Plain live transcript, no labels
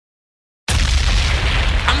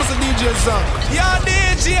DJ Zach. Yeah,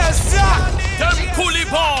 DJ Zach. Them Coolie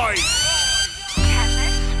Boys.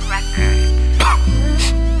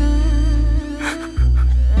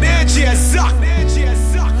 DJ Zach. DJ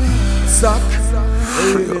Zach. Zach.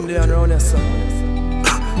 Hey, you been there around here, son?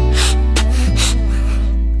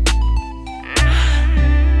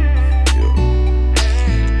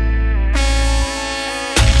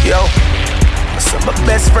 Yo, so my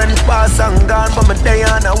best friend pass and gone, but my day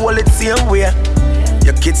on a wallet same way.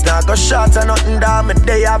 Your kids not go short or nothing down. My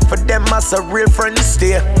day out for them as a real friend to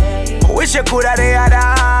stay. I wish you could have the other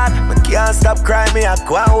hand. I can't stop crying, me I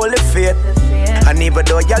go and hold the faith. And even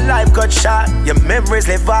though your life got shot, your memories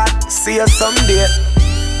live on. See you someday.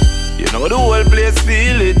 You know the whole place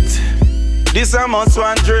feel it. This a must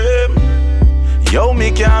one dream. Yo, me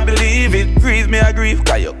can't believe it. Grieve me I grieve,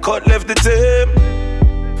 cause you cut left the tape.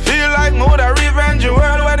 Feel like mother revenge the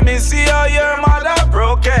world when me see how your mother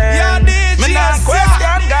broken. Yeah, me not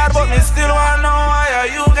question God, but me still wanna know why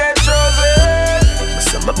you get chosen.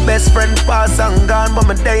 So my best friend pass and gone, but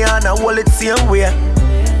my day on a wallet same way.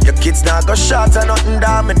 Your kids not go short or nothing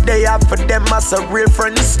down. My day out for them as a real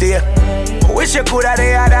friend to stay. I wish you could have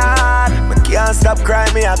the other hand. I can't stop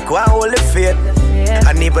crying, me I go and hold the faith.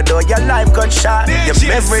 And even though your life got shot, your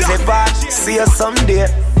memories live on. See you someday.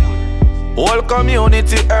 Whole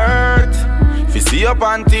community hurt. If you see up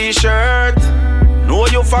on t-shirt, know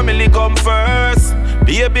your family come first.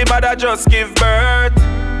 Baby mother just give birth.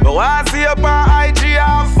 But I see up on IG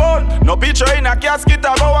have fun. No picture in a casket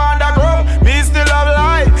I go underground. Me still have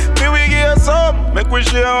life, me we give some. Make we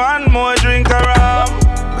share one more drink around.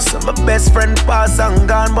 So my best friend pass and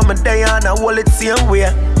gone, but my day on a wallet same way.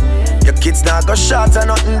 Your kids not go short or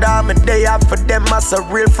nothing down. My day out for them as a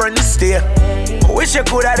real friend to stay. I wish you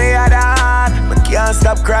could have the other hand. I can't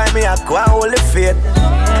stop crying, me I go and hold the faith.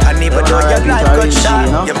 And even though your life got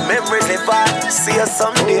shot, your memories live on. See you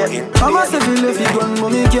someday. Mama say feel if you gone,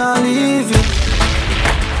 mommy can't leave you.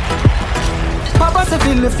 Papa say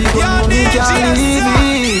feel if you gone, mommy can't leave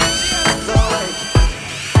you.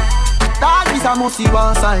 That is a must see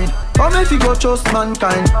one sign. Come if you go trust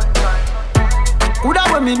mankind. Coulda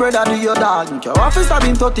when me brother do your dog. Your office have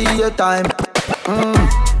been 38 times.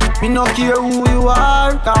 Me no care who you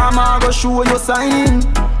are, cause I go show you sign.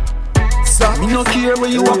 Me no care where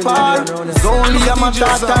you are, it's only a matter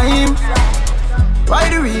of time. Why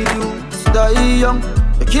the real youths die young?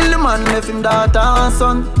 You kill the man, left him daughter and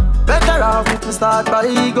son. Better off if me start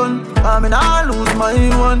by gun, I mean I lose my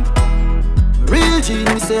one. Real G,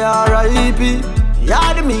 me say R.I.P.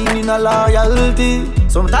 Yeah, the meaning of loyalty.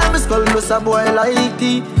 Sometimes call us a boy like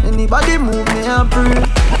T. Anybody move me and pray.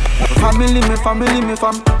 Me family,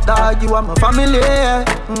 dog, you are my family. My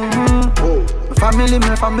family,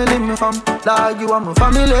 dog, you are my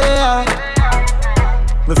family.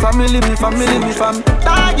 My family,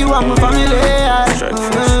 dog, you are my family.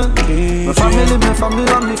 My family,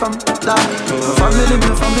 dog, my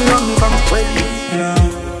family.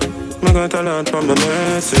 I got a lot from the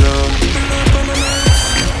mess, you know.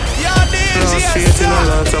 Lost faith in a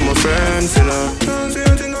lot of my friends, you know.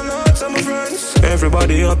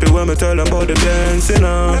 Everybody happy when me tell them about the dance, you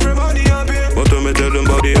know. But when me tell them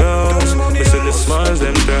about the house, they see the smiles,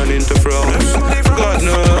 them turn into frowns. God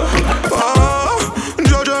no.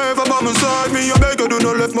 Judge ever by my side, me I beg you do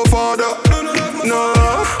not left my father. No.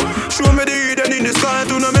 Show me the hidden in the sky,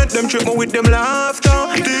 do not make them trip me with them laughter.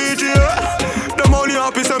 DJ, them only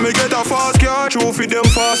happy so me get a fast car, trophy them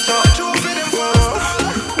faster.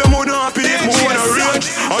 Them who not happy if me wanna range,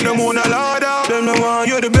 and them wanna ladder. Them no want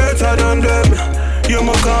you the better than them. You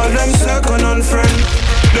ma call them second and friend.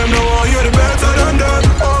 Them no want you the better than them.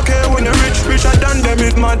 Okay, when you richer than them,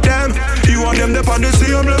 it mad them. You want them to on the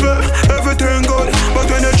same level, everything good. But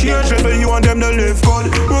when you change level, you want them to live good.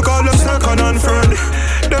 We call them second and friend.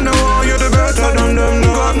 Them no want you the better than them.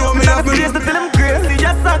 God know me have Grace to tell them grace. See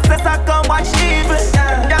your success, I come watch evil.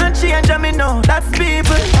 Can't change me no, that's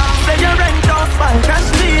people. Say your rent house by cash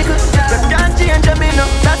legal. You can't change me no,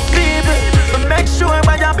 that's people. But make sure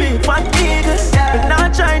by your beat one eagle. But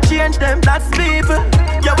not try and change them, that's people.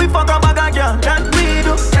 Yeah, we fuck a bag again, that we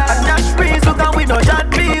do. And cash free, so can we know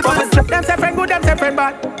that people. Them say friend good, them say friend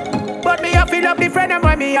bad. But me a feel up the friend them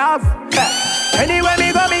when me have. Anyway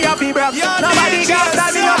me go, me a feel brave. Nobody got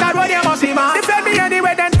that, me know that one you must be man. Defend me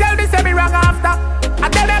anyway, then tell me say me wrong after. I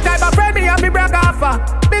tell them type of friend me a feel brag offer.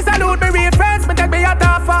 Me salute me real friends, me take me a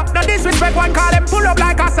tougher. No disrespect, one call them pull up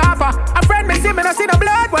like a sofa. A friend me see no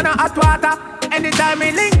blood when I hot water. Anytime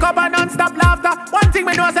we link up and non-stop laughter. One thing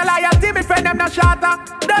me know is a loyalty, me friend them no shatter.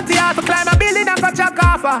 Dirty hard to climb a building and go check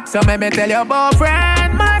offer. So me tell your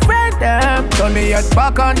boyfriend, my friend them. Told me yet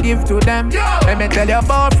back and give to them. Let me tell your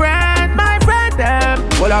boyfriend, my friend them.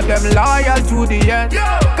 All of them loyal to the end.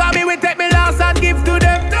 Cause me will take me loss and give to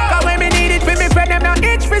them. Cause when me need it for me friend, them not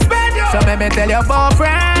itch for spend. So let me tell your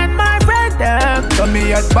boyfriend, my friend them. So me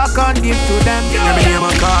head back and give to them. Let me name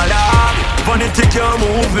a caller. Funny take your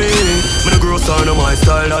movie. Me the grow sign of my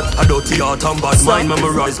style that a dirty heart and bad mind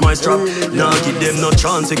memorize my strap. Now give them no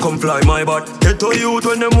chance to come fly my butt. Get to youth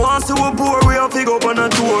when them want to a poor. We have to go on a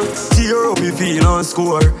tour. Tear up you feel and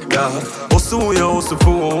score. Yeah, hustle we hustle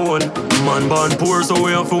for one. Man born poor so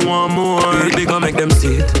we have for one more. Do it big and make them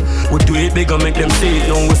see it. We do it big and make them see it.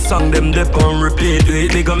 Now we song them deaf on repeat. Do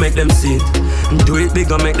it big and make them see it. Do it big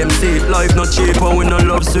and make them see it. Life not cheap and we no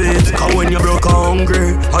love sweet. Cause when you broke and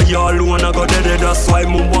hungry, I y'all alone I got dead. That's why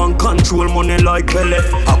me want control money like Pele.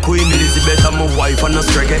 A Queen Elizabeth and my wife and a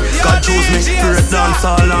streggy. God choose me to rap dance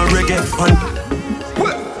all and reggae.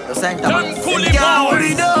 The center man Coolie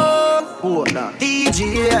Boy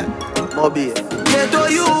DJ Mobile Get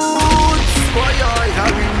to youth Boy, I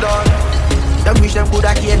have been done. Them wish them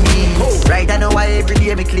coulda killed me. Right I know why every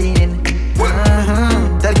day me cleaning.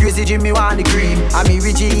 Tell Crazy Jimmy want the cream. And me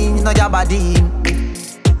rich jeans, no Jabadine.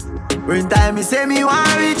 When time me say me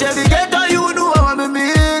want reach every ghetto, you know what me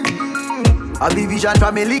mean. I be vision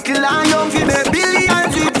from me little and young fi make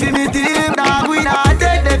billions with fi me team. Dog we not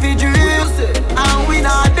dead, they fi dream. And we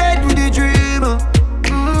not dead with the dream.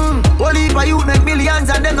 Only for you make millions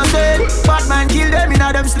and them no say. Batman kill them in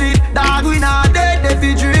them sleep. Dog we not dead, they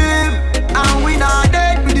fi dream. And we not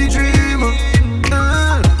dead with the dream.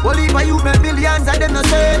 Only for you make millions and them no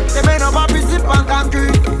say. They may not pop sip and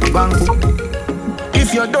concrete. Bang boom.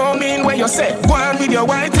 If you don't mean what you say, go on with your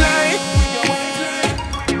white light.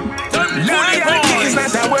 Loyalty is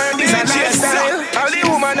not a word, it's a lifestyle. All the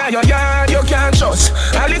woman at your yard you can't trust.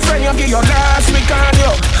 All the friend you give your last week on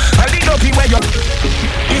you. All the dopey where you.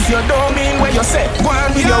 If you don't mean what you say, go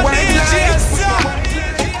on with your white light.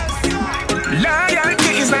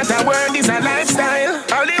 Loyalty is not a word, it's a lifestyle.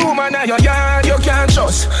 All the woman at your yard you can't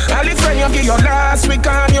trust. All the friend you give your last week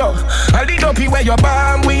on you. All the dopey where you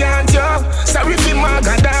bomb we aren't you. Sorry for my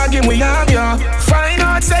god dog and we harm you. Find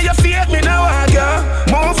out say you fake me now you.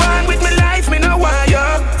 Move on with my life me now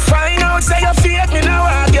you. Find out say you fake me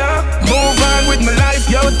now you. Move on with my life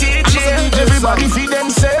yo DJ. Everybody feed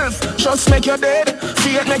themselves. Just make you dead.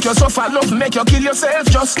 Fear make you suffer. Love make you kill yourself.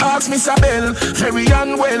 Just ask me Sabel. Very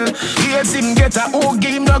unwell. Hears him get a who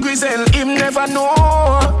give him no grizzle. Him never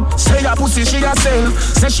know. Say a pussy she a sell.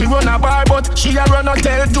 Say she run a bar but she a run a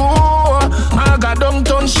tell too. Maga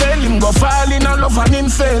downtown shell. Him go fall in a love and him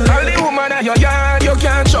fail. All the woman at your yard you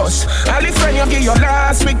can't trust. All the friend you give your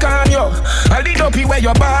last week on you. All the dopey where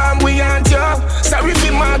you bomb we aren't you. Sorry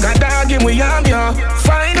for maga dog him we harm you.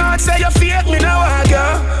 Find out say you fake me now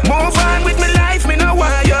you. Move on with my life me now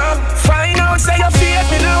you. Find out say you fake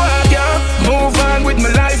me now you. Move on with my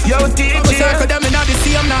life yo DJ. Circle them in the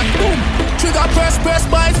same night. Boom. Trigger press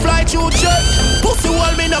boys fly through jet. Pussy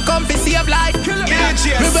wall me no come fi save life.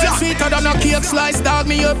 Rebel sweeter than a cake slice. Dog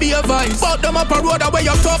me you be a vice. Bout them up a road where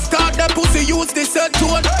you tough talk. That pussy use this set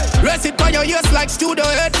tone. Rest it on your ears like studio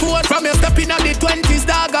headphone. From your stepping at the 20s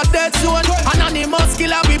dog a dead zone. Anonymous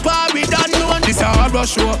killer we parry done known. This a horror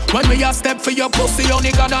show. When we a step for your pussy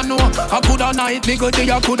only gotta know. I coulda night nigga day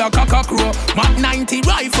I coulda cock a crow. Mac 90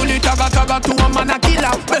 rifle it taga to a man a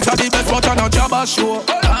killer. Better the best but on a job a show.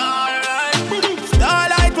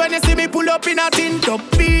 Starlight when you see me pull up in a tint up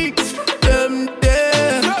beats. Them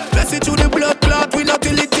there. Press it to the blood clot we not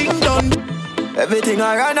till the thing done. Everything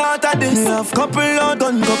I ran out of this. Have couple out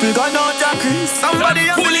done, couple gone out of crease. Somebody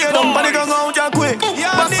a play somebody gone out of quick.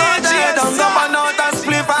 Pass out the head and up and out of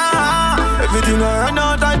split. Everything I ran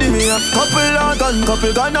out of this. Have couple out done,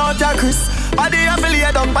 couple gone out of crease. Body a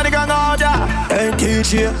play down, body gone out of. Hey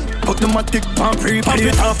DJ, put the matic pan free. Pop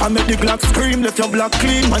it off and make the Glock scream. Left your block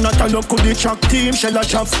clean. Man a turn up to the track team. Shell a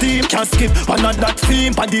chop steam. Can't skip one of that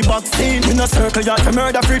theme. Body box scene. In a circle yard for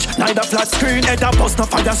murder fridge. Neither flat screen. Head a bust no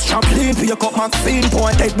fire strap lean. Pick up Maxine.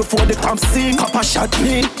 Point head before the camp scene. Cop a shot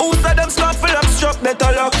clean. Who said them slap full of struck?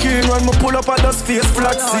 Better lock in. When me pull up at the face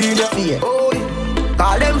flat scene. Oh,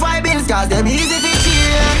 call them vibings cause them easy to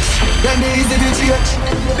change. Them easy to change.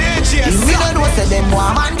 If me don't know say them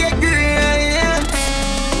one man get great.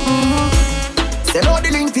 Sell out the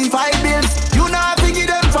link for 5 bills. You not have to give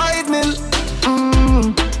them 5 mil.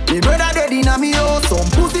 Me brother dead in a me house. Some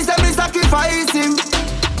pussy say me sacrifice him.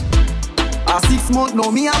 A 6 months now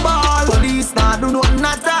me a ball. Police not do nothing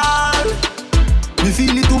at all. Me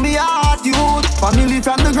feel it to me heart youth. Family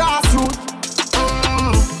from the grassroots.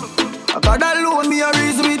 I got alone me a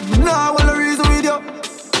reason with. Nah, well a reason with you.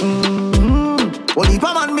 Well if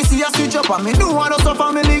a man me see a switch up and me do wanna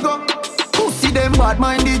suffer me nigga. Pussy pussy them bad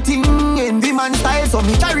mind the thing. Envy man style, so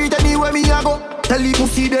me carry it anywhere me a go. Tell the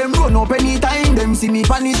pussy them run up anytime. Them see me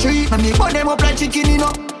on the street, and me put them up like chicken, you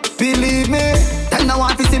know. Believe me, tell no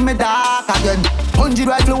one to see me dark again. 100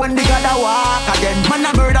 rifle when they gotta walk again. Man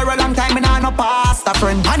a murder a long time and I no past a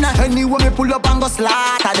friend. And anywhere me pull up and go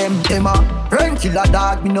slaughter them. Them a brain killer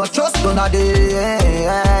dog, me no trust none of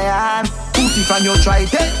them. Pussy fan you try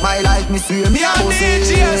take my life, me swear me a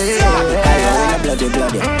pussy.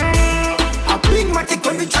 Bloody. I bring my tick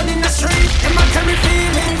when we turn in the street. Them a carry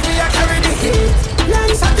feelings, we a carry the heat.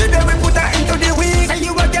 Long Saturday we put her into the week. Say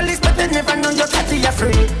you a girl is but they never know your catty a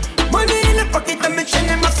free. Money in the pocket, I'm chain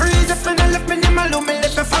in my freeze. If I left me in my room, I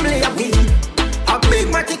left my family a week. I big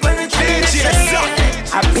my tick when we turn in the street.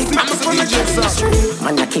 I big my tick when we turn in the street.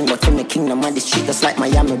 Man a king, but in the kingdom on the street. Just like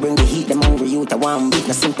Miami, bring the heat. Them hungry youth, I want beat.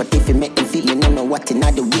 No sympathy if you make them feel. You don't know what in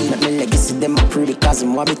the week. Not my legacy, them a pretty cause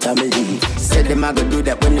I'm what I believe. Said them I go do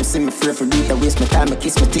that when them see me free for do it. I waste my time, I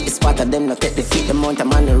kiss my teeth, spot of them, not take the feet. The amount of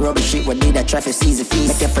man, the rubbish shit, what did I try for season fees?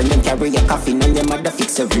 Make your friend them carry a coffee, and them mother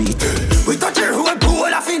fix a read. We touch your road,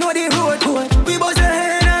 pool, I feel know the road. We bust the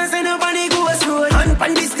head and say nobody goes through it. Hand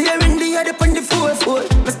pan the steering, the other pan the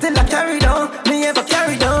 4-4. But still I carry down, me ever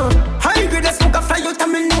carry down. High grade, I smoke a fly out of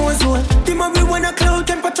my nose hole. The more we wanna cloud,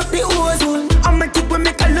 can patch up the ozone. I'm a kick when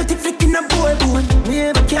me call out the flick in a boy bone. Me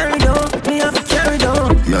ever carry down, me ever carry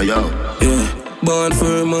down. Yeah. Born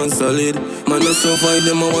firm and solid. Man, I survive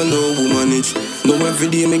them, I wonder who manage. No, every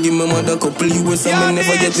day, me give my mother a couple US and me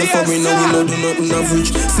never get me for me. Now we know do nothing average.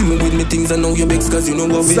 See me with me things, I know you begs cause you know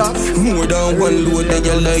of it. More than one load, that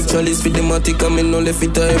you like chalice. Fit the matic, and me no left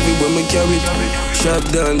it everywhere me carry it. Shop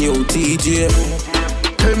down, yo, TJ.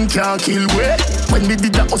 Them can't kill we. When we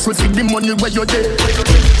did that hustle, feed the money where you there.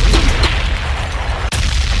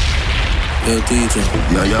 Yo, teacher.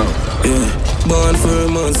 Yeah. Born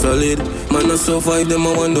firm and solid. Man, I survive them,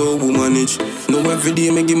 I wonder who manage. No, every day,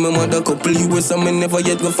 me give my mother a couple US and me never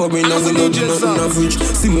yet go for it. Now we know do nothing average.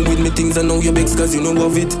 See me with me things, I know you begs cause you know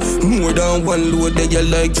of it. More than one load, that you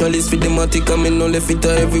like chalice. Fit the matic, and me no left it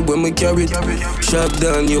everywhere me carry it. Shop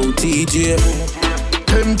down, yo, TJ.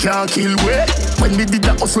 Them can't kill we. When we did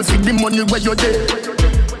that hustle, feed the money where you there.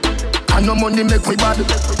 And no money make we bad.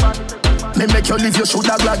 Me make you live your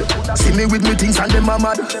shoulder glad. See me with me things and them a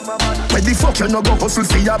mad. Where the fuck you no go hustle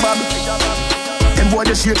for your bag? Them boy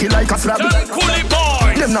they shake it like a flag.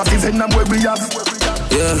 Them not even them where we have.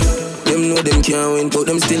 Yeah. Them know them can't win, but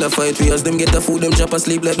them still a fight. We as them get a food, them chop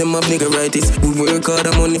asleep like them have niggeritis. We work hard,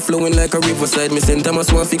 the money flowing like a riverside. Me send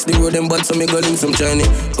Thomas want fix the road, them bad, so me go link some Chinese.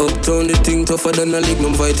 Uptown the thing tougher than a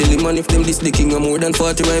lignum vitally. Man, if them this the king, I'm more than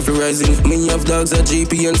 40 rifle rising. Me have dogs at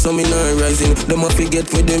GP and some in rising. Them a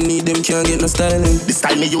forget where them need, them can't get no styling. The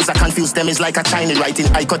style me use, I confuse them is like a Chinese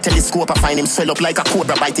writing. I got telescope, I find him swell up like a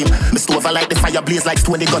cobra bite him. Me stove I like the fire blaze like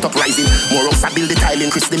stone, they got up rising. More house I build the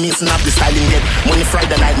tiling, Chris the Mason have the styling yet. Money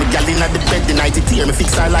Friday night, me gal in at the bed the night it tear me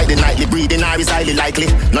fix her like the nightly. Breathing her is highly likely.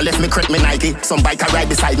 No left me crack me Nike. Some bike I ride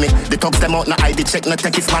beside me. The thugs them out no ID check, no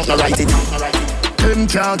take if bank no write it. Them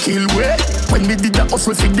can't kill we. When we did that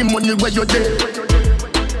hustle feed the money where you there.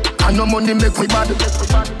 And no money make we bad.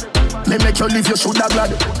 Me make you live your shoulder glad.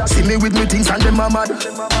 See me with me things and them a mad.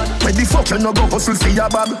 Where the fuck you no go hustle for your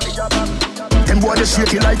bag? Them boy they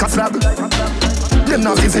shake it like a flag. Them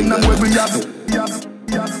not even them where we have.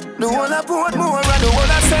 The one I put more and the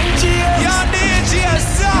one I send cheers. Yo, DJ,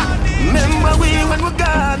 sir. Remember we when we're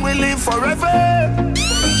gone, we live forever.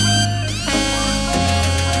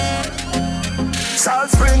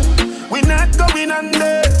 Salt Spring, we not going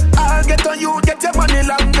under. I'll get on you, get your money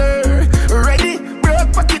longer. Ready,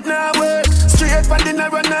 broke pocket now work. Straight for dinner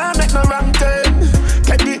run now, make no wrong turn.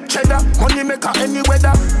 Get the cheddar, money maker any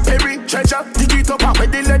weather. Perry treasure, dig it up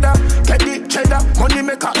with the leather. Get the cheddar, money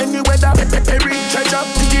maker any weather. Perry treasure,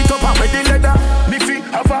 dig it up with the leather. Me fi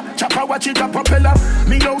have a chopper, watch it a propeller.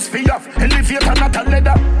 Me house fi off, elevator not a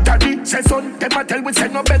leather. Daddy say son, them a tell we say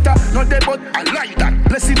no better. No they but I like that,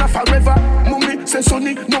 blessing a forever. Mummy say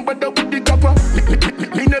sonny, no better with the copper.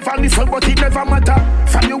 Me never listen but it never matter.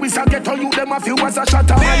 From you is a ghetto, you them a few as a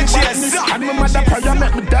shatter. And my mother prayer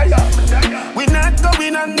make me die. We not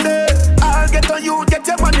going under. I'll get on you, get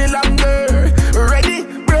your money longer. Ready,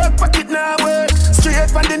 broke pocket now work. Straight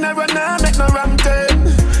from dinner run now, make no wrong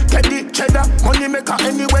turn. Get the cheddar, money maker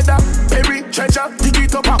any weather. Perry treasure, dig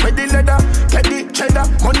it up with the leather. Get the cheddar,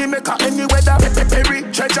 money maker any weather. Perry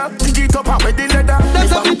treasure, dig it up with the leather.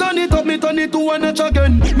 That's how me turn it to one notch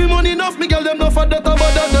again. Me money enough, me girl them no for that about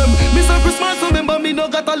them. Me say Christmas, remember me no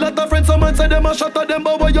got a lot of friends. Someone say them a shot at them,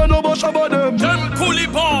 but what you know about Shabba them? Them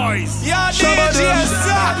Coolie Boys. Yo, Shabba DJ, them.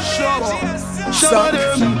 sir. Shabba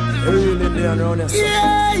them. Really down around here, son.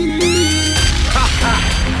 Yeah.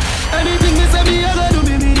 Anything me say me, I gotta do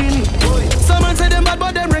me mean it. Some man say them bad,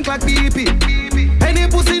 but them rank like PP. Any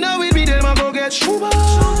pussy now with me, them a go get shuba. Well,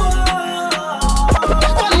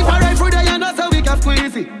 if I ride through there, you know so we can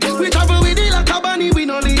squeeze it. We travel with it like a bunny, we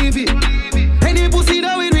no leave it. Any pussy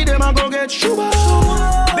now with me, them a go get shuba.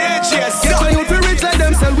 Get my youth rich like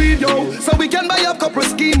them sell weed, yo. So we can buy a couple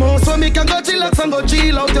schemos. So me can go chillax and go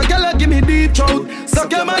chill out. Your girl give me deep throat.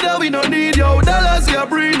 Suck your mother, we don't need yo. Dollars you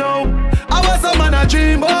bring now. I was a man I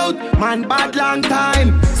dream out. Man bad long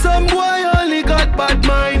time. Some boy only got bad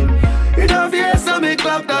mind. In a fear so me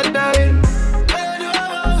clock that time.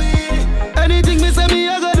 Anything me say me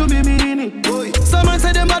I go do me mean it. Some man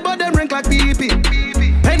say them bad but them rank like PP.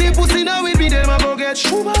 Any pussy now with me them a go get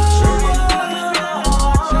shuba.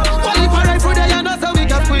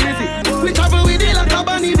 We travel with it like a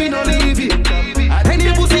bunny, we no leave it.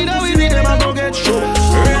 Any pussy now we need them, I go get shot.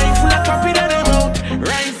 Rifle a copy that I'm out.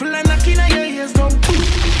 Rifle a knocking on your ears down.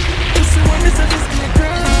 Pussy want this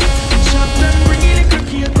sophisticated. Shop them, bring it like a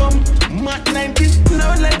cake come. Mat 90,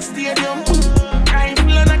 now like stadium.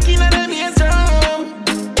 Rifle a knocking on them ears down.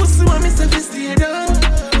 Pussy want me sophisticated.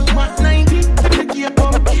 Mat 90, the cake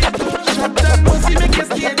come. Shop them, pussy make you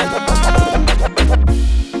stay down.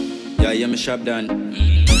 Yeah, me shop done.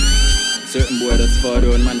 Certain boy that's far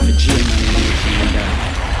down man for jail man.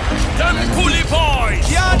 Them Coolie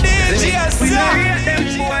Boys. Yeah, DJs. We no rate them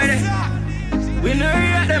boy. We no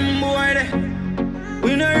rate them boy.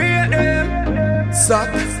 We no rate them.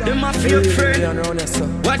 Suck. Them a fake friend.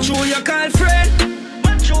 Watch who you call friend.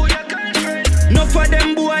 Watch who you call friend. No for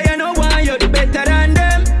them boy, you know why you do better than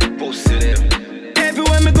them. Pussy them.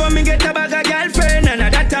 Everywhere me go, me get a bag of girlfriend, and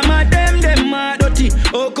that I'm a them a dirty.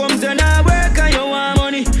 How comes you not work and you want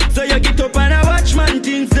money? So you get up and I watch man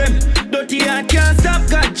things them. Dirty heart can't stop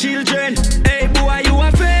got children. Hey boy, you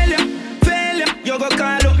a failure. You go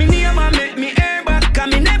call up me name and make me air back,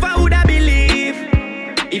 and me never woulda believe.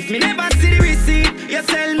 If me never see the receipt, you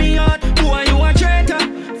sell me out. Boy, you a traitor.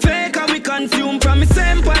 Fake and we consume from the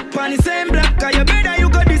same pot, pan the same block, cause you better you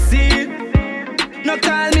go deceive. No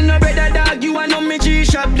call me no better dog, you a know me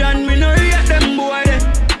G-shop done. We no rate them boy de.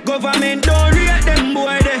 Government don't rate them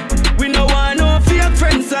boy de. We no want no fake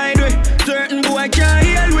friend side way. Certain boy can't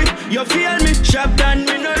heal with. You feel me? Shop done,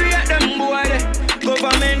 we no rate them boy de.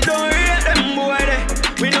 Government don't rate them boy de.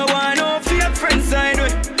 We no want no fake friend side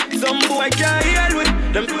way. Some boy can't heal with.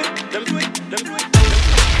 Them do it.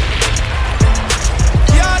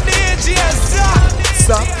 Yeah, DJs.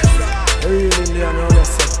 Suck. Real Indian around here,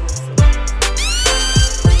 suck.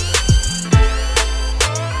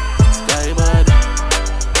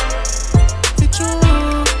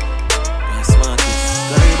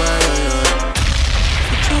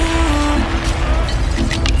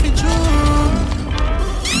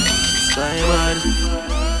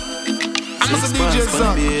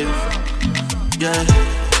 Yeah.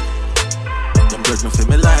 Them judge me for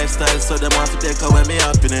my lifestyle, so them want to take away my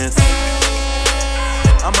happiness.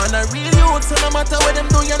 I'm on a real youth, so no matter what them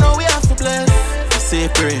do, you know we have to bless. I say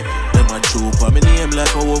pray, them a troop on my name like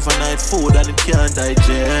a overnight food and it can't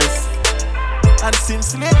digest. And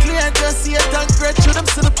since lately I just see it and gratitude, them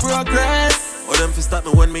see the progress. Or them fi stop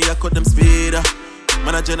me when me I cut them speed.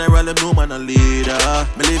 Man a general, them know man a leader.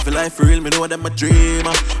 Me live a life for real, me know them a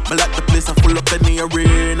dreamer. Me like the place I full up in the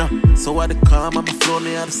arena. So I the calm, I'm a flow,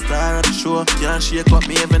 me a the star of the show. Can't shake up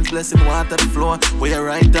me heaven blessing water the floor. Where you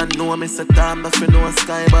right and know me set time, if you know a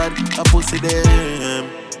sky bad, a pussy them.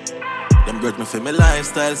 Them grudge me for my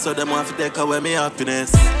lifestyle, so them want to take away my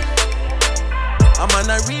happiness. I'm on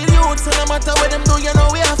a real youth, so no matter what them do, you know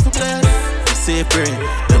we have to bless. Say pray,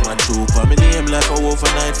 them a troop on my name like a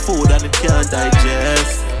overnight food and it can't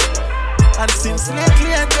digest. And since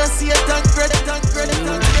lately I just see it and credit.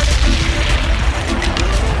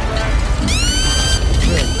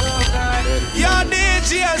 Yeah,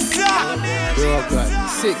 DJs. Bro God.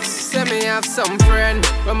 6, say me have some friend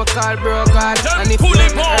when me call bro God. Them and if Coolie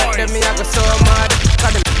you hurt them, me I go so mad.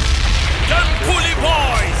 Them Coolie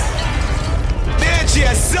Boys.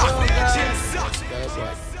 DJs.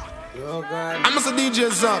 I'm a DJ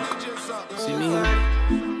Zuck. See me?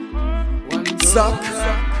 Zuck.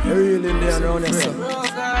 Real Indian around here, suck.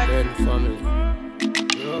 Friend family.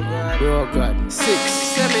 Bro God. 6,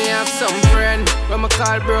 say me have some friend when me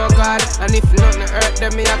call bro God. And if nothing hurt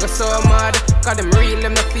them, me I go so mad. Cause them real,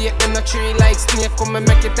 them no fake, them no tree like snake. Come and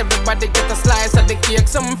make it, everybody get a slice of the cake.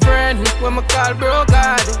 Some friend when me call bro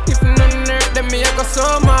God. If nothing hurt them, me I go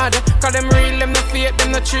so mad. Cause them real, them no fake,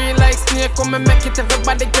 them no tree like snake. Come and make it,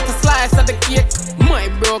 everybody get a slice of the cake. My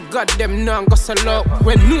bro goddamn now go so low.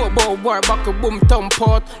 When know about war, back a boom town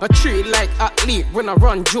port. A tree like athlete when I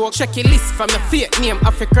run joke. Check your list from your fake name,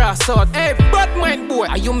 I fi cross out. Hey, bad mind boy,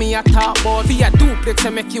 are you me a talk about? Be a duplex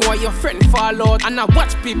and make you and your friend fall out. And I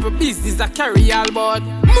watch people business I carry all bout.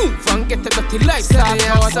 Move and get a dirty lifestyle. I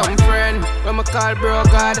have some friend when I call bro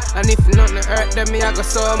God. And if nothing hurt them, me I go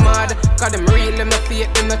so mad. Cause them real, them no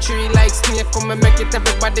fake, them no tree like snake. Come and make it,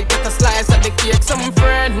 everybody get a slice of the cake. Some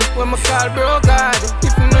friend when I call bro God.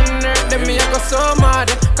 If nothing hurt them, me I go so mad.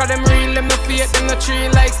 Cause them real, them no fake, them no tree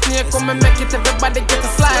like snake. Come and make it, everybody get a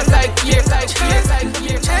slice like cake.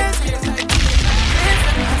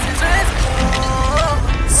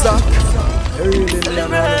 Suck. Really,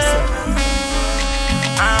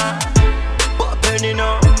 Pop any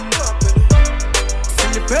now.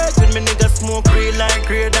 Celebrate with me niggas, smoke real like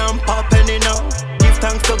grade and pop any now. Give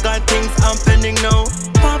thanks to God, things happening now.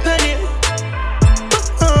 Pop any.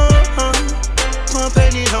 Pop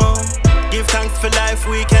any now. Give thanks for life,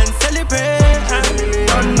 we can celebrate. $1 million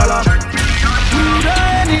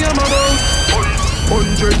I'm about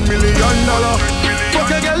 $100 million.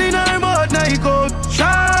 Fuck a girl in her mouth, night out.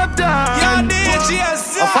 Sharp down. Yo,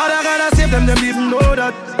 DJs. A father gotta save them even know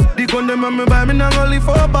that. The gun them and me buy me not only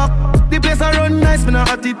for back. The place I run nice, me not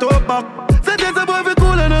hot it up back. Say there's a boy fi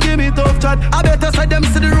cool and no give me tough chat. I better side them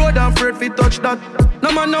to the road and afraid fi touch that.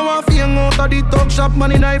 No man no want fi hang out of the talk shop.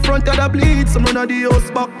 Man in the front of the bleed, some run of the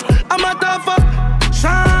house back. I'm a tough fuck.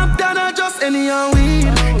 Sharp than I just any and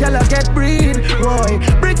weed. Girl I get breed, boy.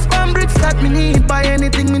 Bricks from bricks that me need. Buy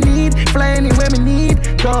anything me need, fly anywhere me need.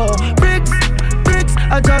 Go bricks,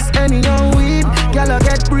 I just any and weed. Girl I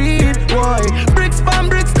get breed, boy. Bricks from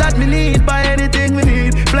bricks that me need. Buy anything me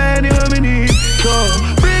need, fly anywhere me need. Go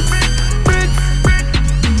bricks.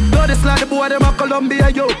 Know this like the boy them a Columbia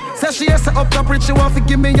yo. Say she has to up top rich, she want to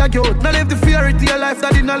give me a yo. Now live the fairy tale life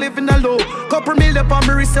that did not live in a low. Couple million on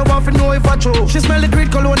me wrist, I want to know if I true. She smell the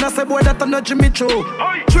great cologne, I say boy that I'm not Jimmy Choo.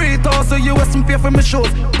 3,000 US and pay for me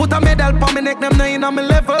shows. Put a medal on me neck, them 9 on me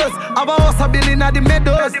levels. Have a house a building at the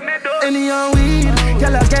meadows. Any and weed,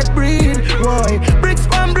 girl I get breed, boy. Bricks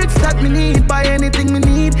from bricks that me need. Buy anything me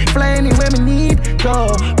need, fly anywhere me need.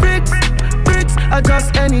 Go bricks, I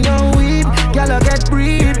just any and weed. Girl I get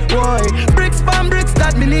breed, boy. Bricks from bricks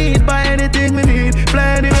that me need. Buy anything me need,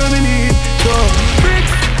 fly anywhere me need. Go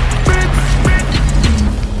bricks.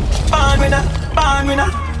 Born winner.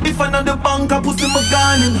 If another bank I pussy my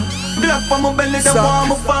gun in. Black for my belly, the warm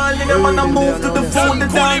my fall in. Man I move to the phone, the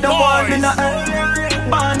down the wall in.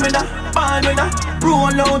 Born winner.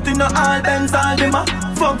 Roll out in the all Benz all them.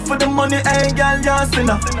 Fuck for the money, hey girl, you're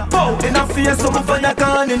sinner. Pow in a face, so for the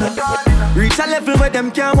corner. Reach a level where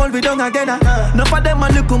them can't hold we down again. Enough of them a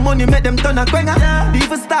look money, make them turn a quenga.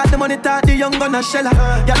 Even start the money, talk the young gun a sheller.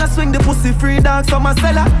 Y'all swing the pussy free dogs from a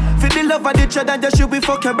cellar. For the love of the cheddar, just should be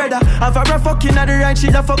fuck your brother. Have her fucking at the right, she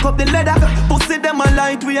just fuck up the leather. Pussy them a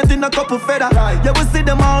light, we ain't in a couple feather. Yeah, we see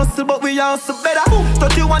them hustle, but we also better.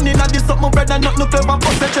 31 in a this up, my brother, not no clever.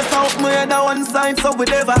 Pussy chest out, my head on one side, so we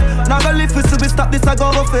never. Now go live for so we stop this, I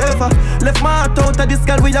go forever. Left my heart out of this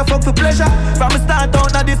girl, we a fuck for pleasure. From the start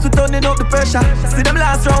out of this, we turning up the pressure. See them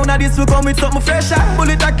last round of this, we come with something fresher.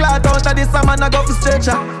 Bullet a clot out of this, a man a go for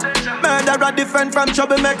stretcher. Murderer different from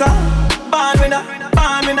troublemaker. Born winner.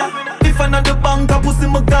 If another bank, I pussy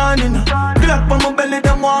my gun in. Glock on my belly,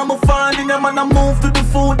 them want me fall in. Man I move to the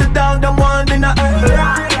food, the dog, them want in. Born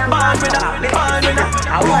winner.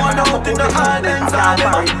 Roll out in the hard ends, all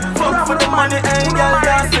them. Fuck for the money, ain't girl,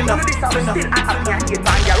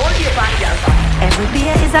 every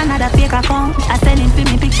day is another fake account. I send in for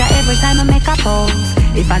me picture every time I make a post.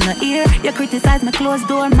 If I'm not here, you criticize me closed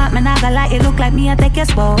door. Map me not gonna lie, it look like me I take your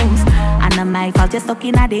spouse. And not my fault you're stuck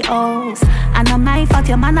in at the house. And not my fault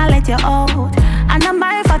your man I let you out. And not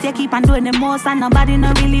my fault you keep on doing the most. And nobody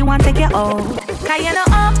no really want to take you out. Cause you know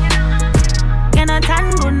up, you know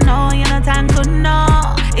tan good no, you know tan good no.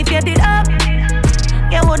 If you did up,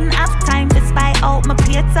 you wouldn't have time to spy out my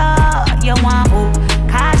pizza. You want up,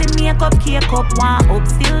 cause the makeup, cake up, want up.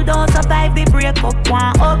 Still don't survive the breakup,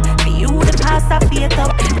 want up. For you the past a fate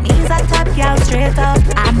up, means I top y'all straight up.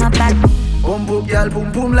 I'm a bad boom boom, girl,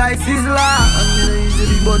 boom boom like Sizzler. I'm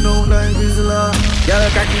easily burn out like Sizzler. Girl,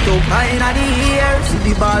 cock it up high in the air. See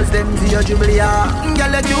the balls, them to your dribble, yeah.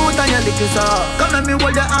 Girl, you cute and you little so. Come let me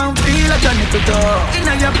hold your arm, feel like you need to talk.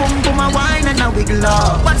 Inna your boom boom a wine and a wiggle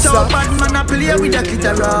up. Watch out, bad man a play with your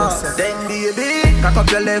clitoris. Then baby, cock up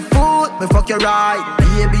your left foot, me fuck your right.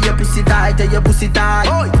 Baby, your pussy tight, tell your pussy tight.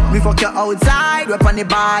 Me fuck you outside, rep on the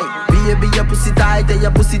bike. Baby, your pussy tight, tell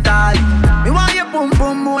your pussy tight. Me want your boom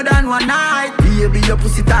boom more than one night. Baby, your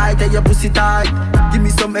pussy tight, tell your pussy tight. Give me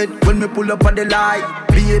some head when me pull up on the light.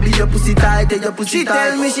 Baby, your pussy tight, your pussy tight. She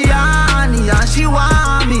tell me she honey and she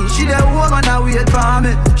want me. She the woman that wait for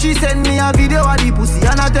me. She send me a video of the pussy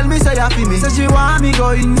and I tell me say you feel me. Say she want me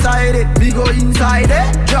go inside it, me go inside it.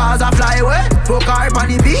 Jaws a fly away, fuck her on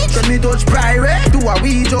the beach. When me touch private, do a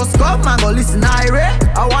we just come and go listen irate.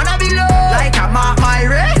 I wanna be low like a Mark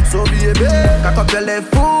Myrie. So baby, cock up your left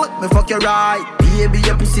foot, me fuck your right. Baby,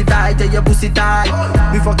 your pussy tight, your pussy tight.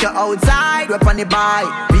 Me fuck you outside, we on the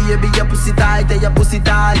bike. Baby, your pussy tight, your pussy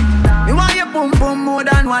tight. Me want you boom boom more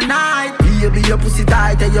than one night. Baby, your pussy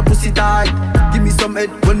tight, your pussy tight. Give me some head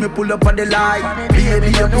when me pull up on the light.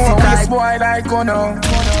 Baby, your pussy tight. Boy like no.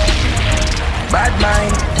 Bad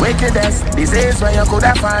mind, wickedness, disease where you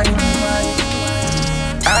coulda find.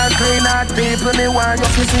 All clean out people, me want you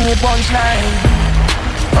to see me punchline.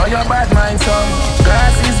 Oh, your bad mind, son.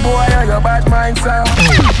 Glasses, boy, oh, your bad mind, son.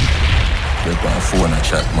 They put on phone and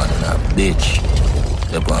chat, man, and a bitch.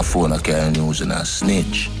 They put on phone and carry news and a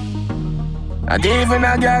snitch. And even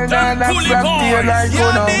a girl that rap there like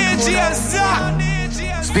you know.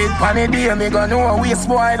 Spit pan the day, me gon' know a waste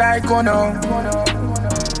boy like you know.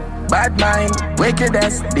 Bad mind,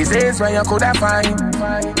 wickedness, disease where you coulda find.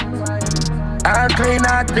 All clean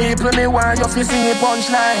out people, me want you to see me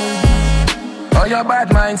punchline. Oh, your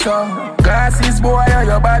bad mind, so. Glasses, boy, oh,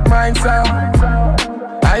 your bad mind, so.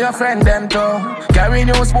 And your friend, them, too. Carry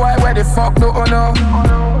news, boy, where the fuck do you know?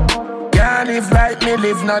 Can't live like me,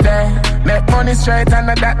 live no day. Make money straight and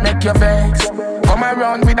that make you vex. Come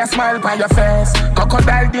around with a smile on your face.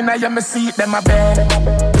 Crocodile dinner, you me see them a bed.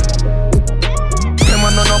 Them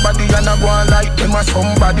a know nobody and a go on like them a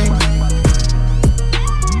somebody.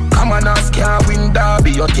 Come on, ask can't win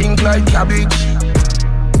derby, you think like cabbage.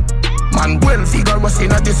 Man, well figure was in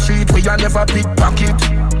the street where you never pickpocket.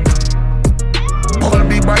 All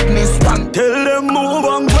be badness, man. Tell them move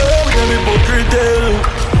on, girl, them hypocrite.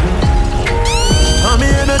 And me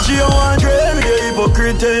energy, I want dream, they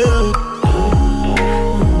hypocrite.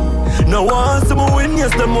 Now want some win,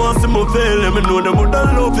 yes, them want some fail. Them know them would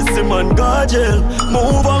love to see man go jail.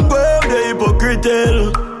 Move on, girl, they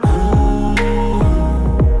hypocrite.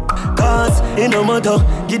 Cause it no matter,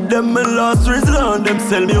 give them my last resort. Them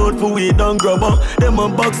sell me out for weed and grabber. Them a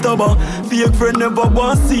backstabber. Fake friend never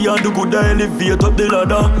want see and do good elevate up the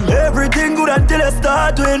ladder. Everything good until you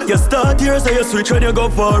start win. You start here so you switch when you go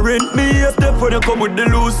foreign. Me a step when you come with the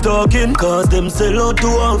loose talking. Cause them sell out too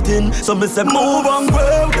often. So me say move on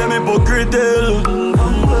well, them hypocrite. And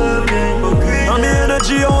me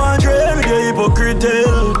energy I want dream, they hypocrite.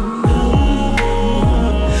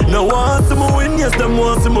 Now want some win, yes, them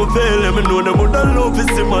want some fail. Them know them would love to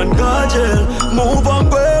see man go jail. Move on,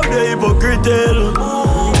 girl, they hypocrite.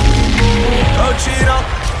 Oh, Chino,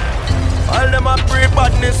 all them a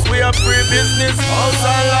pre-badness, we a pre-business. House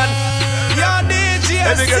and land. Yeah, DJ.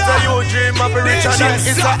 Every get a you dream of a rich and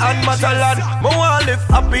it's a and matter land. Me want live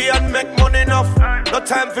happy and make money enough. No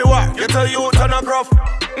time for work, get a youth and a gruff.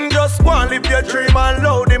 Just want live your dream and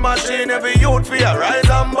load the machine. Every youth for your rise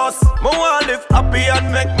and bust. Me want live happy and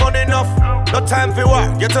make money enough. No time for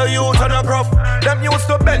work, get a youth and a gruff. Them used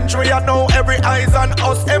to bench we are now every eyes on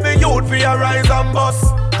us. Every youth for your rise and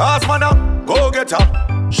bust. Cause man go get her,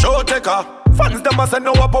 show taker. Fans them a say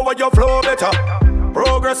no power your flow better.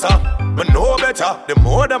 Progressor, me know better. The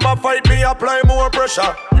more them a fight me apply more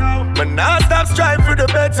pressure. Me nah stop strive for the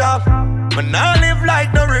better. Me nah live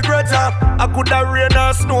like no regretter. I coulda rain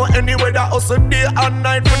or snow any weather. Hustle day and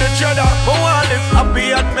night for the cheddar. Me want live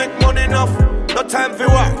happy and make money enough. No time for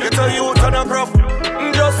work, get a youth and a gruff.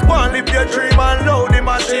 Just want live your dream and load the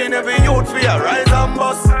machine. Every youth for your rise and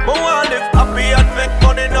bust. Me want live happy and make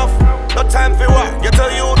money enough. No time for work, get a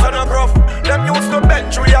youth and a gruff. Them used to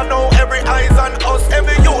bench we are now every eyes on us.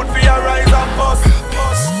 Every youth for your rise and bust.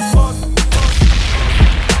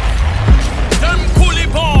 Them coolie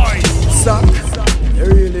boys. Suck. You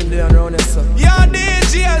really in there around there, suck. Yeah,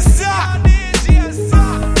 DJ, suck.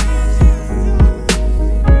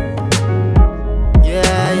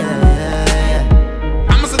 Yeah.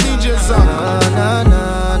 I'm a DJ, suck. No.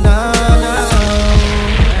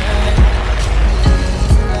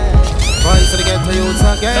 Boys, so they get to youths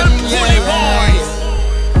again. Them coolie boys.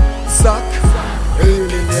 Suck. You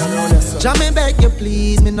really in there around there, suck. Jammy, beg you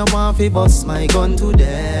please, me no want fi bust my gun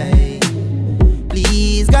today.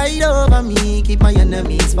 Please guide over me, keep my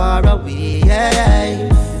enemies far away. Yeah.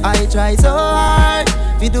 I try so hard,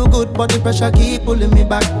 we do good, but the pressure keep pulling me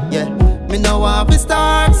back. Yeah, me no want to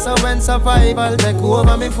start, so when survival take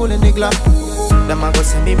over, me full in the glass. Them a go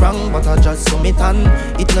say me wrong, but I just submit on.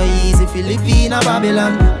 It no easy if you live in a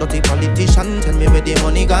Babylon. Dirty politician, tell me where the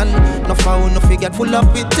money gone. No foul, no forget full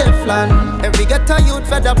up with Teflon. Every ghetto youth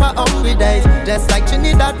fed up a hungry days. Just like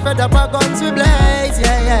Trinidad fed up a guns we blaze,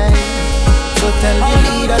 yeah, yeah. So tell the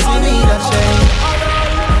leaders we need a change.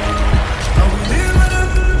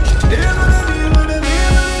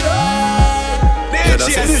 Yeah,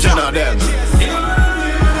 that's the vision of them.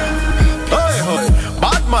 Hey,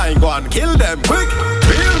 bad mind go and kill them quick.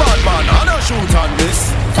 Real bad man, I no shoot on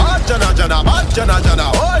this. Bad jana, bad jana,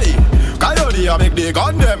 oi. Coyote a make the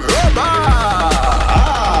gun them rubber.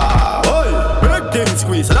 Oi, big thing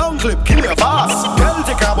squeeze, long clip, kill you fast. Girl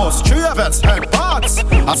take a bus, 3 of us, head parts.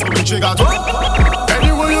 I see the trigger too.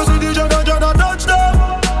 Anyway you see the jana touch them.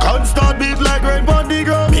 Can't start beat like rain on the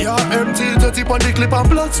ground. Me a empty 30 on the clip and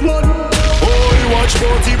plus one. Oh, you watch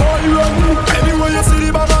 40 boy run. Anyway you see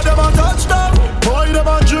the bag of them a touch them. Boy them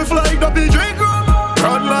a drift like the big drink room.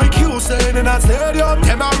 Run like you saying in a stadium.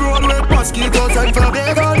 Them a roll with mosquitoes and for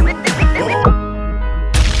bacon.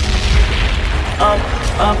 Up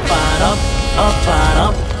and up, up and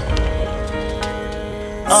up.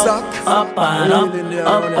 Up and up, up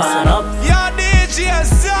and up. Yo, DJ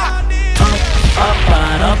Zach. Up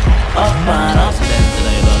and up, up and up.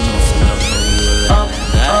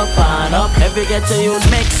 Up and up. Every ghetto you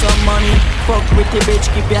make some money. Fuck with the bitch,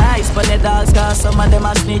 keep your eyes on the dogs, cause some of them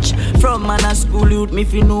a snitch. From man a school youth, me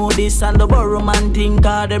if you know this. And the borrow man think,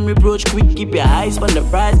 cause them reproach quick. Keep your eyes on the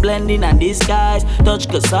price, blending and disguise. Touch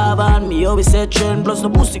cassava and me always say trend. Plus no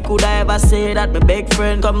pussy could I ever say that my big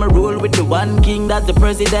friend. Come and roll with the one king, that's the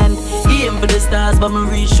president. Aim for the stars, but me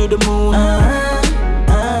reach to the moon.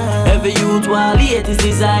 Every youth while latest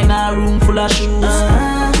designer, room full of shoes.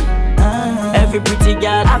 Every pretty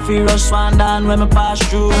girl, I feel rush swan down when me pass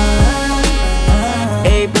through.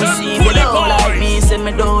 Hey pussy, you don't like me, say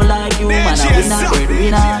me don't like you. Man, I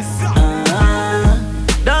winner.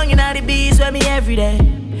 Down in the bees with me every day.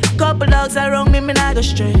 Couple dogs around me, me not go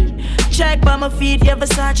straight. Check by my feet, yeah,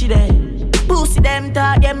 Versace there. Pussy them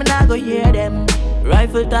talk, yeah, me not go hear them.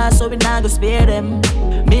 Rifle toss, so we not go spare them.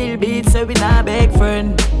 Mill beats, so we not beg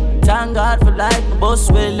friend. Thank God for life, my boss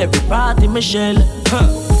well. Every party, my shell.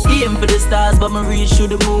 Aim for the stars, but me reach to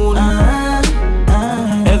the moon.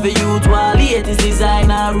 Every youth while latest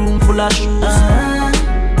designer, room full of shoes.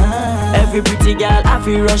 Every pretty girl, I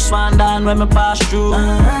feel rush swan down when me pass through.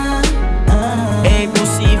 Hey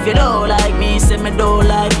pussy, if you don't like me, say me don't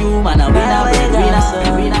like you. Man, I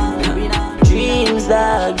winner. Dreams,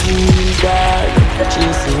 dog,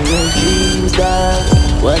 chasing your dreams, dog.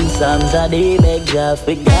 One Psalms a day, beg Jah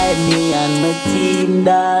for guide me and my team,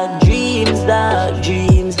 dog. Dreams, dog,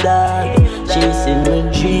 chasing my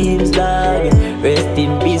dreams, dog. Rest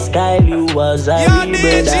in peace, Kyle, you was a real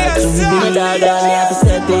brother to me, dog. And me have to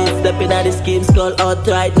set it, stepping at the scheme, skull out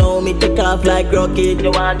right now. Me take off like rocket,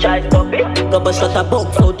 you want try stop it? Couple shot a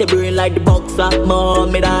box out the brain like the boxer.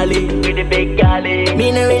 Mom, me darling, with the big galley.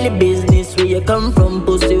 Me no really business where you come from,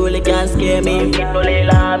 pussy only can't scare me.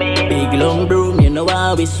 Big long broom, you know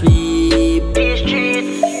how we sweep these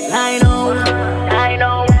streets. I know.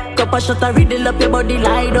 Couple shot a riddle up your body,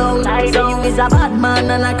 lie down. So you is a bad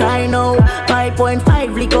man and like I know.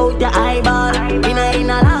 5.5 lick out your eyeball. In a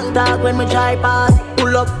long talk when me drive past.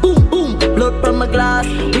 Pull up, boom, boom, blood from my glass.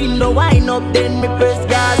 Window wind up, then me press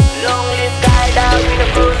gas. Long live guy down with a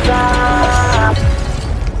cruiser.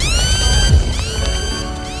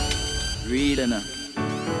 Read enough.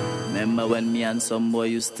 Remember when me and some boy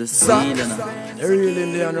used to see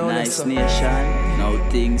Nice nation, now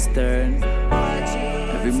things turn.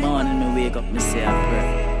 Every morning me wake up, me say a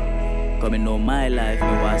prayer. Coming know my life, me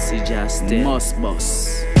want to see just stay. Must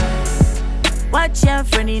boss. Watch your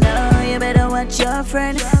friend, you know, you better watch your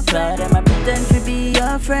friend. Cause them a pretend to be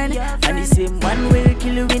your friend. And the same one will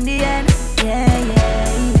kill you in the end. Yeah.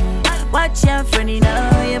 Watch your friend, you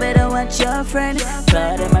know, you better watch your friend.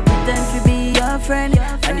 Cause them a pretend to be your friend.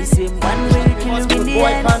 And the same one will kill you in the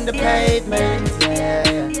end. On the pavement,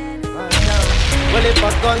 yeah. Well, it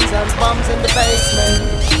got guns and bombs in the basement.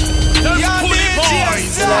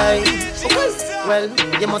 Well,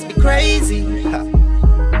 you must be crazy.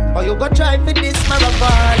 Or you go try for this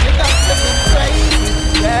marathon. You got to be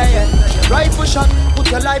crazy. Yeah. Rifle shot,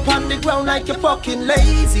 put your life on the ground like you're fucking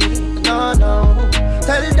lazy. No.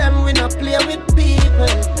 Tell them we not play with people.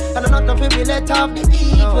 And I'm not gonna be let off the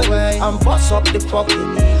evil. And bust up the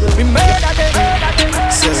fucking evil. We murder them.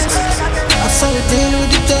 I saw you deal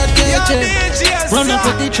with the third gauge. Run up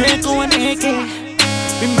with the Draco and AK.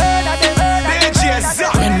 We murder them.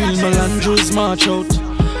 When Will Melandros march out,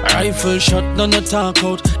 Rifle shot, none of talk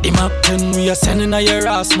out. The map 10, we are sending a your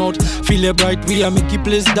ass mouth. Feel it bright, we are make the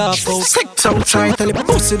place dark out. Six outside, tell the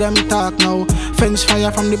pussy them talk now. French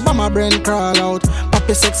fire from the bomber brain crawl out.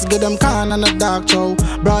 Papi sex, get them can and a dark show.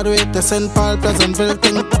 Broadway to St. Paul, Pleasantville,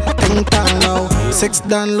 ting town now. 6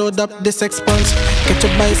 download up the 6 punch. Catch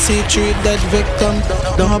it by C3, dead victim.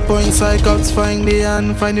 Down a point, psychops, find the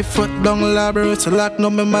hand. Find the foot down library, so lock no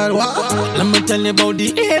me mad. Let me tell you about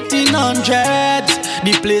the 1800s.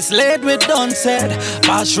 The place laid with done said.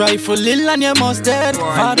 Pass rifle lil and you must dead.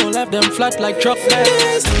 Father left them flat like truck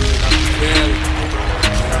beds.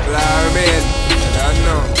 Blarman, I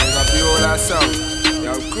know, big up you all that song.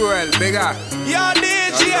 Yo, Cruel, bigger. Yo,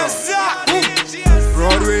 DJ Zach.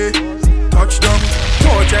 Broadway, touchdown.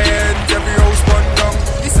 Touch your hands, every house burn down.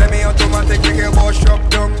 The semi-automatic make your boss shop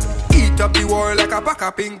down. Eat up the wall like a pack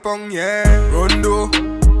of ping pong, yeah. Rondo,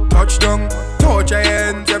 touchdown. Touch your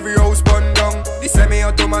hands, every house burn down. The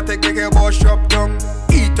semi-automatic make your boss shop down.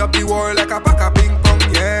 Eat up the wall like a pack of ping pong,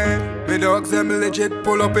 yeah. My dogs them legit,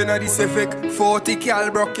 pull up in a the Civic. 40 cal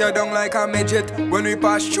broke you down like a midget. When we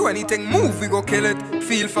pass through anything move, we go kill it.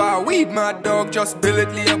 Feel for weed, mad dog, just bill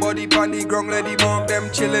it. Lay your body on the ground, let the monk them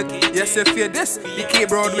chill it. Yes, if you this, the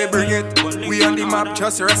K-Broadway bring it. We on the map,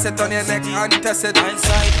 just rest it on your neck and test it.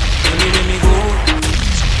 Inside, anywhere me go.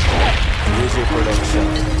 Music production.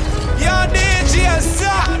 Yo, DJ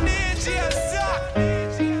Zach.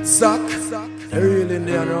 Zach, I really in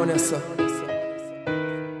there around here, sir.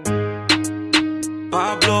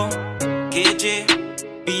 Pablo, KJ,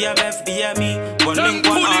 BMF, BME, one link,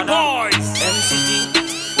 one order. MCG,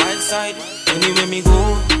 Wildside, anywhere me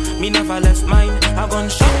go, me never left mine. I gun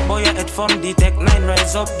shot, boy, your head from the Tech 9.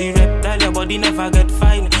 Rise up the reptile, your body never get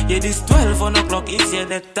fine. Yeah, this 12 on o'clock is yeah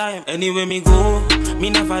that time. Anywhere me go, me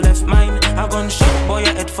never left mine. I gun shot, boy,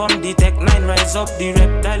 your head from the Tech 9. Rise up the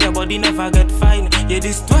reptile, your body never get fine. Yeah,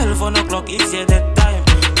 this 12 on o'clock is yeah that time.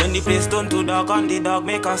 When the place turn to dark and the dog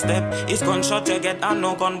make a step, it's gunshot you get and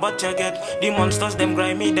no gun but you get. The monsters them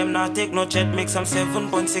grimy, them not take no chat. Make some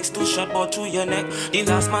 7.62 shot ball through your neck. The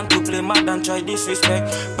last man to play mad and try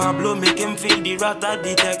disrespect. Pablo make him feel the rat that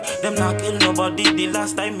detect. Them not kill nobody the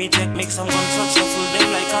last time me check. Make some gunshots shuffle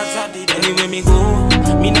them like cards at the deck. Anywhere me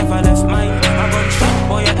go, me never left mine. I gunshot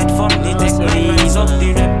boy your head from the Tech 9. Rise up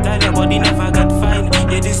the reptile, your body never got fine.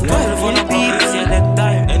 Yeah, this 12 on a police, yeah that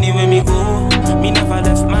time. Anywhere me go, me never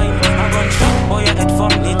left mine. I gun shot boy your head from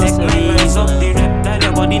the Tech 9. Rise up the reptile,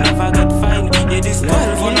 your body never got fine. Yeah, this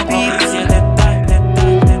 12 on a police, yeah that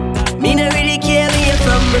time. Me no really care where you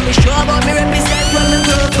from. When me sure about me represent where me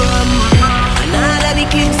grow from. And all of the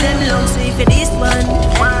clips them long, so if you this one,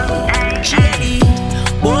 shady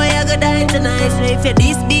boy I go die tonight. So if you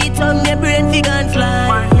this beat on your brain figure and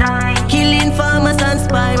fly. Killing farmers and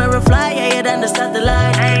spy, where we fly higher than the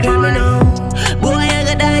satellite. Hear me now, boy I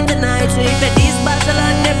go die tonight. So if you this battle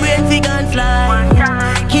on your brain figure and fly.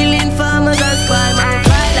 Killing farmers and spy, where we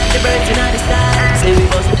fly like the birds in the sky. Say we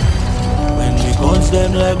must. When we guns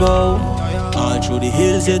them let go, all through the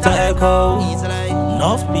hills it a echo.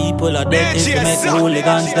 Enough people are dead if we make the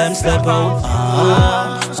hooligans them step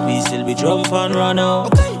out. Squeeze till we jump and run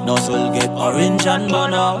out. No soul get orange and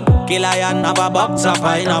burn out. Kill iron have a box of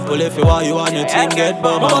pineapple. If you want your team get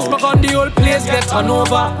bum out. Must back on the whole place get turn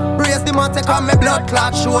over. Brace the man take on me blood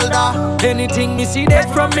clot shoulder. Anything me see dead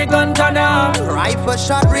from me gun turner. Rifle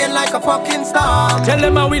shot rain like a fucking storm. Tell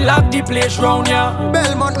them how we lock the place round ya.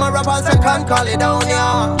 Belmont my rappers they can't call it down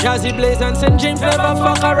ya. Jazzy Blaze and St. James never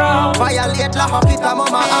fuck around. Violate la hockey ta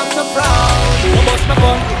mama I'm so proud. No bust my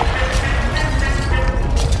gun.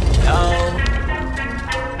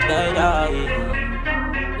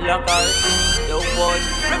 Local, yo boy.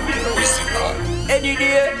 Any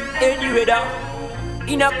day, any weather.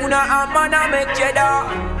 In a kuna a man a make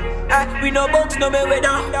cheddar. We no box, no me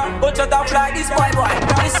weather. But shut up like this boy.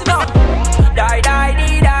 Listen up. Die,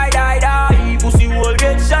 die, die, die, die. Pussy will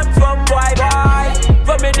get shot from boy.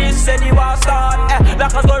 From me this any war start.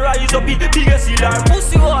 Like us go rise up, biggest killer.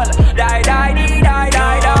 Pussy will die, die, die,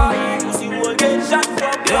 die, die. Pussy will get shot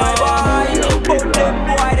from boy. But them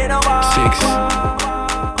boy they no war. 6.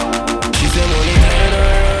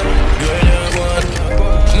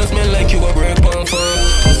 Smell like you a break one for.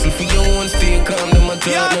 Hustle for your own, stay calm. Them a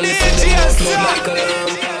talk, no listen them out loud like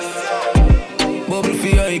alarm. Bubble for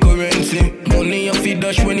your currency. Money you feed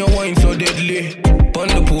dash when you wine so deadly. Pon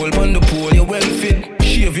the pole, you well fit.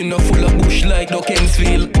 Shaving a full of bush like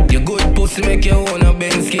Duckensfield. Your good pussy make you own a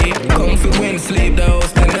Bensky. Comfy when sleep, the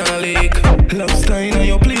house then a leak. Lobster in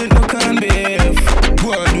your plate, no can beef.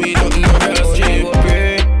 Go on, do it, nothing no grass cheap.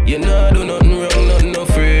 You know do nothing wrong, nothing no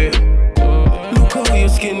free. How your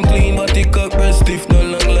skin clean, but the cock breast stiff, no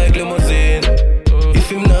long like limousine. If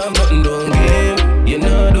him not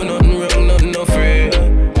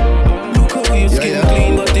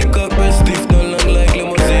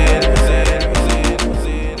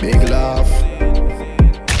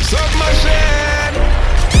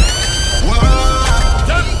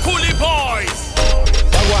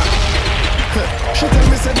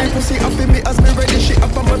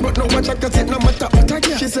get no matter what I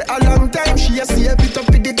get. She say a long time she a save it up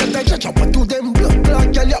with the tata cha chop to them blood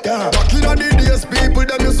clot girl. Back in the days, people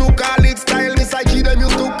them used to call it style. Miss I them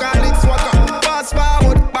used to call it swagger. Fast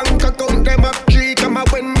forward, bank account them up three. Come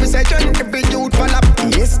up when we say turn every youth fall up.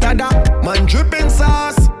 Yes, dada, man dripping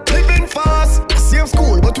sauce, living fast. Same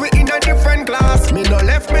school, but we in a different class. Me no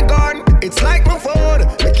left me gone, it's like my phone.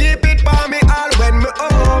 Me keep it by me all when me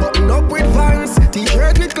home. Button up with Vans,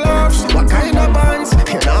 t-shirt with gloves. What kind of bands?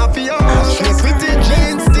 You know for yours. She's fitted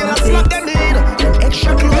jeans, still I slap them in. Them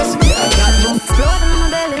extra clothes, me I got no. Float on my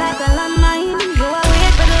belly like a landmine. You are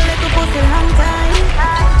wait for the little pussy long time.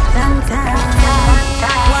 Long time.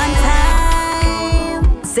 One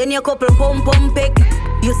time. Send your couple pum pick.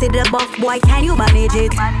 You see the buff boy, can you manage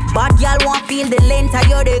it? But y'all won't feel the length of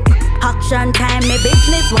your dick. Action time, my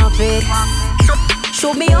business won't fix.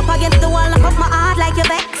 Show me up against the wall and pop my heart like your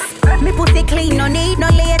vex. Me pussy clean, no need no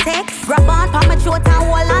latex. Grab on pa my throat and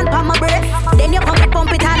hold on pa my breath. Then you come and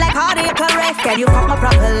pump it out like cardiac arrest. Can you fuck my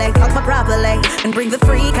properly, and bring the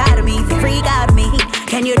freak out of me, the freak out of me.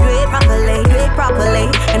 Can you do it properly,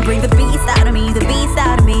 and bring the beast out of me, the beast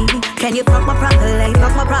out of me. Can you fuck my properly,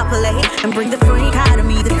 and bring the freak out of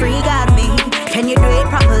me, the freak out of me. Can you do it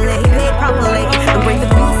properly, and bring the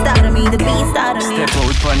beast out of me, the beast out of me. Step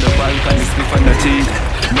out on the balcony, spliff on the cheek.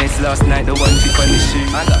 Mess last night, the one tip on the sheet.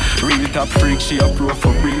 Real top freak, she a pro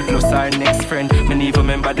for real. Plus our next friend, me never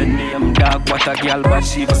remember the name. Dog, what a girl, but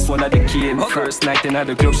she was swallow the cane. First night in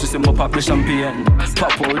the club, she say me pop the champagne.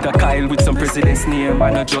 Pop out a Kyle with some president's name.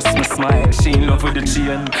 And I just me smile, she in love with the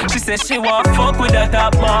chain. She said she want fuck with that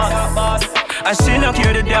top boss. And she not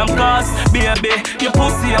care the damn cost. Baby, your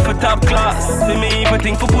pussy up a top class. See me even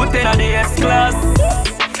think for putting on the S-class.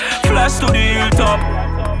 Flash to the hilltop.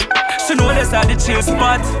 She know that's at the chill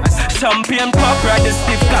spot. Champagne pop, ride the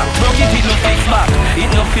stiff cock. Broke it no fix back. It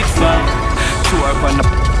no fix back. Two up on the.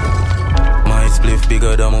 My spliff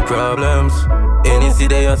bigger than my problems. Any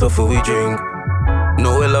day I suffer we drink.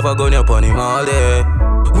 No we love a gun upon him all day.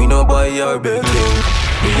 We no buy our big thing.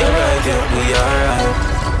 We alright, yeah, we alright.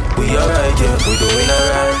 We alright, yeah, we doing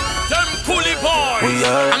alright. Them Coolie Boys. We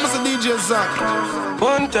alright. I'm a DJ Zach.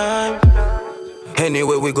 One time.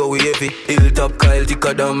 Anyway we go we heavy. Hilltop Kyle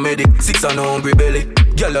thicker than medic. 6 on a hungry belly.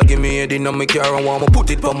 Gyal give me head in my car and want me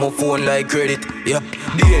put it on my phone like credit. Yeah,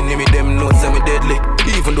 the enemy them know say me deadly.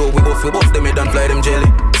 Even though we bust them head and fly them jelly.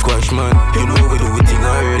 Squash man, you know we do it thing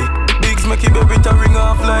already. Bigs make it baby to ring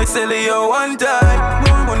off like Sally. One time.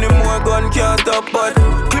 More money, more gun can't stop but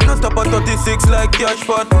clip not stop at 36 like cash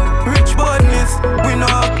pot. Rich badness, we no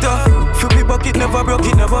actor. Free pocket never broke,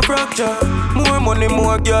 it never fracture. More money,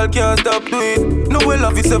 more girl can't stop do it. No we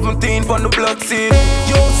love you 17 on the block seat.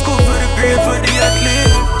 Yo, school for the grades for the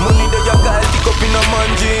athlete. Money that your guy pick up in a man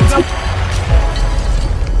jeans.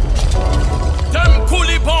 Them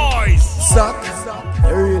Coolie Boys. Zach,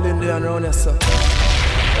 you're real in there around here, sir.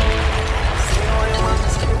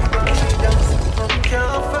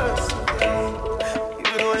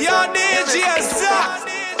 Yo, DJ Zach.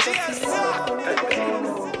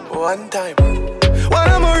 One time. Why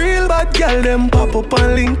I'm a real bad girl, them pop up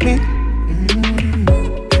and link me.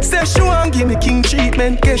 Say she want give me king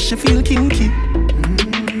treatment, guess she feel kinky.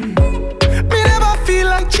 Me never feel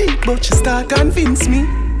like cheap, but she start convince me.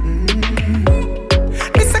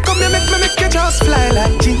 Me say come here, make you just fly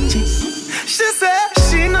like Gigi. She say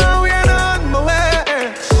she know we're not on my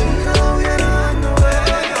way. She know we're not on my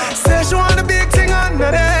way. Say she want a big thing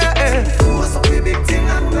under there. What's up with big thing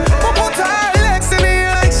under there? We put her legs in the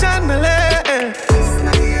like chandelier.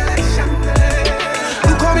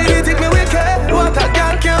 You come here, take me wicked. What a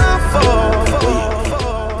girl can't afford.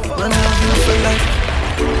 Man, I love you for life.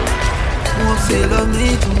 Won't say love me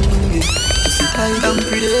too. You see tight and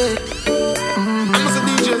pretty. I'm a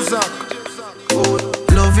DJ Zach.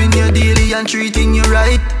 Loving you daily and treating you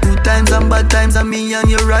right. Good times and bad times and me and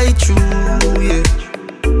you right true, yeah.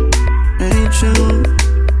 Ain't true.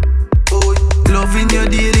 Loving you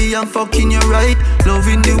daily and fucking you right.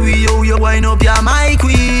 Loving the way you wind up, you're my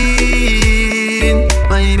queen,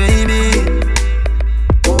 my baby.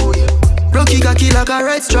 Rocky cocky like a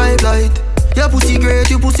red stripe light. Your pussy great,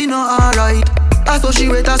 your pussy not alright. I saw she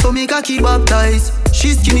wet, I saw me cocky baptized.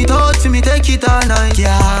 She skin it out for me, take it all night.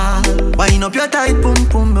 Yeah, wind up your tight pum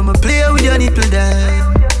pum, I'ma play with your nipple then.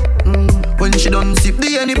 When she done sip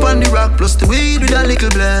the honey on the rock, plus the weed with a little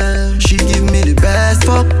blend. She give me the best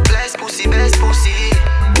fuck, best pussy, best pussy.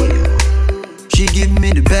 She give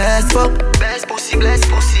me the best fuck, best pussy, best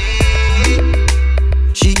pussy.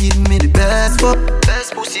 She give me the best fuck,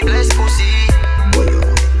 best pussy, best pussy.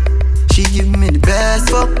 She give me the best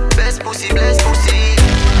fuck, best pussy, best pussy.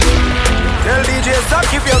 Tell DJ Zach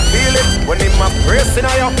if you feel it when him a pressing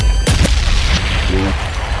on you.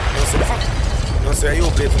 listen. Don't say you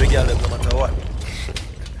play for the girl no matter what.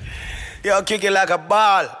 You kick it like a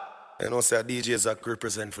ball. You know say DJ Zach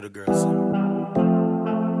represent for the girls.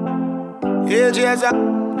 DJ Zach,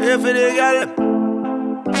 here for the girl.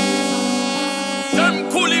 Them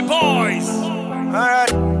Coolie Boys.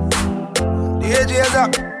 Alright. DJ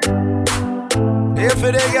Zach, here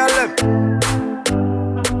for the girl.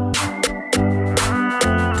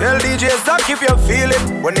 Tell DJ Zach if you feel it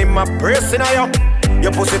when him a pressing on you.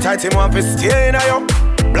 Your pussy tight, him want to stay in on you.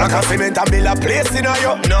 Black and cement and build a place in on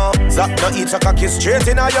you. No, Zach no eat a cocky straight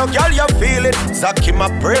in on you. Girl, you feel it. Zach him a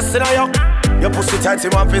pressing on you. Your pussy tight,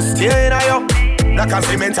 him want to stay in on you. Black and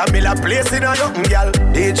cement and build a place in on you. Girl,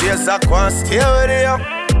 DJ Zach want to stay with you.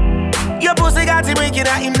 Your pussy got him waking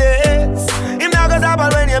at him days. Him now goes up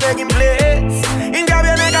when you make him place. Him grab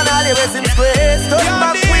your neck and all the rest in space. Turn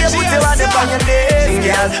back way, put your hand up on your knees.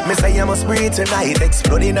 Girl, me say you must breathe tonight.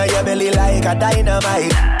 Exploding on your belly like a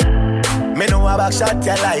dynamite. Me know a back shot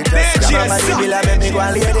you like. Just grab my body, bill and make me go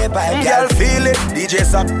and lay the pipe. Girl, feel it. DJ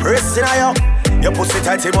Zach pressing on you. Your pussy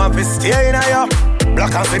tight, him want to stay in on you.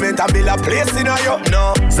 Black and cement and build a place in on you.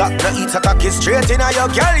 No, Zach no eat a cocky straight in on you.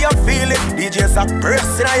 Girl, you feel it. DJ Zach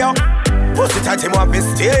pressing on you. Pussy tight, him want to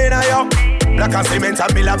stay in on you. Black and cement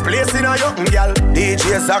and build a place in on you. Girl,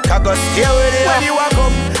 DJ Zach I go stay with you. When you walk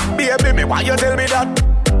up, baby, me why you tell me that?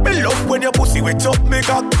 Me love when your pussy wet up me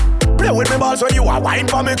cock. Play with me balls when you a wine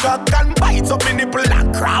for me cock. And bite up me nipple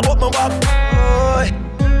and crab up my back. Oh,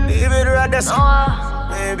 leave it right there.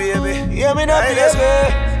 Hey, baby, hear me now,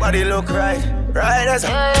 baby. Body look right, right as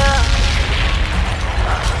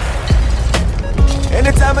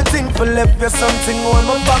Anytime I think for left, there's something on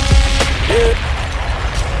my back. Yeah.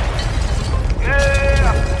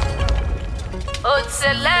 Oh,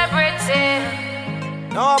 celebrity.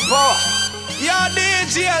 No power. Yo,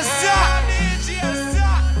 DJ Zach.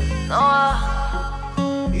 No.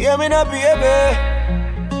 Hear me now, baby.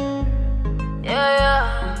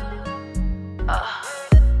 Yeah.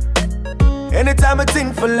 Anytime I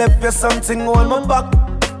think for left, there's something on my back.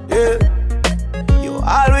 Yeah. You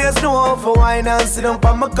always know how to wine and sit down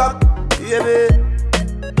on my cock. Yeah, baby.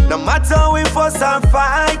 No matter how we fuss and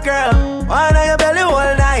fight, girl, wine on your belly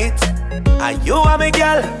all night. And you are my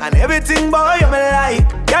girl, and everything, boy, you me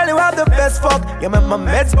like. Girl, you have the best fuck, you make my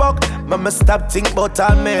meds fuck. Mama stop think about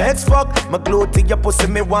all my ex fuck. My glue to your pussy,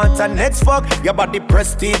 me want a next fuck. Your body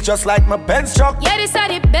prestige just like my Benz truck. Yeah, this are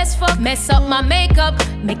the best fuck. Mess up my makeup,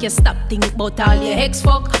 make you stop think about all your ex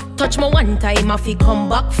fuck. Touch me one time, I feel come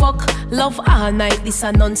back fuck. Love all night, this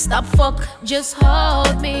a non-stop fuck. Just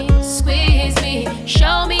hold me, squeeze me,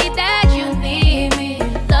 show me that you need me.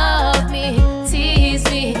 Love me, tease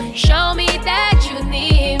me, show me that you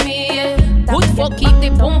need me. Good fuck, keep the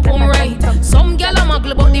pum pum right. Some gyal a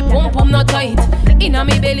muggle but the pum pum not tight. Inna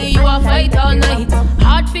me belly you a fight all night.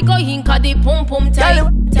 Hard figure hink a the pum pum tight.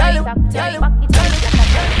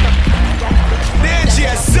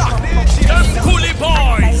 DJ Zach. Them Coolie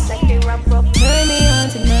Boys. Turn me on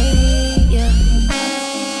tonight, yeah.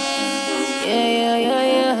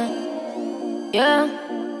 Yeah.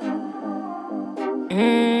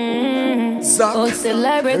 Oh,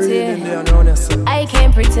 celebrity. I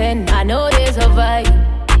can't pretend. I know there's a vibe.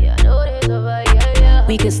 Yeah, I know there's a vibe. Yeah.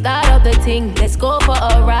 We can start up the thing. Let's go for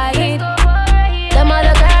a ride. Them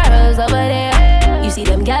other girls over there. You see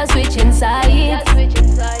them girls switching sides.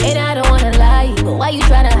 And I don't wanna lie, but why you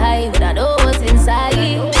tryna hide when I know what's inside?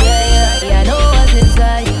 Yeah, I know what's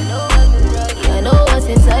inside. Yeah, I know what's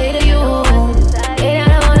inside of you. And I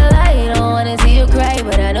don't wanna lie, don't wanna see you cry,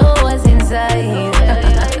 but I know what's inside.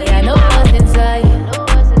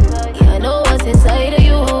 Inside of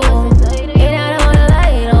you, and I don't wanna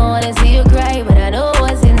lie, don't wanna see you cry, but I know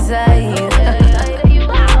what's inside.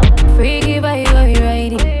 Freaky vibe, are you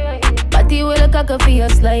riding? Body will look like a feel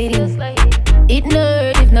sliding. It no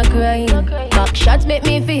hurt if not crying. Back shots make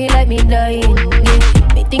me feel like me dying.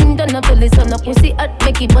 Yeah. Me think done up till the sun up, pussy hot,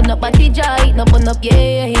 make it burn up, body dry, no burn up,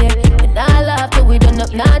 yeah. And I laugh till we done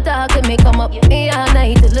up, now talk till me come up, me all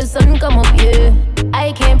night till the sun come up, yeah.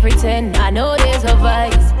 I can't pretend, I know there's a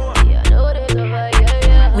vibe.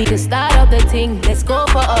 We can start up the thing, let's go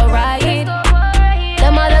for a ride.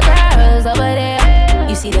 Them other girls over there,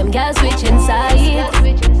 you see them girls switching sides.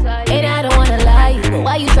 And I don't wanna lie, but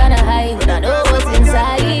why you tryna hide when I know what's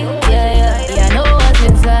inside? Yeah, I know what's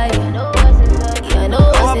inside. Yeah, I know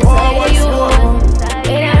what's inside of you.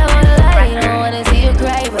 And I don't wanna lie, don't wanna see you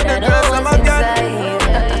cry, but I know what's inside.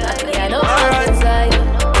 Yeah, I know what's inside.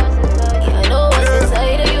 Yeah, I know what's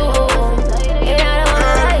inside of you. And I don't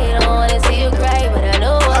wanna lie, don't wanna see you cry, but I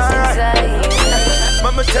know what's inside.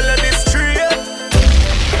 Mama tell her this straight.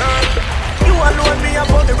 You alone me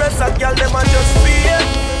about the rest of y'all, them are just fear.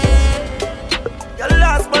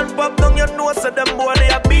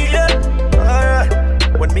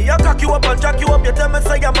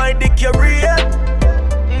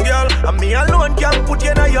 put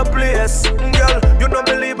you in your place. Girl, you don't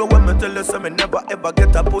believe me when me tell you, so me never ever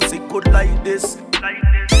get a pussy good like this.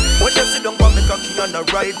 When you sit down for me cocky on the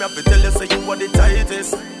ride, me have to tell you, say you are the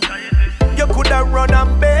tightest. You coulda run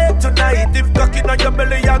and beg tonight. If cocky on your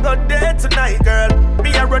belly, you go dead tonight, girl.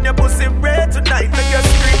 Me I run your pussy red tonight. Make you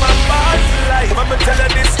scream and ball to life. I'ma tell you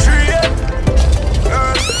this straight,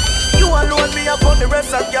 girl. You alone, me up on the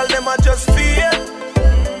rest of y'all, them I just feel.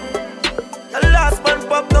 The last man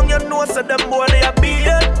pop down, you know, so them boy they a beat.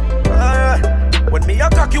 When me a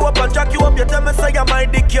cock you up and jack you up, you tell me say you my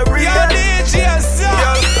dick, you real. Yeah, DJ,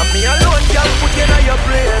 and me alone, y'all put you in your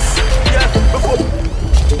place. Yeah, before.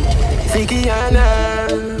 Fikiana,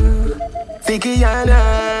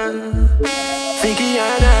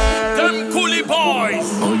 Them Coolie Boys.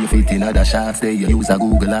 Oh, you fit in other shots there, you use a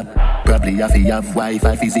Google app. Probably have to have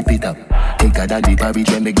Wi-Fi, zip it up. Take a daddy porridge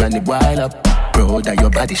when me granny boil up. Proud of your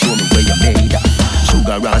body, show me where you made up.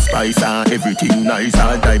 Sugar and spice and everything nice.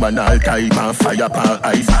 All time and all type and fire pan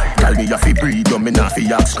ice. Tell me you fi breathe, you me not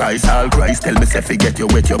fi ask Christ. All Christ, tell me say fi get you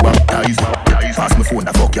wet, you baptized. Pass me phone,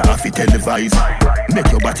 the fuck you have fi televise. Make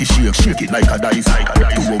your body shake it like a dice.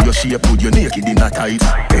 Do how your shape, put you naked in a tight.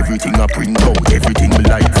 Everything I print out, everything me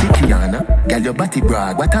like. Fikiana, girl your body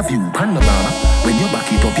brag, what have you, panorama? When you back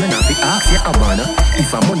it up, you not fi ask your Havana.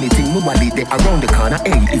 If a money thing, me wallet there around the corner.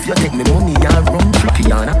 Hey, if you take me money, I'll run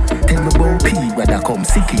trickyana. Tell me about P, where that come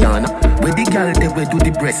sickyana. Where the girl they will do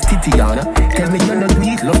the breast titiana. Tell me you not do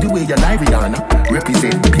it, love the way you lie Rihanna.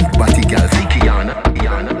 Represent big body girl, Fikiana.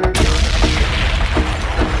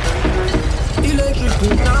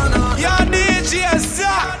 Yeah, DJ,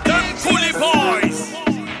 them Coolie Boys.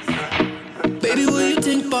 Baby, what you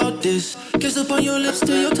think about this? Kiss up on your lips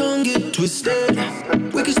till your tongue get twisted.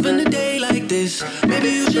 We could spend a day like this. Maybe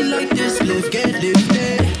you should like this, lift, get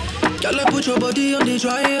lifted. Girl, I put your body on the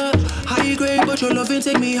dryer. High grade, but your loving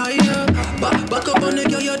take me higher. Back up on the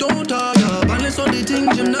girl, you don't tire. Balance on the thing,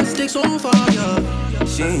 gymnastics on fire.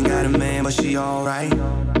 She ain't got a man, but she alright.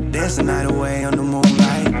 Dance the night away on the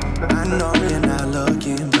moonlight. I know you're not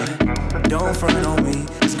looking, but don't front on me.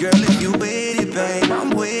 'Cause girl, if you with it, babe, I'm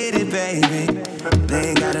with it, baby. They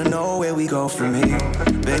ain't gotta know where we go from here.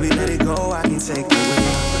 Baby, let it go, I can take the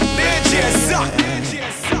wheel.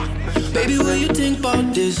 Baby, what you think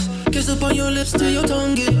about this? Kiss up on your lips till your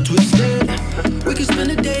tongue get twisted. We can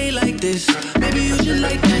spend a day like this. Maybe you should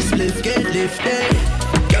like this, lift, get lifted.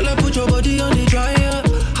 Girl, I put your body on the dryer.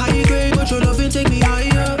 High grade, but your loving take me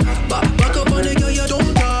higher. Back up on the girl, you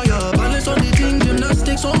don't tire. Balance on the thing,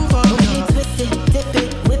 gymnastics on fire. Okay, twist it, dip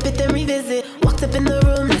it, whip it, then revisit. Walked up in the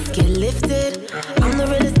room, let's get lifted. I'm the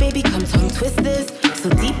realest, baby, come tongue twist this. So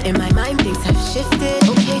deep in my mind, things have shifted.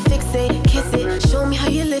 Okay, fix it, kiss it, show me how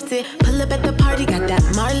you lift it. Pull up at the party, got that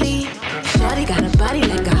Marley. Shawty got a body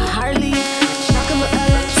like a Harley. Shockin' with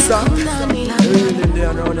electric tsunami.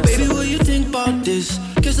 Baby, what you think about this?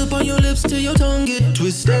 Kiss up on your lips till your tongue get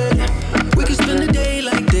twisted. We can spend a day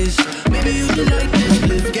like this. Maybe you should like this,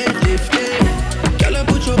 lift, get lifted. Girl, I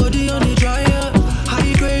put your body on the dryer.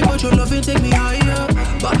 High grade, but your loving take me higher.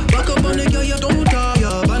 Back up on the girl, you don't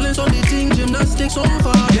tire. Balance on the thing, gymnastics on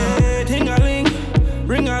fire. Yeah, ting-a-ling,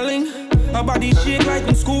 ring-a-ling. Her body shake like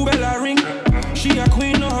when school bell a ring. She a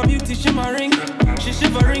queen, know her beauty shimmering. She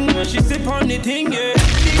shivering when she sip on the thing, yeah.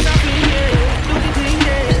 She's a fling, yeah, do the thing,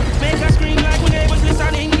 yeah. Make her scream like when they was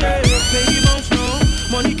listening, yeah. Baby bounce, no,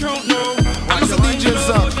 money count, no. I'm the DJ's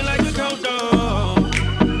up. Like a countdown.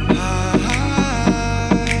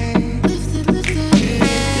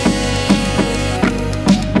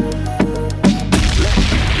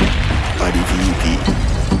 Body VP.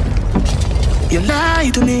 You lie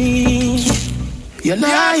to me. You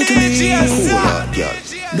lie to me.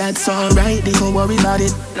 That's alright, don't worry about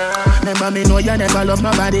it. Remember me know you never love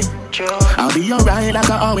nobody. I'll be alright like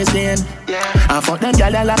I always been. I fuck them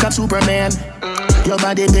gyal like I'm Superman. Your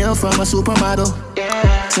body built from a supermodel.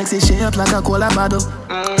 Sexy shape like a cola bottle.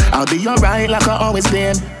 I'll be alright like I always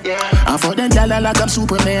been. I fuck them gyal like I'm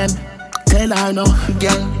Superman. Tell her no.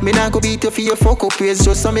 Girl, me not go beat you for your fuck up ways.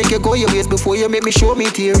 Just to make you go your ways before you make me show me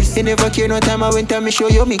tears. You never care no time I went and me show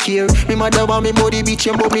you me care. Me mother want me body bitch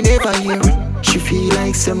but me never hear. She feel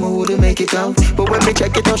like someone wouldn't make it out. But when me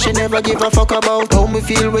check it out, she never give a fuck about how me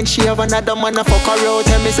feel when she have another man a fuck her out.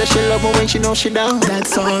 Tell me say she love me when she know she down.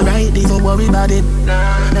 That's alright, don't worry about it.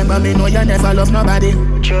 Remember me know you never love nobody.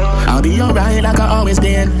 I'll be alright like I always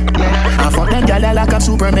been. I fuck them gyal like I'm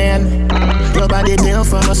Superman. Your body built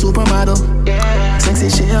from a supermodel. Sexy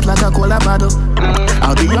shape like a cola bottle.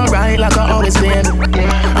 I'll be alright like I always been.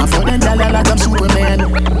 I fuck them gyal like I'm Superman.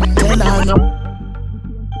 Tell her no.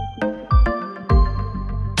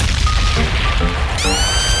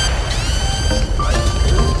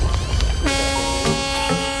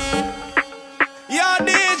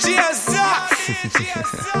 DJ Zach.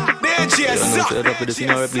 DJ Zach. You know, up with the thing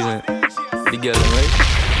I represent. The girl, right?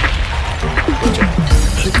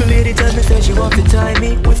 Little lady tell me say she want to tie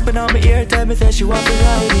me. Whisper on my ear, tell me say she want to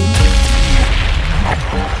ride me.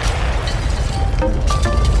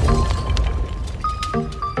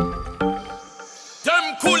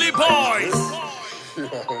 Them coolie boys.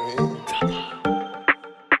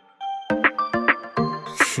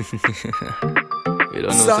 You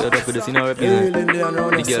don't know, so up with the thing I represent.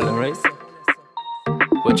 The girl, right?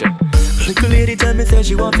 Watch out. Little lady tell me say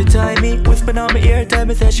she want to tie me. Whisper on my ear, tell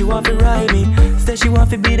me say she want to ride me. Say she want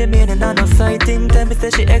to be the man and I no sighting. Tell me say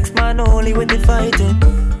she ex-man only when they fighting.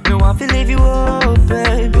 Me want to leave you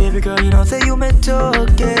open, baby girl, you know say you meant to,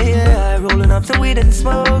 okay, yeah. Rolling up some weed and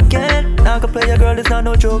smoking. Now I can play a girl, it's not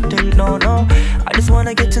no joke thing, no. I just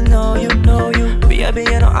wanna get to know you. Baby,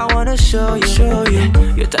 you know I wanna show you.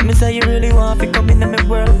 You tell me say you really want to come into my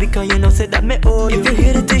world, because you know say that me owe you. If you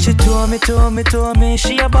hear the thing she told me,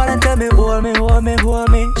 she about and tell me hold me.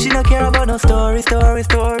 She don't care about no story.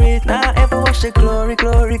 Nah, ever watch the glory.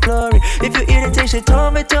 If you hear the thing she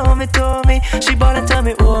told me, she about and tell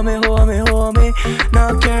me hold me.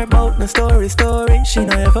 Now care about no story. She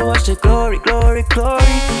don't ever watch the glory.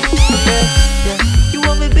 Yeah. You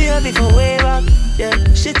want me baby for way back.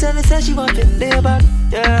 Yeah. She tell me say she want it lay back.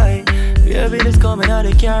 Yeah. Baby just coming out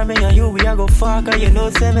of car, me and you we a go fuck her. You know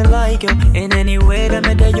say me like you. In any way that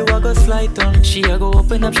me there you a go slide on. She a go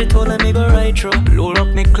open up, she told me go right through. Load up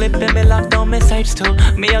me clip and me lock down me sides too.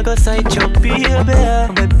 Me a go side chop, baby.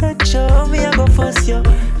 Me bet you, me a go fuss you.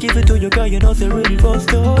 Give it to you girl, you know say really close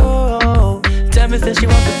to. Tell me say she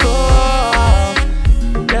want to go.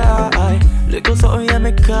 Yeah, I little something, yeah,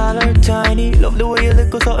 me call her tiny. Love the way you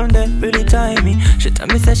little something that really tie me. She tell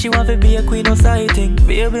me say she want to be a queen of sighting.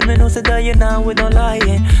 Baby, me know say that you now we don't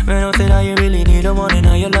lying. Me know say that you really need a one in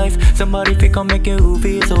your life. Somebody fi come make you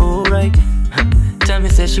feel so right. Tell me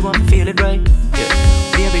say she want to feel it right. Yeah,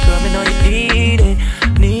 baby girl, me know you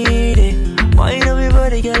need it. Why you know me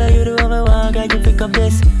body, girl, you the one me want. Girl, you pick up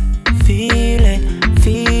this feeling.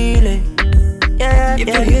 Yeah. If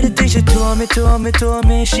you hear the thing she told me,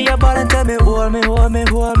 she about and tell me hold me.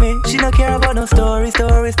 She don't care about no story.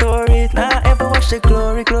 Nah, ever watch the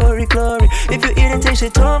glory. If you hear the thing she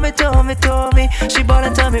told me, she about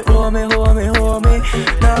and tell me hold me.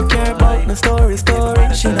 Now care about no story.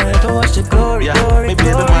 She don't ever watch the glory. Me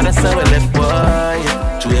baby mother say we left boy.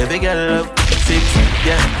 To every girl love 6,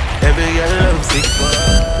 yeah. Every girl love 6 boy.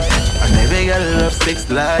 And every girl love 6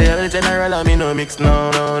 loyal general. I mean no mix, no.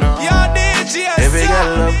 Every girl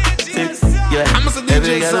love 6, yeah.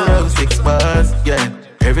 Every girl love 6 bars, yeah.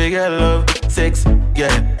 Every girl love 6,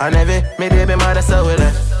 yeah. And every me baby mother say we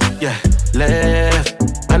left, yeah. Left.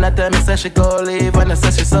 And I tell me say she go leave, and I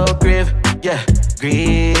say she so grieve, yeah.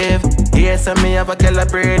 Grieve. Yes, and me have a girl a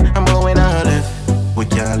brain, I'm going on left. We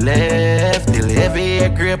can't left till every year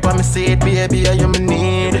grape on me seat, baby. You me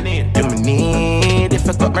need. If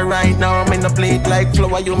you cut me right now, I'm in a plate like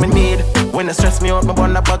flour. You me need. When it stress me out, me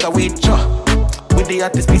burn a bag of weed. With the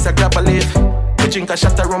hottest piece, I grab a leaf. We drink a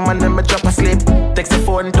shot of rum and then me drop a sleep. Text the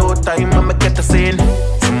phone 2 times and me get a scene.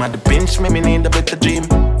 Somebody pinch me need a better dream.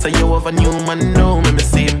 So you have a new man, know me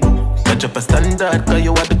seem. I drop a standard, cause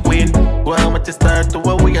you are the queen. Go on with the start to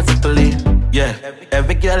where we are settle in. Yeah,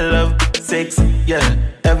 every girl love 6, yeah.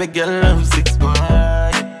 Every girl love 6, boy.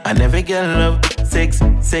 And every girl love 6.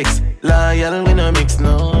 Loyal, we no mix,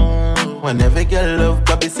 no. And every girl love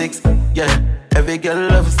Bobby 6, yeah. Every girl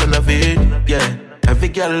love son of it, yeah. Every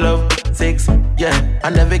girl love 6, yeah.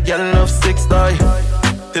 And every girl love 6, boy.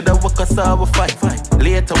 Till the work us all we fight.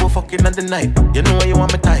 Later we fucking on the night. You know you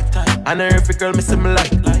want me type. And every girl me see me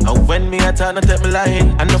like. And when me a turn and take me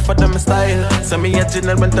line. Enough of them style. So me a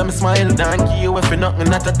general when them smile. Don't give you if you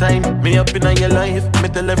nothing at a time. Me up in your life. Me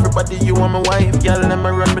tell everybody you want my wife. Girl let me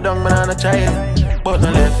run me down when I'm a child. But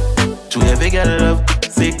no left. To every girl love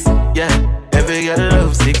 6, yeah. Every girl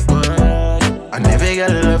love 6, boy. And every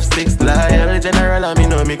girl love 6 loyal general. I mean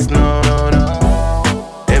no mix, no.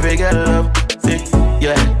 Every girl love 6,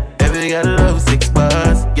 yeah. Every girl love 6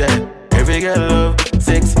 bars, yeah. Every girl love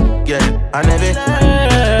 6, yeah. And every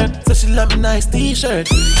so she love me nice t-shirt.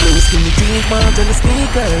 Blue skinny jeans, mountain and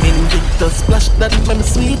sneaker. Invictus splash that make me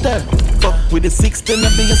sweeter. Fuck with the 6, then I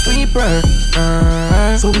be a sleeper.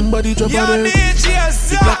 Somebody drop out there.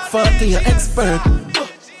 The Black 40, you're expert.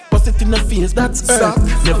 Bust it in the face, that's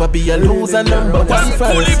earth. Never be a loser, number 1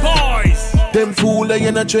 first. Them fool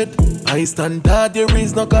you not dread. I stand hard, there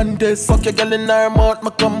is no contest. Fuck your girl in her mouth, my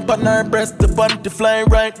cum on her breast. The panty flying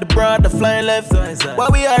right, the bra the flying left. Why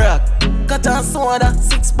we are rock? cut and soda.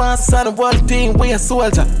 6 months on the world team, we a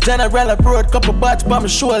soldier. General abroad, couple batch by my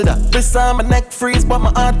shoulder. This time my neck freeze, but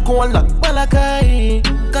my heart cold. Well, I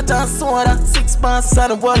cut and soda. 6 months on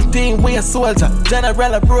the world team, we a soldier.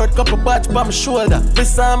 General abroad, couple batch by my shoulder.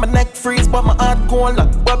 This time my neck freeze, but my heart cold.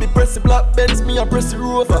 Bobby press the black Benz, me a press the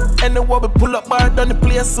Rover. And the Wobby pull up bar down the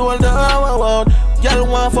place holder. Y'all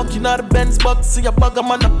want fucking out the Benz box. See a bag,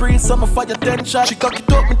 I'm on the breeze, so I'ma fire 10 shots. She cock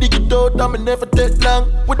it up, me dig it out, and me never take long.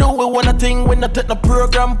 We do we want a thing, we not take no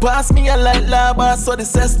program. Pass me a light lava, so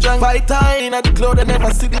this is strong. Fight time at the cloud, I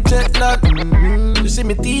never see the jet lag. You see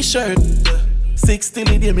me t-shirt, 6 till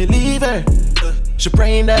the day me leave her. She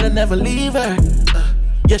praying that I never leave her.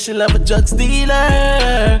 Yeah, she love a drug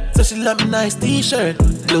dealer, so she love a nice t-shirt.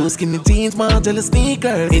 Blue skinny jeans, Margiela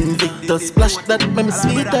sneakers. Invictus splash that make me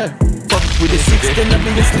sweeter. Fuck with the 6, then I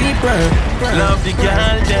be the sleeper. Love the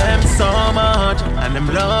girl them so much, and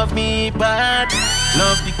them love me bad.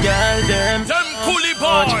 Love the girl them Coolie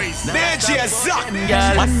Boys. DJ Zack.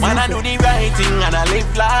 Man, I do the right thing and I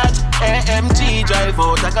live large. AMG drive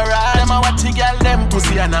out a garage. Them a watch the girl them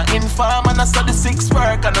pussy and I inform. And I saw the 6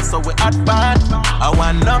 work and I saw we hot bad. I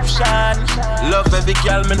want option. Love every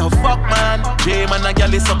girl, me no fuck man. J man a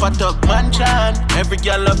girl is up a tug man chan. Every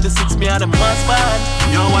girl love the 6, me a the must man.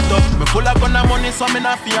 Yo what up? Me full of gun and money so me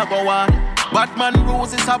not fear go on. Batman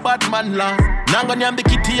rules is a Batman law. Now gonna name the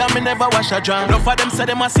kitty and me never wash a jar. Enough of them say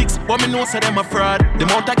them a 6, but me know say them a fraud. The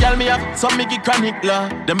amount of girl me have, some me give chronic law.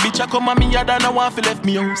 Them bitch a come at me yard and I want fi left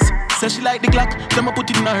me house. Say she like the Glock, them a put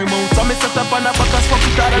it in her mouth. So me set up on her back and fuck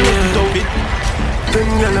it all and let it out it. Them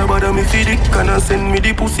gyal a bother me feed it, can I send me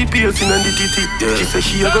the pussy piercing and the titty. She say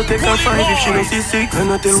she a go take a 5 if she no see 6.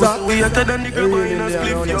 And I tell her we hotter than the girl in a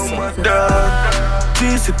spliff, yo mother.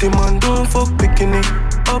 T-City man don't fuck picking it.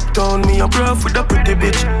 Uptown, me a brav with a pretty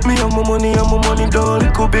bitch. Me and my money down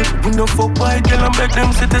little bit. We no fuck white girl and beg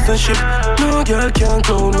them citizenship. No girl can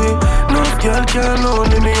clown me, no girl can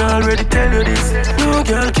lonely. Me already tell you this. No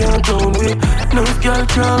girl can clown me, no girl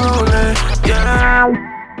can lonely. Yeah.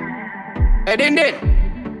 Hey, din.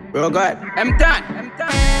 Bro, God, I'm done.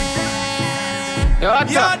 Yo,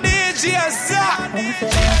 DJ Zack.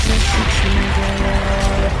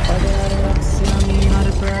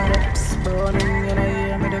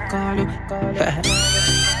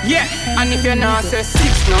 Yeah, and if you're not say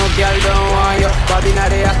 6, no girl don't want you. Bobby not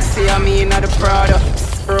the Axie, I mean not the Prada.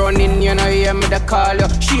 Running, you know, hear me the call you.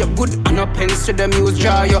 She a good and no pens to the muse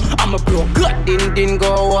draw you. I'm a bro, good din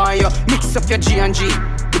go on you. Mix up your G and G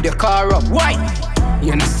with the car up. Why?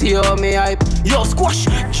 You know see how me hype. Yo squash,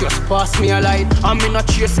 just pass me a light. I'm in a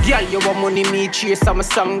chase, girl, you want money me chase. I'm a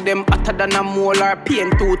song them hotter than a mole or pain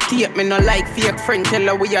to tape. Me no like fake friend, tell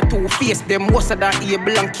her we are two-faced. Them worse than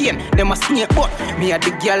Abel and Cain. Them a snake but me a the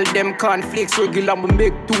girl, them cornflakes regular. Me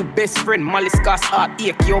make 2 best friend, malice cause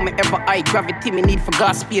heartache. Yo me ever high gravity, me need for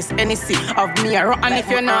gas space. NEC of me a rock. And if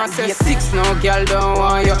you not say 6, no girl don't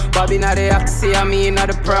want you. Bobby not the Axie, I mean not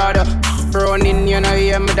the Prada. Running, you know,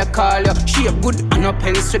 hear me the call you. She a good and no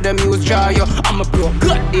pens to the muse draw you. I'm a bro,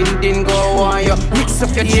 good din go on you. Mix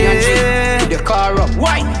up your G and G with the car up.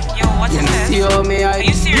 Why? Yo, what is this? See how me Are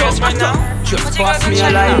you serious right now? Just pass me a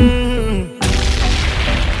line.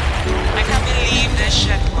 I can't believe this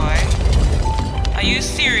shit, boy. Are you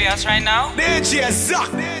serious right now? DJ Zack.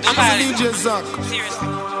 DJ Zack. Seriously.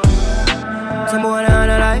 Some boy on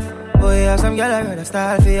a life. Boy, have some girl I rather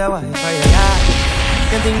style for your wife or your life.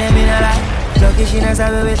 Them think them in a life. Lucky she knows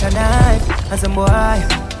how with a knife. And some boy,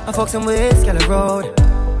 I fuck some ways, girl road.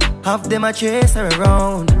 Half them a chase her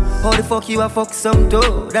around. How the fuck you a fuck some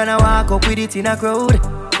dude? Then I walk up with it in a crowd.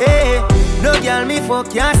 Hey, no girl me fuck,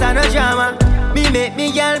 can't stand no drama. Me make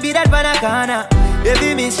me girl be that banana.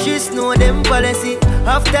 Baby miss, she know them policy.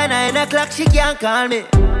 After 9 o'clock she can't call me.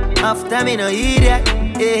 After me no idiot,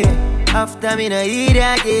 yeah. After me no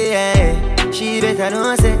idiot, yeah. She better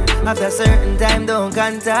know say after certain time don't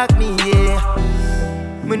contact me, yeah.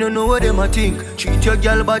 Me no know what them a think. Cheat your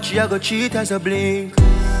girl but she a go cheat as a blink.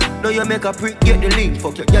 Now you make a prick get the link.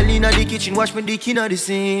 Fuck your girl inna the kitchen, wash me dick inna the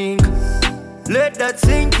sink. Let that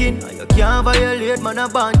sink in. You can't violate man a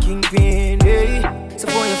band kingpin, hey. So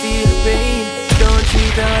when you feel the pain, don't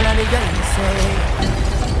treat all of the girls the same.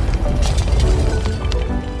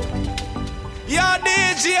 Yo,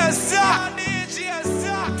 DJ Zack.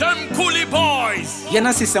 Them Coolie Boys. You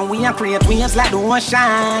know, sister, we are create waves like the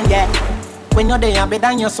ocean, yeah. When you're there, better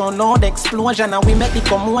than your son, loud explosion, and we make the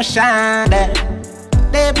commotion, yeah.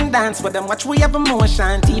 They even dance with them, watch we have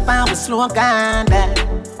emotion, deep and we slow down, yeah.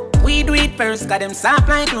 We do it first, got them soft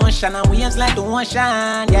like lotion, and waves like the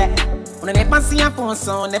ocean, yeah. When I never see a phone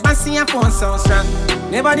sound, never see a phone sound strong.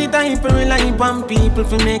 Never the type to rely on people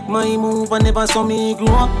to make my move, and never saw me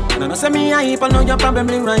grow up. And I know say me hype, I know you're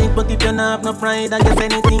probably right, but if you not have no pride, I guess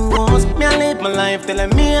anything goes. Me I live my life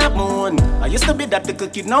telling me I'm on. I used to be that little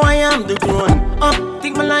kid, now I am the grown up.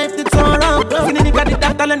 Think my life did so wrong. Me nigga did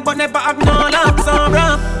that talent, but never have no luck, so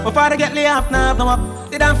wrong. My father get laid off, now have no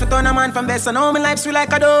up. They don't fit on a man from best, so now my life's sweet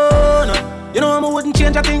like a donut. You know I wouldn't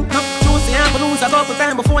change a thing. No, choose the amp, lose a couple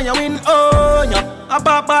times before you win. Oh, yeah. I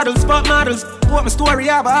pop bottles, pop models. Put my story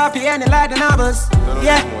up, happy and like the novels.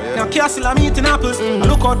 Yeah, now castle I'm eating apples. I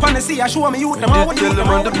look out from the sea, I show me youth. I'm out tell them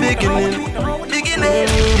on the beginning.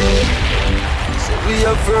 So we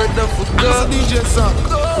have heard the for God. DJ Zuck.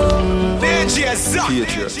 DJ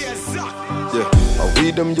Zuck. Yeah,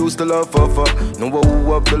 we them used to laugh off. Know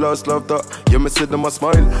who have the last laughter. Yeah, me see them a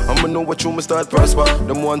smile. I'ma know what you me start prosper.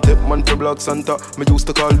 Them want tip man for Black Santa. Me used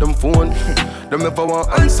to call them phone. Them never want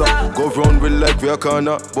answer. Go round with like we a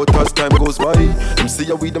corner. But as time goes by, them see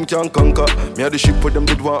how we them can't conquer. Me had the ship with them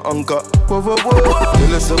did want anchor. Whoa, whoa, whoa.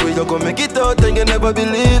 Tell us how we you gonna make it out and you never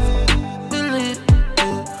believe.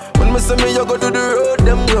 When me say me you go to the road,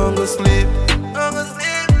 them gonna sleep.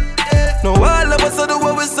 No, all of us are the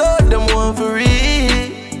way we saw them one for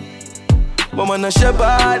real. But man a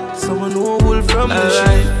shepherd, someone who wool from the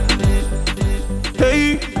sheep.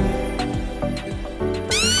 Hey,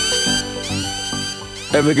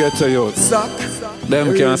 every get to you, suck.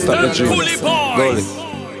 Them can't stop the dreams. Goalie.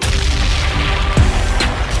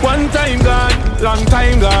 One time gone, long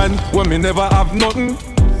time gone, when me never have nothing.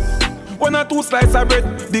 One or two slices of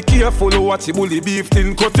bread, be careful of what you bully beef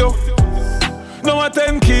tin cut you. Now a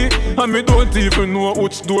 10 key, and me don't even know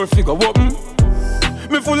which door figure open.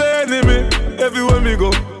 Me full of enemy, everywhere me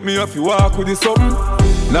go, me have to walk with the something.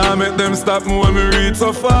 Now make them stop me when me reach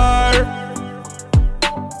so far.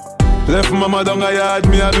 Left mama down a yard,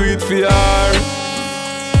 me a do it for her.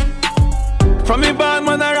 From me born,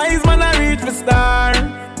 man I rise, man I reach the star.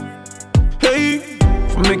 Hey,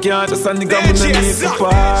 from me can't just a nigga, me no need to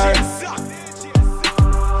par.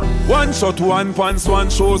 One shot, one pants, one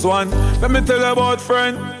shows one. Let me tell you about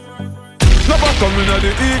friend. Never coming at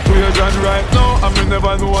the equation right now, and me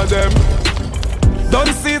never know them.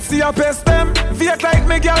 Don't see a pest them. Fake like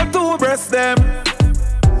me girl to breast them.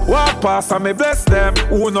 Walk past and me bless them.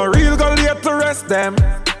 Who no real go late to rest them.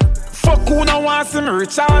 Fuck who no want see me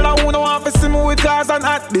rich, all and who no want to see me with cars and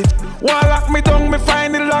hot bitch. Wanna lock me down, me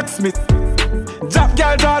find the locksmith. Jap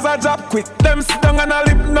girl draws a jab quick. Them sit down and a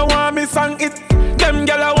lip, no want me sang it. Them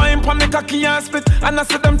gyal a wine pon me cocky and split. And I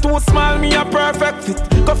see them too small, me a perfect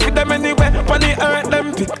fit. Go fit them anywhere, pon the earth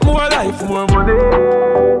them pick. More life, more money.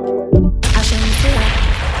 I shouldn't feel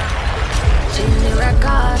she the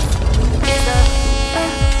record.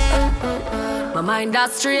 My mind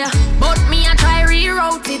that's straight, but me I try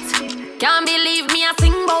rewrote it. Can't believe me I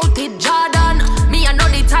sing about it, Jordan. Me I know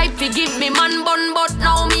the type to give me man bun, but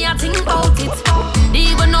now me I think about it.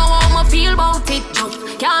 Even know how I feel about it. Just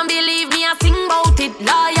can't believe me I sing about it,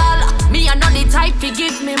 loyal. Me I know the type to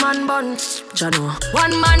give me man bun. Jano.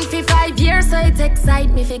 1 man for 5 years, so it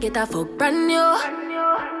excite me fi get a fuck brand new.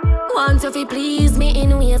 Want you fi please me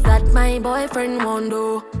in ways that my boyfriend won't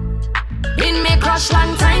do. Been me crush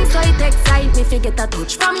long time, so it excite me fi get a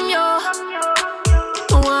touch from you.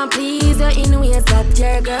 Want please you in ways that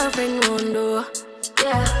your girlfriend won't do.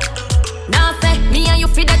 Yeah. Now say, me and you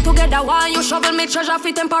fit that together. While you shovel me treasure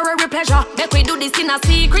for temporary pleasure. Make we do this in a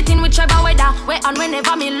secret in whichever weather. Where and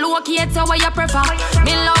whenever me locate you where you prefer.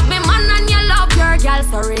 Me love me man and you love your girl.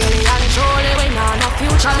 So really and truly we know no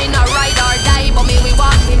future. Me no ride or die, but me we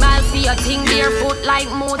walk the miles. See a thing barefoot like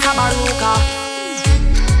Mota Baruka.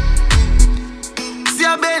 See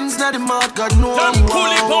a Benz na the mouth, God know I'm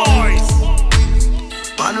Coolie Boys.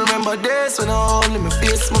 Man remember days when I only me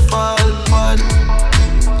face my fall.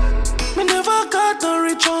 Me never got no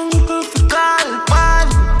rich uncle for call,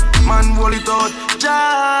 man roll it out,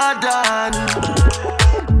 Jordan.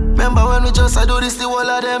 Remember when we just I do this, the whole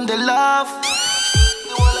of them they laugh.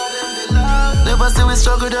 Never see we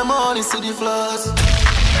struggle, them only see the flaws.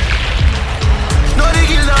 No they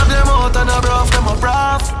kill off them out and I rough them up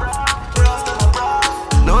rough.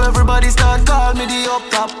 Now everybody start call me the up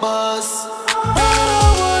top boss. All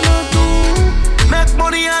I wanna do, make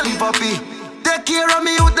money and live happy. Take care of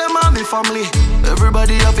me with them and me family.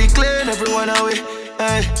 Everybody have it clean, everyone away.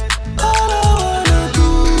 Hey. All I wanna do,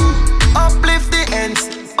 uplift the ends.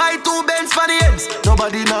 Buy 2 Benz for the ends.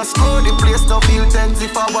 Nobody not score, the place to feel tense.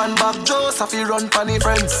 If I want back Joseph, he run for the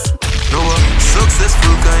friends. No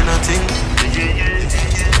successful kind of thing.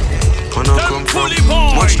 When I come from,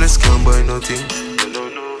 much less can buy nothing.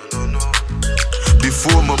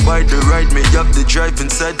 Before my buy the ride, me have the drive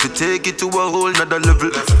inside to take it to a whole nother level.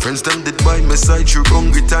 Friends them did buy my side through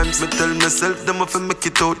hungry times. Me tell myself them if I make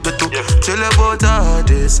it out the top. Tell about all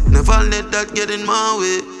this, never let that get in my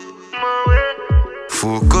way.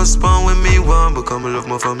 Focus on when me want, because I love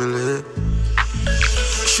my family.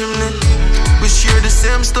 Chimney, we share the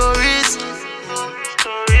same stories.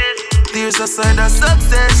 There's a side of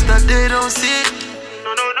success that they don't see.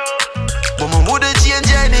 But I wouldn't change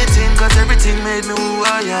anything, cause everything made me who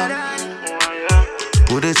I am.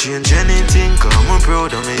 Wouldn't change anything, cause I'm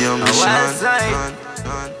proud of me ambition.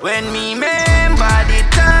 When me remember the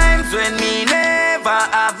times when me never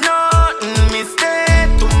have nothing, me stay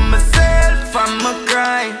to myself and my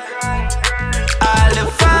cry. All the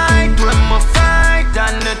fight when my fight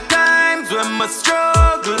and the times when my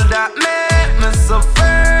struggle that make me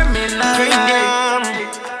suffer, me not like.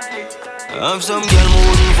 Have some girl who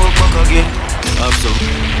wouldn't fuck back again. Have some.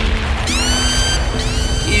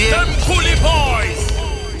 Them Coolie Boys.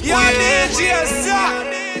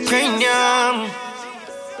 Premium.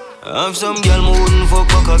 Have some girl who wouldn't fuck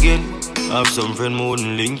back again. Have some friend who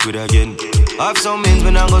wouldn't link with again. Have some men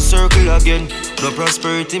when I go circle again. No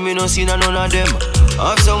prosperity, me no see none of them.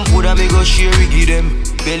 Have some food that me go share with give them.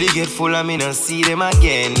 Belly get full and me no see them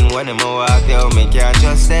again. When them a walk down, me can't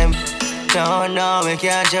trust them. No, me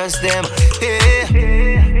can't trust them.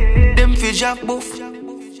 Hey, them fi drop boof,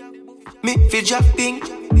 me fi drop pink.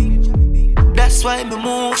 That's why me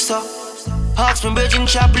move so. Ask me Virgin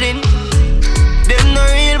Chaplin. Them no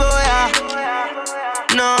real boy, yeah.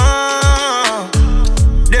 No,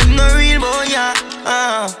 them no real boy, yeah.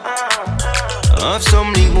 Have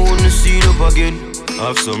some link mood and see it up again.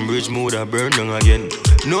 Have some bridge mood that burn down again.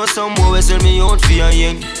 Know some boy sell me out for a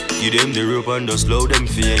yen. Give them the rope and just slow them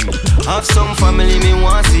for yen. Have some family me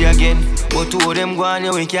want see again. But two of them go on,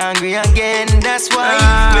 we can't agree again. That's why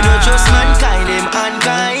we don't trust mankind, them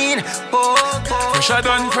unkind. Fresh I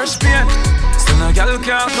done fresh pain. So no girl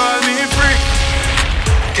can't call me free.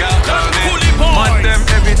 Can't call me mad them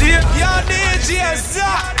every day. Yo, DJ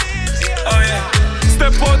Zach. Oh yeah.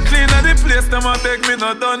 Step out clean at the place. Them a beg me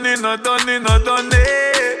no done it, no done it, no done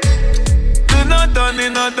it. Do not done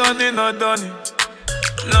it, no done it, no done it.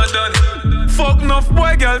 No done it. Fuck enough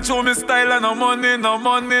boy girl show me style and no money, no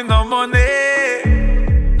money, no money.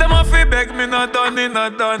 Them a fi beg me no done it, no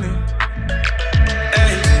done it.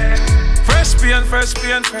 Hey, fresh paint, fresh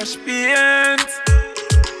paint, fresh paint.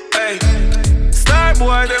 Hey, star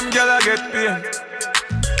boy them gyal a get paint.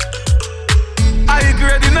 I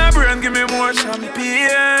grade in a brain, give me more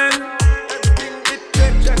champagne.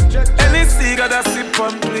 Any cigar sip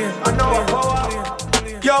and play.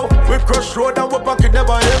 Yo, we cross road and we pocket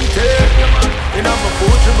never empty. And I'm a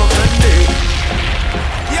boat in my Fendi.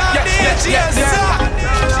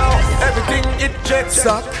 Everything it checks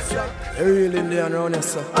up. They're really in there around here,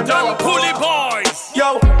 sir. Them Coolie Boys.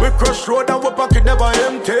 Yo, we cross road and we pocket never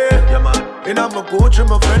empty. And I'm a coach in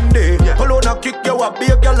my Fendi. Alone I kick you up, be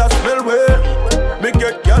a girl I smell way. Me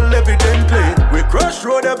get girl evidently. We cross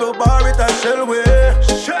road every bar it a shell way.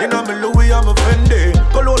 And I'm a Louis, I'm a Fendi.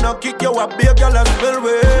 Alone I kick you up, be a girl I smell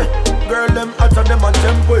way. Girl them hotter them a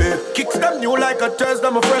tempo. Kicks them new like a test,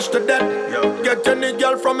 them a fresh to death. Get any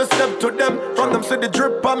girl from a step to them. From them see the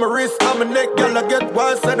drip on my wrist, on my neck. Girl I get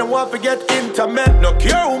wild, say them want to get intimate. No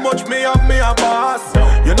care how much me have, me a boss.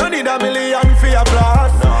 You don't need a million for your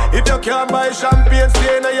blast. If you can't buy champagne,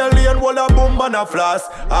 stay in your lane, hold a boom and a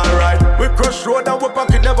flask. Alright, we crush road and we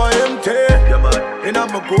pocket never empty. And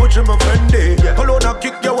I'm a coach in my Fendi. Alone I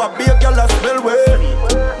kick you up, be a girl I smell way.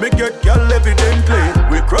 Me get girl evidently.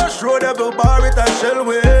 We crush road every bar it a shell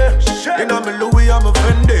way. And I'm a Louis, I'm a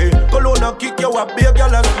Fendi. Alone I kick you up, be a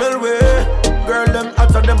girl I smell way. Girl them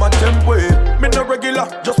hotter them a tempo. Me no regular,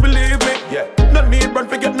 just believe me. No need brand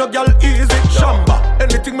forget no girl easy. Shamba,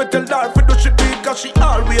 anything me tell her fi do she do it, cause she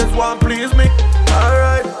always want please me.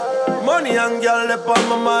 Alright, money and girl left on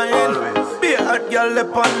my mind. Be a hot girl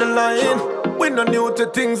left on the line. We no new to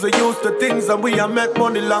things, we used to things, and we a make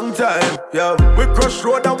money long time. Yeah, we crush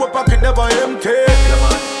road and we pocket never empty.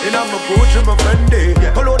 And I'm a coach in my Fendi.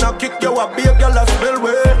 Alone I kick you up, be a girl I smell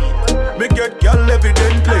way. Me get girl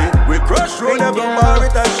evidently. We crush road every bar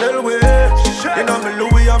it a shell way. And I'm a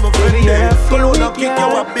Louis, I'm a Fendi. Alone I kick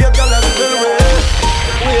you up, be a girl I smell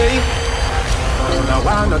way. No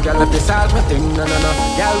one, no girl if you solve my thing, no.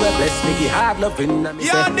 Girl will bless me, give hard loving, and me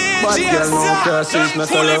say, but girl no curses, no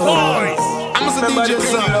solo. I'm a DJ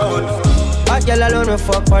son. Hot girl alone will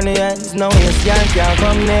fuck on the ends. No, you can't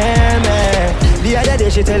come near me. The other day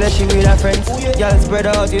she tell her she with her friends. Girl spread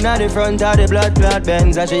out in the front of the blood clot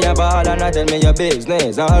Benz. And she a ball and I tell me your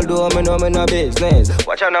business. Although me know me no business.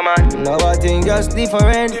 Watch out no man, now I think just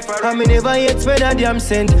different. And me never yet spread a damn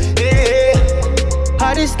cent. Hey,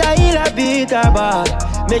 how the style I beat her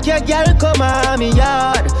bad. Make your girl come on me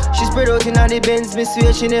yard. She spread out in the Benz. Me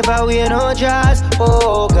swear she never wear no dress.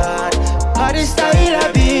 Oh God, how the style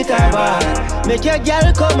I beat her bad. Make your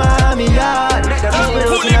girl come on me yard. She spread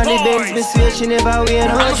out in the Benz. Me swear she never wear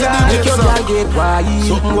no dress. Make your girl get wild.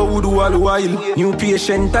 Something what we do all the while. New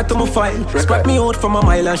patient tattoo my file. Spot me out from a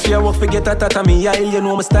mile and she a walk forget a tattoo me aisle. You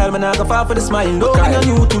know my style, man I go far for the smile. No thing are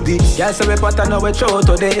new to this. Girl say we pattern now we show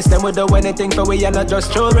today. It's them we do anything for we and not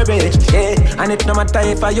just show me bitch. Yeah, and it no matter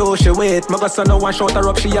if I yo she wait. My son no one shot her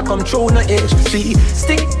up, she a come through no edge. She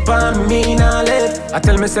stick by me now left. I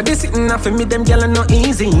tell me say this sitting for me them girl no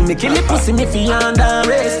easy. Me kill it pussy me fi under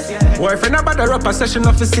rest. Boyfriend a bother up a session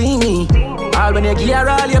of to see me. All when you gear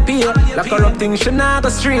all you pay. Like her up thing she not go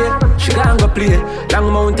straight. She gon' go play.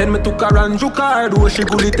 Long mountain me took her and juke her. Do she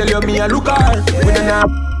bully tell you me a look her. With a nap.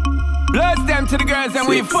 Bless them to the girls and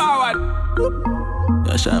we forward.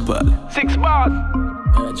 Yeah, Sean Paul. 6 bars.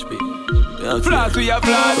 HP. Floss we have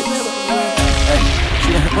blood.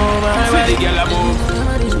 She a move her body. See the girl a move.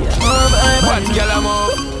 Watch girl a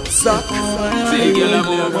move. Stop. See the girl a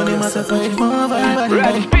move. Money matter for it. Move her body.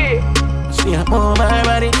 Red P. She a move her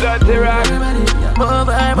body. Dirty rock. Move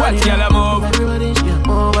her body. Watch girl a move. She a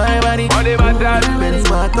move her body. Money matter. Benz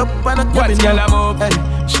mark up and a Watch girl a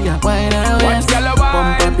move. She a wine and watch girl a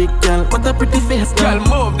wine. Bumper big girl. What a pretty face girl.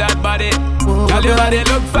 Girl move that body. Girl your body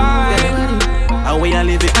look fine. And we a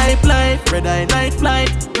live a hype life, red eye night flight.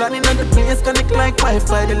 Planning on the place, connect like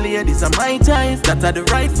Wi-Fi. The ladies are my ties, that are the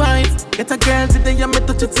right vibes. Get a girl today and me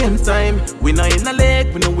touch at same time. We not in a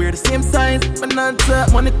leg, we not wear the same size. But not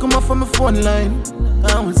money come off from my phone line.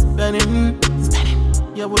 I was spending.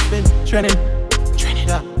 Yeah, we've been trending.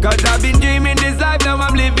 Yeah. Cause I've been dreaming this life, now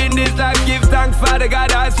I'm living this life. Give thanks for the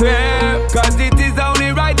God I swear. Cause it is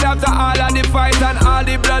only right after all of the fight and all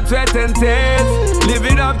the blood, sweat and tears.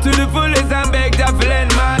 Living up to the fullest and beg to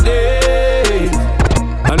end my days.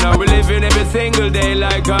 And now we're living every single day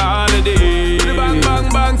like a holiday. Bang, bang,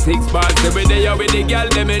 bang, 6 bars every day. You're with the girl,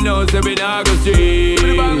 let me know, so we not go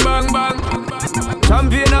street. Bang, bang, bang.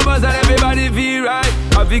 Champion of us and everybody feel right.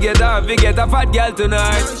 I forget a fat girl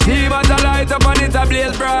tonight. Team at a light up and it a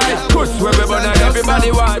blaze bright. Push where we burn and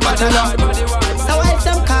everybody want. So I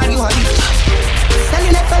some call you on it.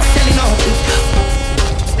 Selling it for selling out it.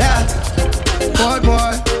 Yeah.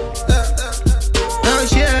 More. No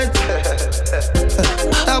shit.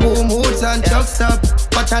 Taboo moods and truck stop.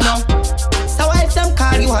 Watch out now. So I some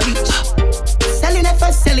call you on it. Selling it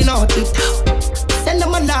for selling out it. Send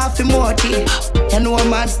them a laugh for more tea. You know a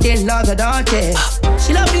man still love her daughter.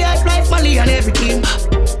 She love the hard life, money and everything.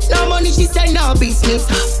 No money, she say no business.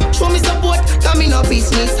 Show me support, tell me no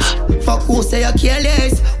business. Fuck who say you're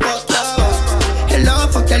careless. Fuck you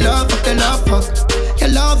love, fuck you love, fuck you love, fuck. You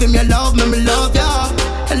love him, you love me, me love ya.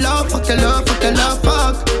 You love, fuck you love, fuck you love,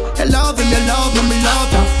 fuck. You love him, you love me, me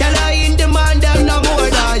love ya. You lie in demand, them no more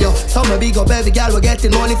than you. Some big up every girl, we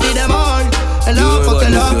getting money for them all. You love, fuck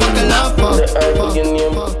you love, fuck you love, fuck.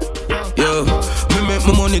 Yo, me make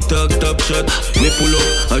my money talk top shot. Me pull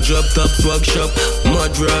up, I drop top swag shop.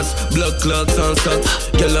 Madras, black clocks and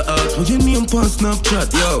socks. Girl I ask, what your name on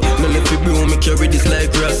Snapchat? Yo, me left it blue, me carry this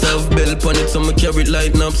like grass. Have bell pon it, so me carry it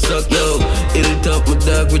like knapsack. Yo, hilltop, my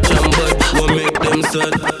dog with jam bud. What make them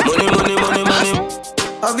sad? Money.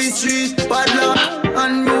 Of the street, bad luck.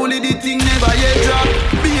 Unruly, the thing never yet drop.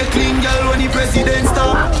 Be a clean girl when the president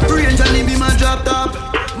stop. Range and be my drop top.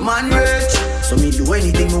 Man rich, so me do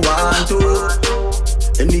anything me want to.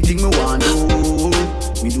 Anything me want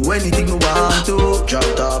to. Me do anything me want to. Drop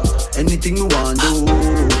top, anything me want to.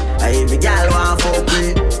 Every girl want fuck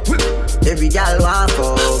with. Every girl want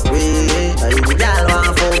fuck with. Every girl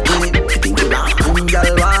want fuck with. Think you want,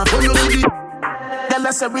 girl want fuck with. Girl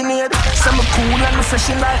I say we need. Some cool and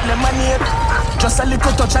refreshing like lemonade. Just a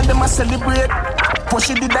little touch and them a celebrate. Push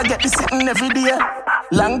it did I get this sitting every day.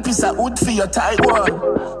 Long piece of wood for your tight one.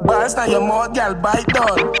 Bars now your mouth, girl, bite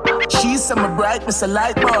down. She say me bright, me say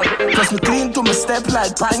light bulb. Plus me clean to me step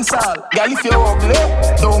like pine salt. Girl, if you're ugly,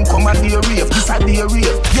 don't come and be a rave. This a be a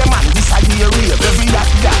rave. Yeah man, this a be a rave. Every that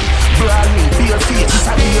guy, brawling, be a face. This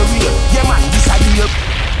a be a rave. Yeah man, this a be a.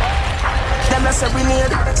 Girl, I say we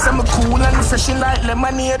need. Say me cool and refreshing like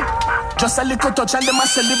lemonade. Just a little touch and them a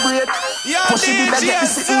celebrate. Push it did I get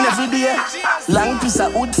this sitting every day. Long piece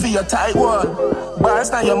of wood for your tight wall.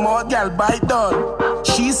 Bars now your mouth, girl, bite down.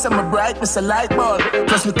 She say me bright, me say light bulb.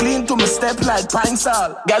 Plus me clean to me step like pine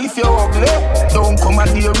salt. Girl, if you're ugly, don't come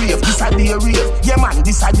and do a rave. This a day rave. Yeah man,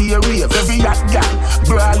 this a day rave. Every hot girl,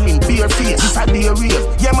 brawling, bare face. This a day rave.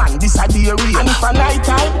 Yeah man, this a day rave. And if a night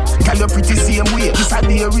time, girl you pretty same way. This a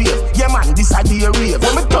day rave. Yeah man, this a day rave.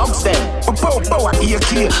 When me thugs them, pow at ear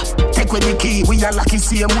kill. Take with the key, we are lucky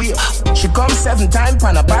same way. She come 7 times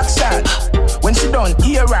on a back shot. When she done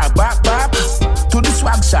hear her back to the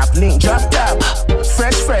swag shop, link drop top.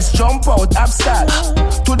 Fresh, jump out, upstart.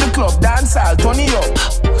 To the club, dance all, turn it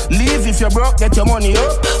up. Leave if you're broke, get your money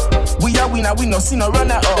up. We are winner, we no see no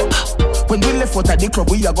runner up. When we left out at the club,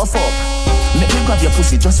 we a go fuck. Make me grab your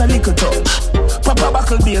pussy, just a little touch. Papa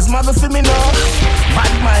buckle beers, mother for me now.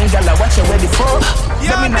 Bad mind, girl, I watch you ready for.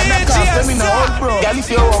 Let me not knock off, let me not hold bro. Girl, if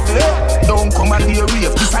you're ugly, don't come and do a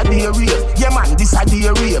rave. This a day rave. Yeah man, this a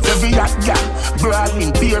day rave. Every hot girl,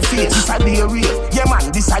 brawling, bare face. This a day rave. Yeah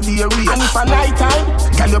man, this a day rave. And if a night time,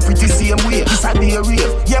 girl, you pretty same way. This a day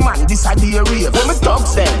rave. Yeah man, this a day rave. When me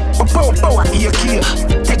thugs them, pow at ear kill.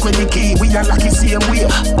 Take with the key, we are lucky same way.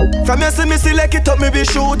 From you see me select it up, me be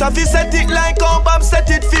shoot. If you set it like up, I'm set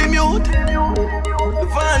it for mute.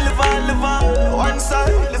 Live on, one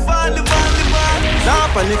side. Live on.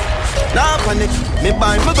 Nah panic. Me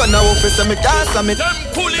bind me gun now, office and me can't submit. Them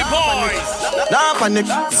Coolie Boys. Nah panic.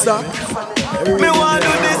 Stop. Me want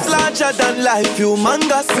do this larger than life,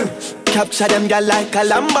 humongous. Capture them girl like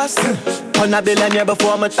Columbus. On a billionaire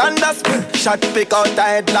before me thunders. Shot pick out the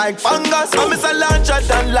head like fungus. I'm a larger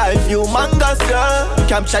than life, humongous, yeah.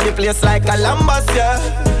 Capture the place like Columbus,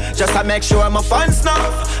 yeah. Just to make sure my fans know.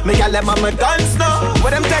 Me gal them on my guns now.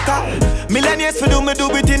 What them take her? Millennials for do me do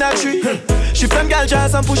it in a tree. Shift them gal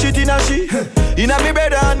jazz and push it in a she. In a me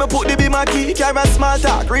brother and me put the be my key. Carry small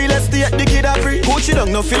talk, real estate the kid a free. Put she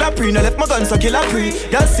down no feel a pre. Now left my gun so kill a pre.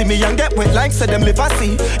 Y'all see me and get wet like say them live a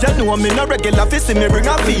sea. Y'all know me no regular fi see me bring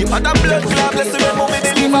a fee. But a blood clot bless me move me the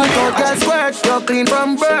skin out out girl squirt. You're clean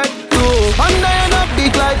from birth. You under you not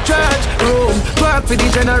big like church room. Twerk for the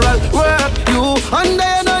general work. You under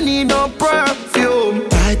you no need no perfume.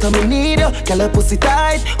 Tight on me need you, girl a pussy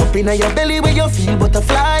tight. Up inna your belly where you feel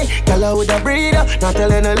butterfly. Girl a with a breather, not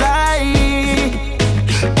telling a lie.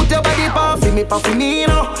 Put your body puff for me,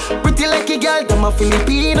 no. Pretty like a girl, them a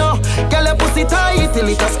Filipino. Girl a pussy tight till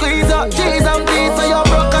it a squeeze up. Cheese and please, so you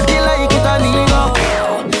broke a kill like it a Nino.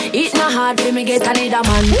 It not hard for me get another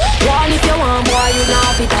man. One if you want, boy, you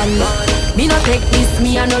not fit on. Me no take this,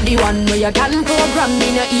 me I know the one where you can program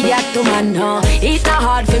me no idiot to man. It not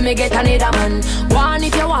hard for me get another man. One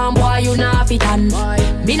if you want, boy, you not fit on.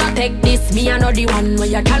 Me no take this, me I know the one where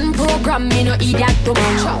you can program me no idiot to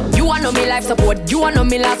man. You want know me life support, you want know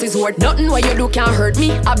me last resort. Nothing what you do can hurt me.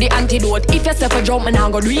 Have the antidote. If you step a jump, man,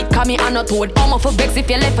 I'm gonna do it. Cause me I'm not told. I'm off for vex if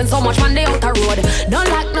you left and so much man they out the road. Don't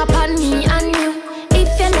lock up on me and you.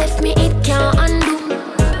 If you left me, it can't undo.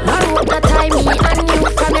 I wrote the time me and you.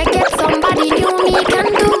 From you get somebody new, me can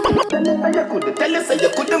do. Tell us you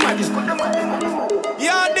could the man.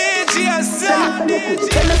 Yo, DJ, sir.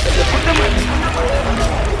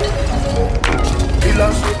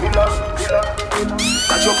 Pillar.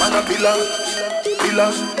 Catch up on a pillar.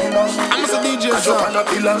 I'm a DJ, catch up on a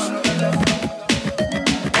pillar.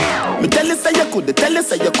 Me tell you say you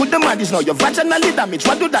could the manage. Now you're vaginally damaged.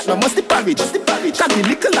 What do that? No must the parage. Can be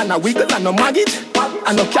little and a wiggle and no maggot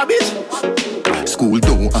and no cabbage. School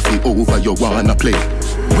don't have it over, you wanna play.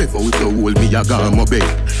 Without you hold me, I got my bed.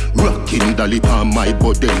 Rocking the lip on my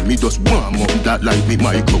body. Me just warm up that like me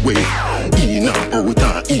microwave. In and out.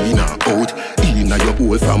 In your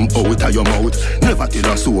hole from out of your mouth. Never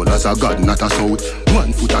tell a soul as a God, not a south.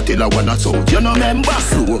 1 foot I tell a one a south. You know member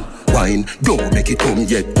slow. Wine, don't make it come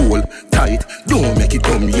yet. Hold tight, don't make it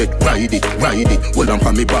come yet. Ride it. Hold on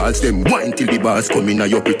for me balls, them wine till the bars come in a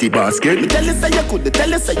your pretty basket. Me tell you say you could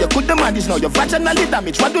the manage. Now you're vaginally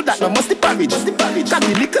damaged. What do that? No must the parage. Can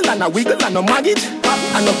be little and a wiggle and no maggot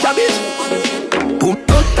and no cabbage. Boom,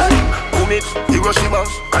 boom it, Hiroshima.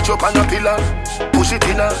 Catch up on a pillar. Push it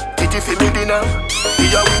in a titty for me dinner. Be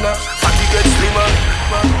a winner, fatty get slimmer.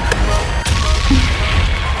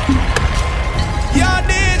 Yo,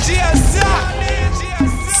 DJ,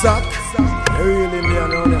 Zach, really me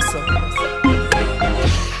alone, sir.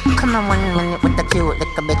 Come on, one with the cute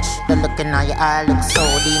little bitch. The look in your eye look so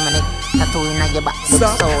demonic. Tattoo in your back look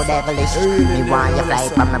so devilish. Me want you fly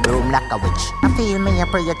from my broom like a witch. I feel me a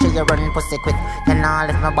prayer till you run pussy quick. You know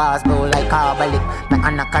if my balls blow like carbolic. My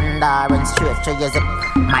anaconda run straight to your zip.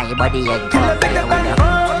 My body a girl.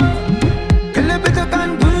 Kill a bit of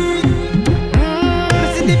concrete. Me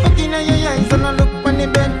see the fucking in your eyes and I look on the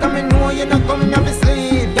bed. Come and know you not coming up to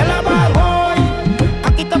sleep. Girl a bad boy.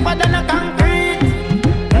 Cock it tougher than a concrete.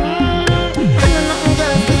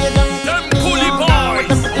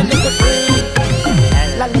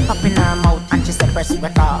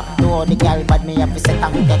 girl, but me have to set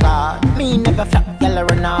on the guard. Me never flop, girl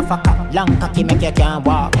run off a cop. Long cocky make you can't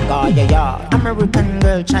walk, guard your yard. American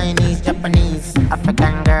girl, Chinese, Japanese,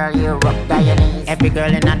 African girl, Europe, Guyanese. Every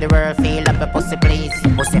girl in the world feel up a pussy please.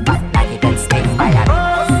 Pussy fat like it gets sting by a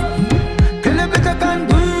nose. Kill a bitch I can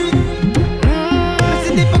do it.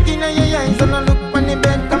 See the fucking in your eyes and I look on the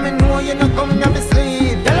bed. Come and know you not come, you have to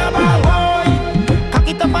sleep. Tell her about boy, cock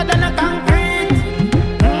it tougher than a concrete.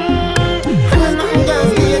 And nothing just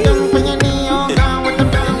stay down when you knee on down with the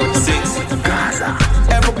pen. 6 Gaza.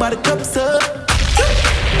 Everybody cups up.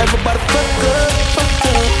 Everybody fuck up, fuck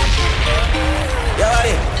up.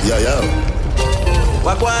 Yo.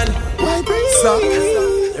 Wagwan. Suck.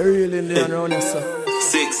 They're really in there around us,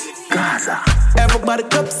 6 Gaza. Everybody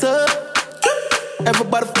cups up.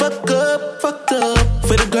 Everybody fuck up, fucked up.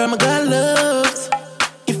 For the girl my God loves.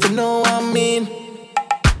 If you know what I mean.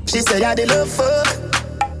 She said I did love fuck.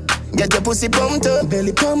 Get your pussy pumped up,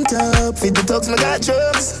 belly pumped up. Feed the dogs, my God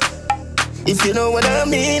drugs. If you know what I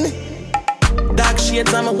mean. Dark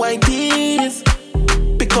shades on my white tees.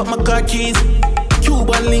 Pick up my car keys.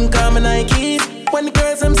 Cuban link on my Nikes. When the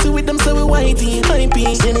girls I'm with them, so we whitey,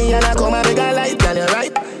 hypey. See me and I come and make a light, girl, you're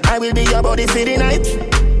right. I will be your body for the night.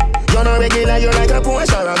 You're not regular, you're like a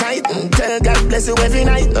Porsche or a kite. Tell God bless you every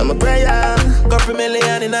night, I'm a prayer. Couple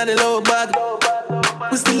million in the low bag.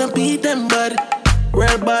 We still don't beat them, bud.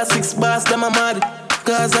 Real boss, 6 boss, them a mad.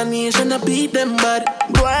 Cause a nation, I beat them, bud.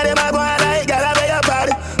 Go on, them a go on like, girl, I beg your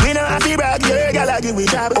pardon. We know have to brag, your girl, I give we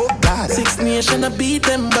job. Oh, God. 6 nation, I beat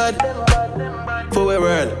them, bud. For a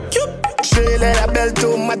world. Straight leather belt,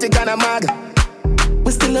 automatic and a mag.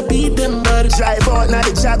 We still a beat them, bud. Drive out, now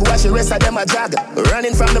the jag, watch the rest of them a jag.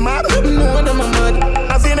 Running from the mob. No, them a mad.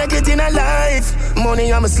 I feel make it in a life.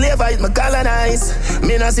 Money, I'm a slave, I eat my colonize.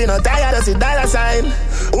 Me not see no tired, I see dollar sign.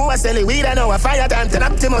 Who I sell it weed, I know a fire time. Ten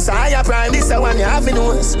Optimus, a higher prime. This a one you have in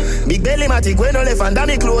nose. Big belly, matic, when no left and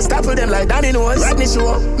damn close. Topple them like dominoes. Rodney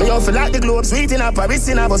show. Me off like the globe. Sweet in a Paris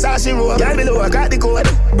in a Versace road. Girl below, I got the code.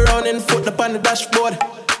 Brown in foot up on the dashboard.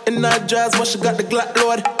 In that jazz, what she got the Glock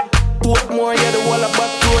load. Talk more, yeah, the wall of back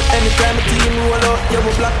road. Anytime the team roll out, yeah,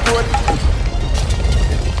 we black road.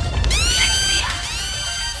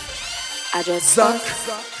 I just suck.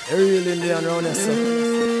 They're really in there around us,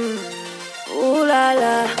 Ooh la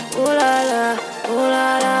la, ooh la la, ooh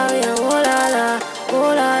la la, yeah, ooh la la,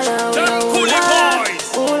 ooh la la, ooh la la,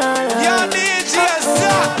 ooh la la. Yo, DJ,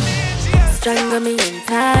 strangle me and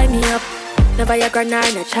tie me up. Never your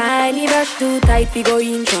granite, no shiny brush too tight. We go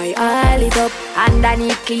in, try all it up.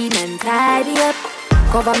 Underneath clean and tidy up.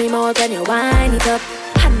 Cover me mouth when you wind it up.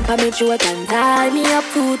 Hamper me throat and tie me up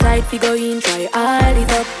too tight. We go in, try all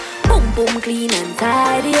it up. Boom boom clean and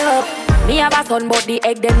tidy up. Me have a son but the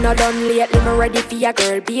egg them not done lately. Me ready for your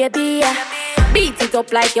girl baby. Beat it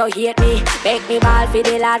up like you hate me. Make me ball for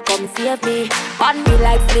the lad, come save me. Pon me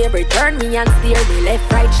like slavery, turn me and steer me. Left,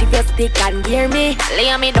 right, shift your stick and gear me.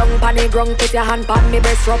 Lay me down pon the ground, put your hand pon me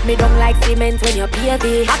breast. Rub me down like cement when you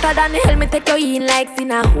pavy. Hotter than hell, me take you in like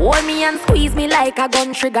sinner. Hold me and squeeze me like a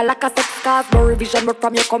gun trigger. Like a sex cause, no revision. But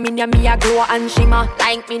from you come in, me a glow and shimmer.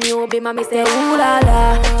 Like me new bimmer, me say ooh la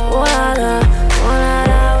la, ooh la la, ooh la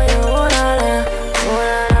la, ooh la la,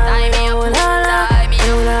 ooh la la. Tie me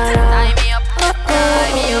up, tie me up,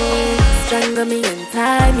 tie me up. Strangle me and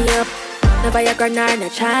tie me up. Never your granite, no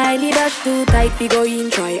shiny dash too tight. We go in,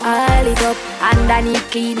 try all it up. Underneath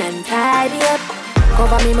clean and tidy up.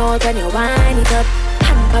 Cover me mouth when you wind it up.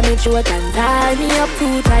 Hamper me throat and tie me up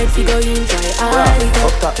too tight. We go in, try all it up.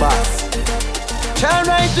 Up top boss. She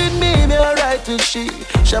right with me, me alright with she.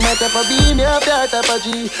 She my type of B, me have that type of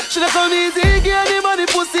G. She don't come easy, give me money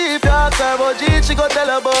pussy. If you ask her about G, she go tell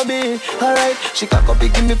her about me. Alright, she cock up,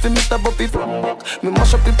 give me for Mr. Buppy from back. Me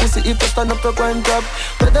mash up the pussy if you stand up your grind drop.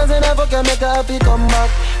 Better than ever can make her happy come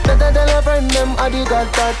back. Better than her friend them, I did got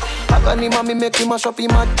that. I can him and me make him mash up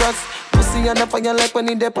him mattress. Pussy and a fire like when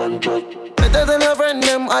he dey punch up. Better than her friend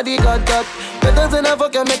them, I did got that. Better than ever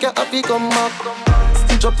can make her happy come back.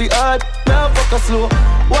 Up the hard, now fuck a slow.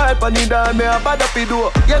 Wipe on the down, me a bad up the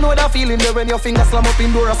door. You know that feeling there when your fingers slam up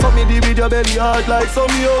in door. I saw me the with your belly hard like some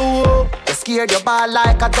yo. You scared your ball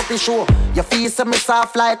like a toppy show. Your face me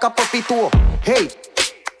soft like a puppy toe. Hey,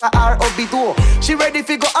 R.O.B. door. She ready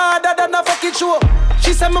fi go harder than a fucking show.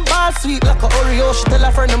 She said my ball sweet like a Oreo. She tell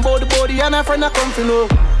her friend about the body and her friend a come fi know.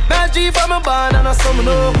 Now G for my band and I some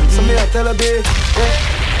know. So me I tell her babe,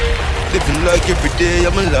 living like every day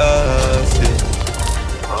I'm a lost, yeah.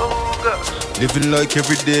 Living like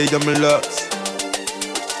every day I'm lost.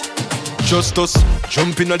 Just us,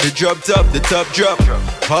 jumping at the top, the top drop.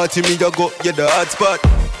 Party me, I go, yeah, the hot spot.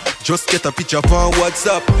 Just get a picture on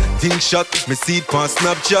WhatsApp. Think shot, me see it on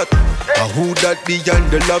Snapchat. Who that behind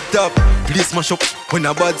the laptop? Place mash up when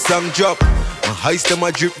a bad song drop. My highs them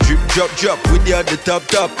a drip, drip, drop, drop. With you at the top,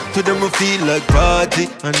 top. To them I feel like party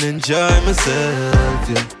and enjoy myself,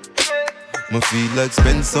 yeah. I feel like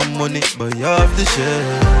spend some money, buy off the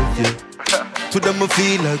shelf, yeah. To them I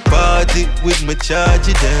feel like party with my charge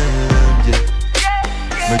it them, yeah.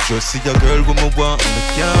 Me just see a girl who me want and I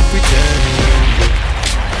can't pretend, yeah.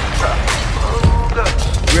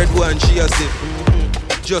 Red one she a sip,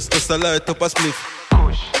 just as I light up a spliff.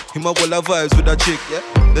 Him a wall of vibes with a chick, yeah.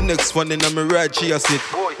 The next one in a me ride she a sit.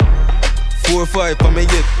 4 or 5 on me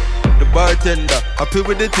hip. The bartender happy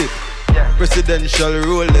with the tip, yeah. Presidential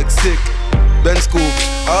Rolex sick. Benz coupe,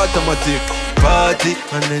 automatic. Party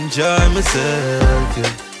and enjoy myself,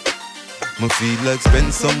 yeah. I feel like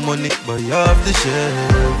spend some money, buy off the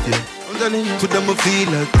shelf, yeah. To them I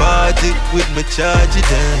feel like party with my charge it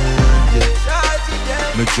down, yeah.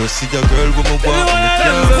 Me just see a girl with my walk and I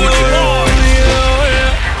can't pretend.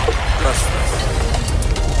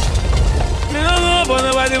 Me no know about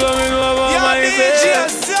nobody but me know about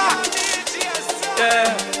myself.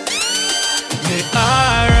 Yeah. Me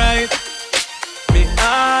alright. Me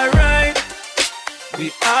alright. We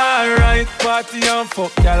alright, party and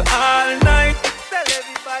fuck y'all all night. Tell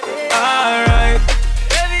everybody. Alright,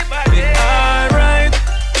 everybody. We alright.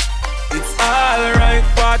 It's alright,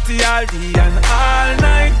 party all day and all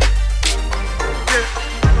night. Yeah.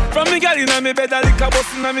 From me girl inna me bed, a lick a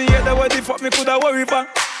bus inna me head. What the fuck me coulda worry for?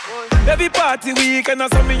 Every party weekend,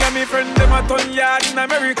 so me and me friend them a ton yard in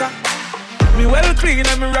America. Me well clean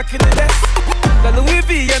and me rockin' the best. The Louis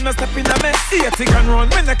V and no step in a mess. 80 can run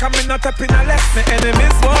when they come in no tap in a less. My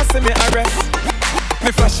enemies want see me arrest.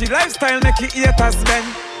 Me flashy lifestyle make it haters bend.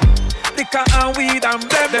 Liquor and weed and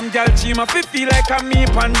blem. Them gal cheam up it feel like a me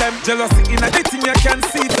pan them. Jealousy in a thing you can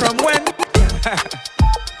see from when.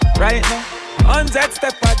 Right now 100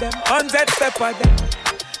 step at them, 100 step at them.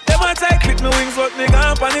 Them a try clip me wings but me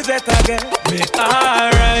gone on the jet again. Me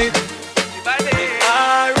alright.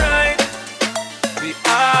 Alright. We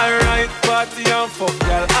alright, party and fuck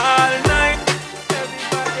y'all all night.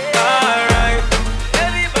 Alright,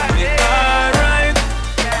 everybody. Alright,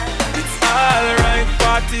 it's alright,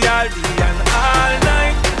 party all day and all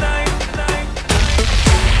night.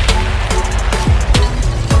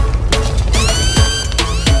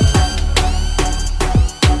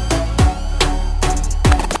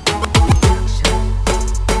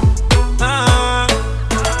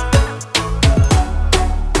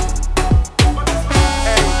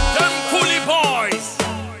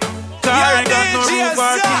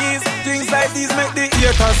 These make the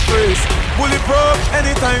haters praise. Bulletproof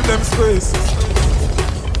anytime them space.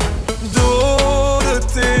 Do the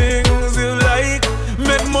things you like.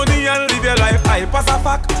 Make money and live your life. I pass a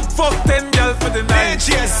fact. Fuck 10 girls for the night.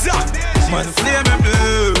 Man slay me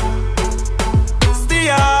blue. Stay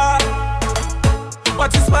up.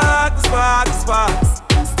 Watch it spark, spark, sparks.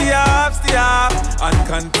 Stay up, and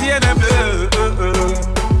contain them blue.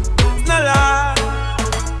 It's not lie.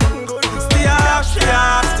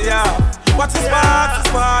 Stay up. What's the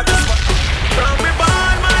spark? From me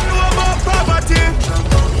born, man, know about property.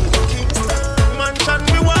 Mansion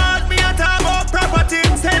me want, me a talk about property.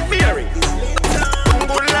 St. Mary.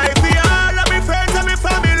 Good life for all of me friends and me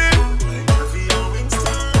family.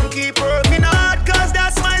 Keep working hard, cause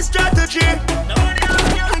that's my strategy.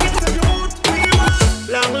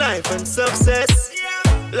 Long life and success.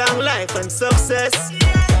 Long life and success.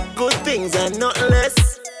 Good things and nothing less.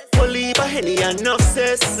 Leave a henny and enough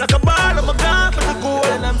cess. Like a ball of my gun for the goal.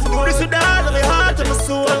 Do this with all of my heart and my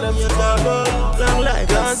soul. Long life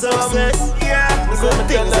and success. Good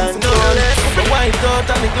things and no less. My white out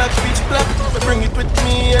and the Glock pitch black. I bring it with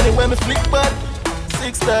me anywhere me flick back.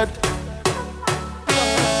 6 that.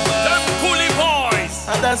 Them Coolie Boys.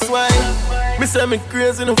 And that's why me say me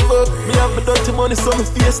crazy no fuck. Me have my dirty money so me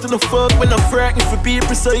face to no fuck. When I'm frightened for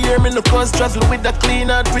people so hear me no cause. Travel with that clean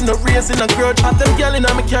heart with no raising a grudge. At them girl in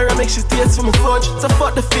me carry make she taste for my fudge. So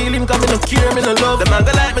fuck the feeling cause me no care, me no love. Them man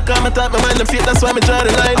go like me cause me type my mind them fate. That's why me draw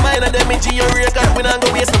the line. Mine and them me G or record. We not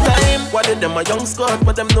go waste my time. What did them a young scout?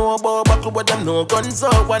 But them know about buckle but them know guns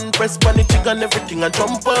out. One press pan the chick and everything and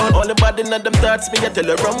jump out. All the body in them thoughts me I tell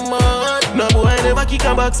her run mad. No boy never kick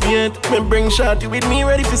a box me yet. Me bring shorty with me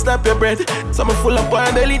ready to stop your breath. So me full up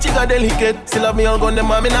on belly, chica delicate. Still have me all gun, them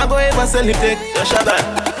man, me not go ever sell it take. Yeah, shut up.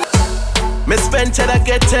 Me spend cheddar,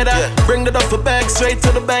 get cheddar. Bring the duffel bag straight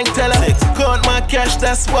to the bank teller. Count my cash,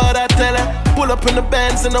 that's what I tell her. Pull up in the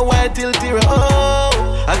Benz in the white Tiltira.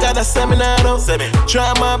 Oh, I got a seminar though.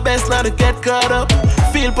 Try my best not to get caught up.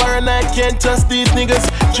 Feel paranoid, can't trust these niggas.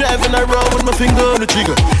 Driving around with my finger on the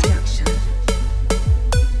trigger.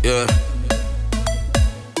 Yeah.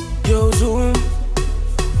 Yo, Zoom.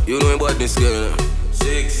 You know about this girl.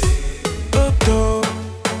 6 Uptown.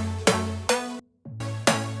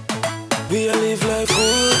 We a live life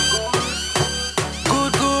good.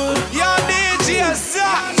 Good. Yo, DJ,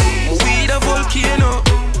 We the volcano.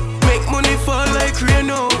 Make money fall like rain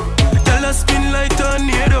now. Dollar spin like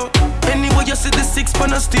tornado. Anyway you see the 6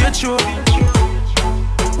 pan a stage show.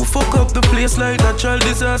 We fuck up the place like natural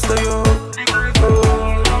disaster, yo.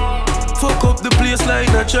 Fuck up the place like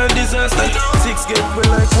natural disaster. 6 get well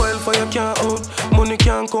like wildfire, can't out. Money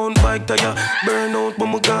can't count, bike tire. Burn out, but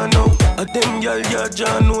me gone now. A them gal, yeah,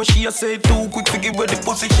 John know. She a say too quick to give her the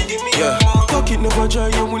pussy, she give me. Yeah, pocket never dry,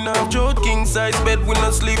 yeah, we not joke. King size bed, we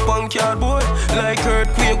not sleep on cardboard. Like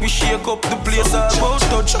earthquake, we shake up the place all about.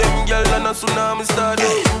 Touch them gal and a tsunami start.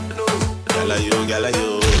 Gala you. Gala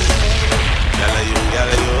you.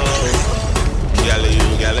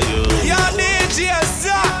 Yo, DJ,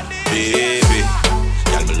 baby,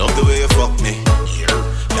 y'all me love the way you fuck me.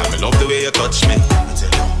 Y'all me love the way you touch me.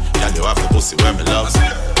 Y'all you have the pussy where me love.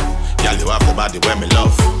 Y'all you have the body where me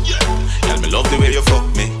love. Y'all me love the way you fuck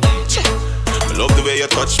me. Me love the way you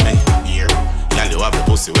touch me. Y'all you have the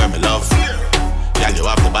pussy where me love. Y'all you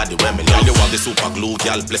have the body where me love. Y'all you have the super glue,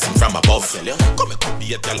 y'all blessing from above. Come and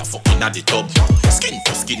be a y'all a fucking at the top. Skin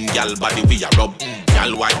to skin, y'all body we a rub.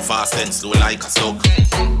 Y'all wine fast and slow like a slug.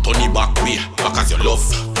 Turn it back way, back as your love.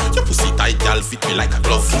 Your pussy tight, y'all fit me like a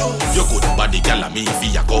glove. Your good body, y'all and me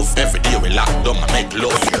via cuff. Every day we lock down and make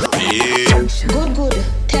love. Yeah. Good.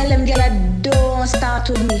 Tell them y'all don't start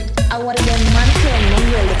with me. I want them man friend when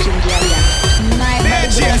you're looking y'all. My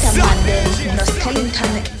body don't mad them. Just tell him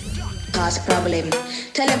to cause problem.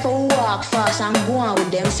 Tell them to walk fast and go on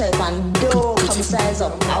with themselves and don't come size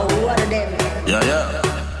up. I want them. Yeah.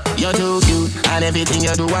 You're too cute, and everything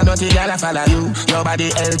you do, I don't think I'll follow you. Your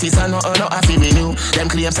body healthy, so no happy with you. Them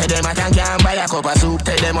claims say them I can't buy a cup of soup.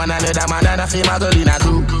 Tell them one another man and a female girl in a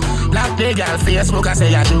group. Black the girl Facebook, I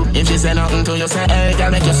say you true. If she say nothing to you, say hey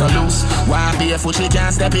girl, make you so loose. Walk barefoot, she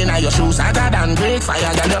can't step in your shoes. Hotter than great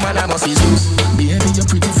fire, girl, your man I must be Zeus. Baby, you're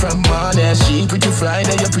pretty from Monday, she pretty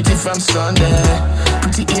Friday, you're pretty from Sunday.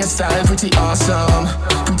 Pretty hairstyle, pretty awesome.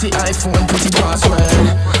 Pretty iPhone, pretty password.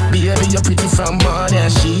 Baby, you're pretty from Monday,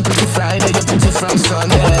 she pretty Friday, you're pretty from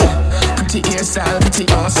Sunday. Pretty hairstyle, pretty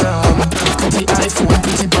awesome. Pretty iPhone,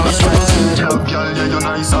 pretty password. Girl, yeah, you're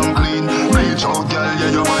nice and clean. Reach out, girl, yeah,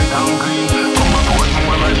 you're white and clean. Come and put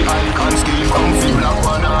more where the icon scheme. Comfy black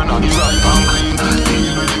banana, the ripe and clean.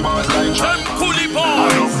 Deal with the bars like Trump. I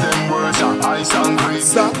love them words, ice and green.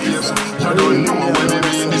 Yes, you don't know when we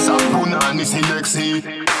mean this. Puna, this EXE.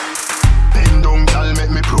 Bend down, girl,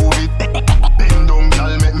 make me prove it. Bend down,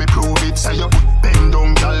 girl, make me prove it. Say you bend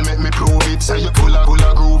down, girl, make me prove it. Say you full of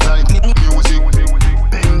groove like music.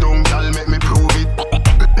 Bend down, girl, make me prove it.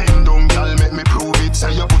 Bend down, girl, make me prove it.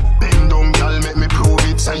 Say you bend down, girl, make me prove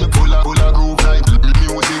it. Say you full of groove like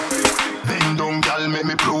music. Bend down, girl, make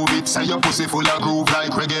me prove it. Say your pussy full of groove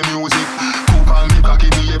like reggae music. Poop on me cocky,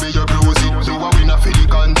 baby, you bruise it. You a winner for the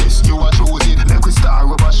contest, you a choose it. Make we star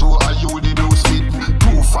up a show, are you the blue split?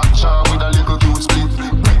 Two fat charm with a little cute split.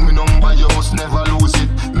 Break me number, you must never lose it.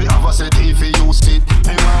 Me have a set if you use it.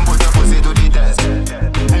 Hey man, put your pussy to the test.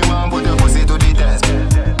 Hey man, put your pussy to the test.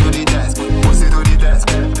 To the test, pussy to the test.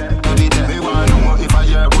 To the test. Me want know if I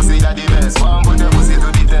hear pussy that the best. Man, put your pussy to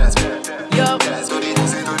the test. Yo. Test to the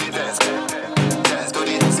pussy to the test. Test to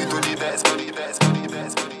the pussy to the test. To the test. To the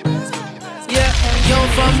test. To the test. Yeah, young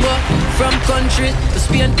fambo from country to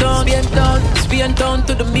Spain town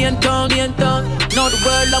to the main town. Now the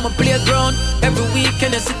world I'm a playground. Every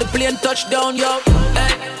weekend I see the plane touchdown, yo.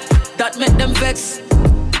 Hey, that make them vex.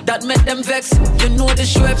 You know the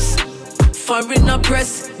Schweppes. Foreign a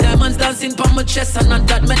press. Diamonds dancing on my chest, and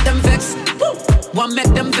that make them vex. One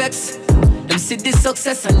make them vex. Them see the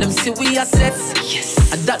success and them see we assets. Yes,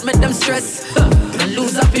 and that make them stress. And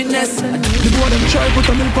lose happiness. The boy them try put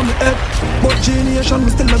a milk on the head, but geniation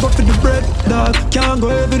we still a go for the bread. Dog can't go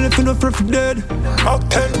heavy if you no free for dead.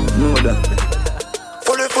 Okay, know that.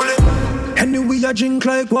 Fully. Anyway I drink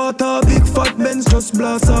like water. Big fat Benz just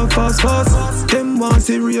blast off fast. Them want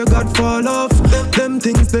see real God fall off. Them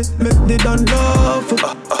things they make they done laugh.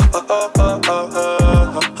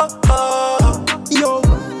 Yo,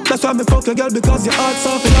 that's why me fuck your girl, because your heart's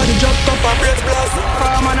soft and all the drop top and brace blast.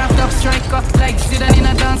 Farm on a top striker, like Zidane in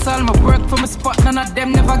a dance dance all my work for my spot, none of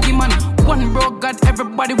them never give man. One bro, God,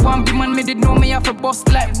 everybody want be man. Me did know me have a bust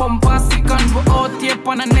like bump and second. We out here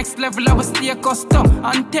on the next level, I will stay custom.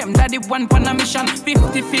 And them daddy one on a mission.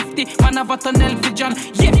 50-50, man have a tunnel vision.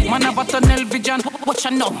 Yeah, man have a tunnel vision. Watch I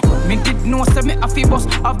know. Me did know say me have a bust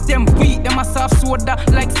of them weed. Them a soft soda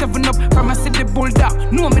like 7-Up. From I see the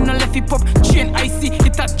bulldog. No me no left hip up. Chain icy,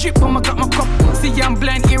 it a drip when I got my cup. See I'm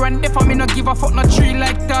blind here and there for me no give a fuck no tree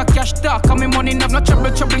like talk cash talk. And me money enough, no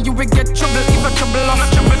trouble you will get trouble. If a trouble on no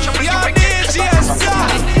trouble you will get.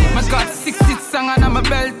 My God, 6 song on my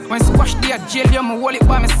belt. When squash the jail, you me hold it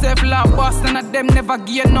by myself. Like boss, none of them never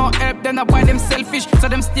give no help. Then I buy them selfish, so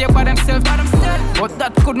them stay by themselves. But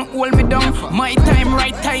that couldn't hold me down. My time,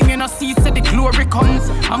 right time, you know, see, so the glory comes.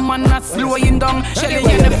 A man not slowing down. Shelly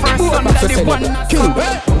in the first son, that the one not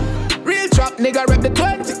real trap, nigga, rep the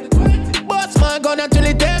 20. Boss man gonna till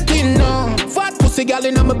it empty, no. Fat pussy gal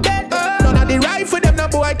in my bed. None of the right for them, no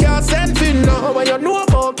boy can't send fin, no. When you know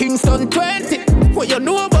about Kingston 20. When you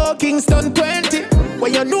know about Kingston 20.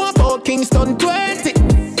 When you know about Kingston 20.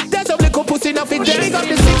 There's a little pussy now fit jelly got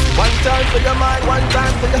the 6. One time for your mind, one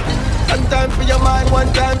time for you. One time for your mind,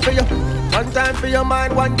 one time for you. One time for your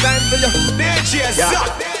mind, one time for you.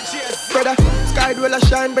 Brother, sky will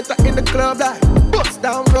shine better in the club like. Bust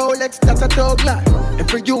down Rolex, that's a talk like.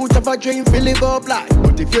 Every youth have a dream, feel live up like.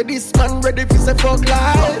 But if you're this man ready for say fuck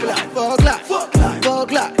life, fuck life, fuck life,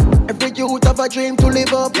 fuck life. Every youth have a dream to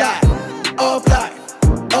live up like. Up life,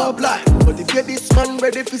 up life. But if you're this man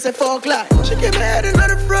ready for say fuck life. She give me head in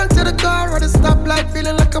the front of the car at the stoplight,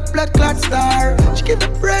 feeling like a blood clot star. She give me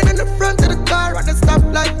brain in the front of the car at the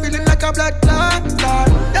stoplight, feeling like a blood clot star.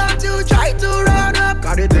 Don't you try to run up,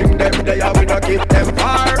 'cause the thing them they are, we not keep them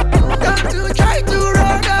far. Don't you try to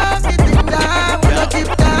run up, the thing that we not keep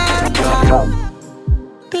them far.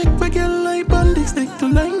 Take my girl like bandit, stick to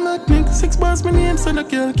line at me. 6 bars my name, so the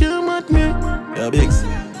girl can't mad me. Yeah, Biggs.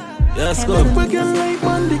 Yes, go. Take my girl like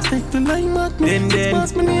bandit, stick to line at me. 6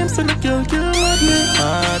 bars my name, so the girl can't mad me.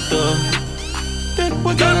 Take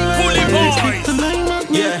my girl like bandit, stick to line at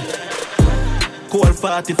me. Yeah. Cold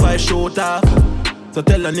 45 short off. So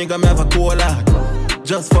tell a nigga me have a cola.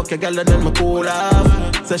 Just fuck a girl and then me cool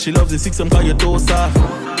off. Say she loves the 6, I'm call you toe soft.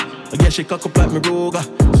 I guess she cock up like me Ruger.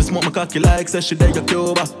 She smoke my cocky like say she dig a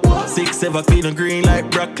Cuba. 6 ever clean and green like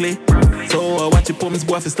broccoli. So I watch you pumps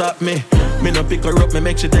boy if you stop me. Me no pick her up, me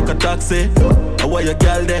make she take a taxi. I want your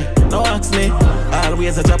girl there, no ask me.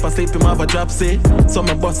 Always a drop asleep, him have a drop say. So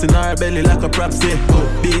me bust in her belly like a propsy.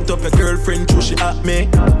 Beat up your girlfriend, true she at me.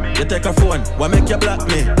 You take her phone, why make you block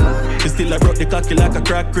me? She still I broke the cocky like a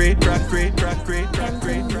crackery.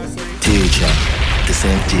 Teacher, the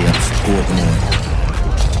St. James, Portmore.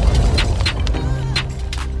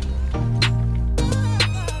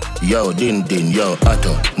 Yo, din, yo,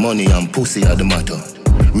 atto. Money and pussy are the matter.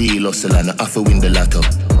 Real hustle and I have to win the lotto.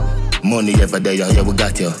 Money ever there, yeah, we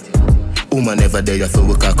got you. Woman ever there, so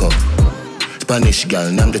we cock up. Spanish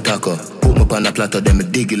gal, name the taco. Put me on a platter, then me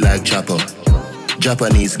dig it like chopper.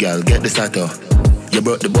 Japanese gal, get the sato. You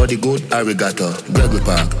brought the body good, arigato. Gregory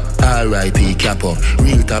Park, R.I.P. Capo.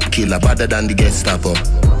 Real top killer, better than the Gestapo.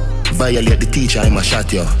 Violate the teacher, I'ma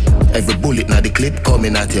shot you. Every bullet na the clip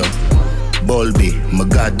coming at you. Bulby, my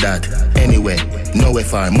god that. Anyway, nowhere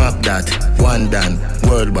far, map that. One done,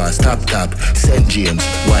 world boss, top. St. James,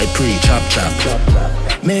 why pre, chop.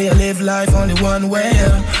 May I live life only one way,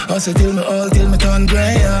 hustle till me old, till me turn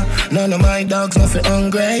grey, None of my dogs nothing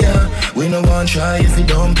hungry, We no one try if you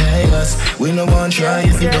don't pay us. We no one try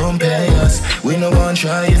if you don't pay us. We no one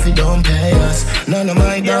try if you don't pay us. None of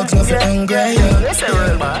my dogs nothing hungry, I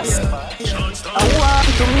want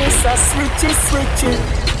to miss a switchy.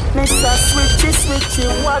 Miss a switchy.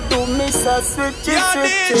 What do miss a switchy?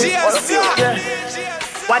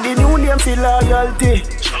 What the new name for loyalty?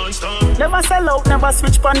 Never sell out, never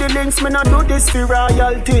switch on the links. Me not do this for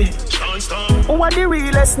royalty. Who are the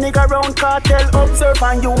realest nigga round cartel? Observe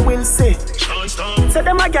and you will see. Say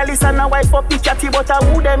them a gal is and a wife for Pikati, but a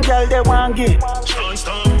who them gal they want give?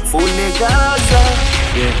 Full niggas.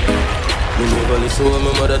 Yeah, me never listen what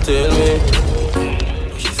my mother tell me.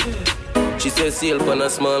 She says sail on a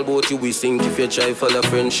small boat you will sink if you try for the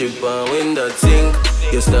friendship and when that sink.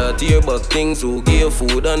 You start here back things who give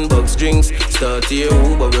food and box drinks. Start here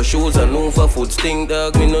who buy your shoes and no for foot stink.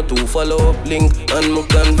 Dog me not to follow up link and me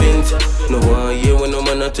convinced. No one hear when no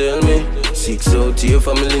man a tell me. 6 out here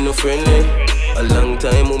family no friendly. A long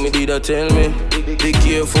time who me did a tell me. Be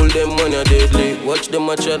careful, them when you're deadly. Watch them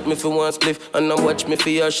a chat me for one spliff, and I watch me for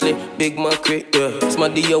Ashley. Big Macri, yeah.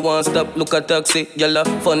 Smaddy, you want stop, look at taxi. Yalla,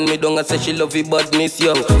 fun me down, I say she love you badness,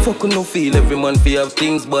 yo. Fuck no feel, every man fi have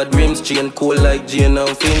things, bad rims, chain cold like Jane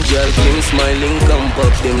and Finn. Girl, Kim smiling, come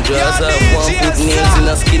pop them jaws up. One put nails in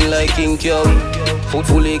a skin like King Cow.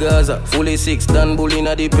 Fully Gaza, fully 6, Dan bully in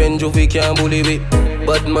a the pen, Jovi can't bully me.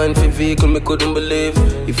 Bad man fi vehicle, me couldn't believe.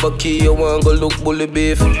 If I key you want go look bully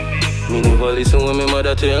beef. Me never listen when my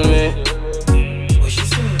mother tell me. What she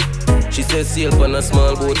say? She said sail on a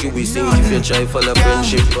small boat, you will sing if you try for the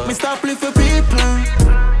friendship. Me stop live for people,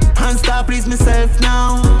 and stop please myself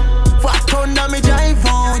now. Fat thunder me drive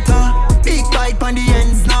out, big bike on the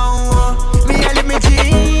ends now. Me a live me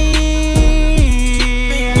dream.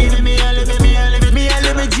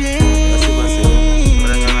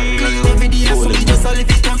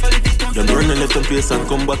 You learn and let them pace and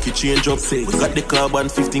come back, you change up. We got the carbon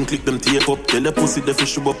 15, click them tape up. Tell the pussy the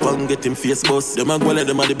fish up and get him face bust. Them a go like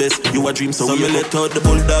them are the best, you a dream so me let out the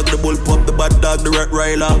bulldog, the bull pup, the bad dog, the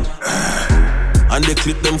Rottweiler. And they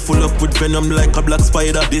clip them full up with venom like a black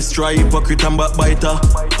spider. Destroy hypocrite and backbiter.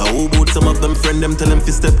 How about some of them friend them tell them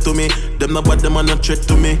fi step to me. Them not bad, them are not threat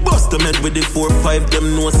to me. Bust them head with the 4-5,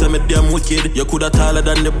 them know say me damn wicked. You coulda taller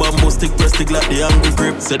than the bamboo stick, press stick like the angry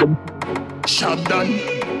grip. Say them shot done,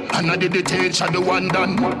 and I did the tail shot the one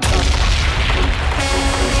done. Them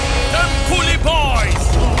Coolie Boys.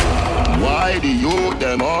 Why the youth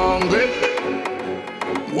them hungry?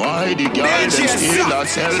 Why the girls them steal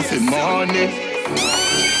herself in money?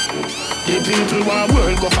 The people want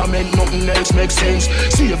world government, nothing else makes sense.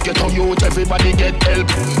 See if get on youth, everybody get help.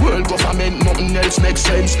 World government, nothing else makes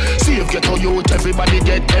sense. See if get on youth, everybody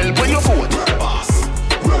get help. When you vote, world boss,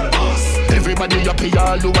 world boss. Everybody up here,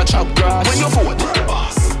 all over chop grass. When you vote, world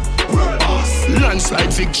boss, world boss.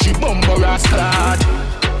 Landslide victory, bumper ass clad.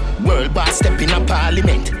 World boss step in a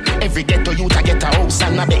parliament. Every ghetto youth a get a house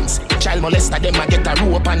and a Benz. Child molester them a get a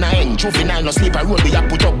rope and a end. Juvenile no sleep a roll, we a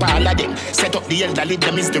put up all of them. Set up the elderly,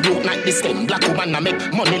 them is the root, not the stem. Black woman a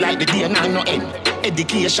make money like the day and no end.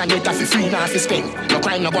 Education it a fi free now fi spend. No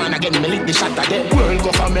crime no go on again, me lick the shot of them. World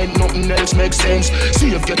government, nothing else makes sense.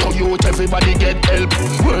 See if ghetto youth, everybody get help.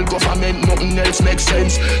 World government, nothing else makes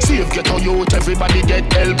sense. See if ghetto youth, everybody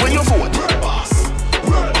get help. When you vote, world boss,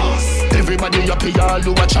 world boss. Everybody up here, all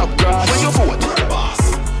over chop grass. When you vote, world boss.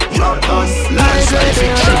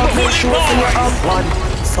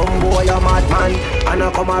 Some boy a madman, and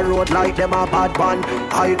I come a road like them a bad man.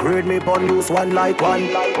 High grade me bun use one like one.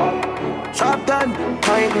 Sharp gun,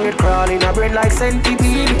 high grade crawling a brain like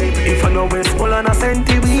centipede. If I know it's full on a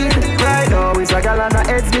centipede, right now it's a gal and a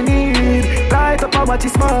heads me need. Light up how much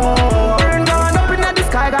is small. Burn down up in the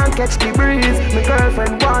sky and catch the breeze. My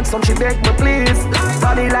girlfriend wants some, she beg me please.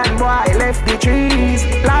 Babylon boy left the trees.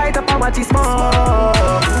 Light up how much is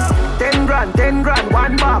small. 10 grand,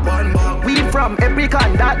 one bag. We from every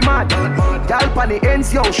con, that mad. Gal pan the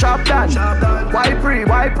ends, yo, sharp done. Why pre,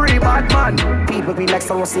 bad man. People be like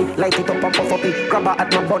someone see, light it up and puff up it. Grab a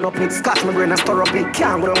at my bun up it, scotch my brain and stir up it.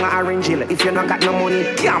 Can't go down a orange hill if you not got no money.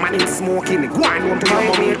 Can't man in smoking, go on home to your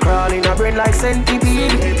mommy. Crawling a brain like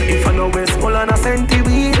centipede. If I know it's full on a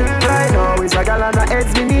centipede. Right now it's a gal and a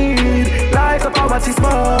heads we need. Light up how much is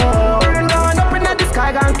small. Burn down up in the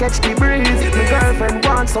sky and catch the breeze. My girlfriend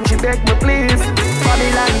wants some, she beg me please.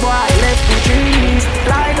 Babylon boy left the trees.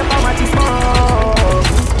 Light up how much is small.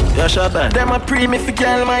 Yeah, Shaban. Them a pre me for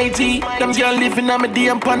girl mighty. Them girl living on me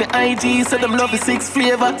DM on the IG. Say them love the 6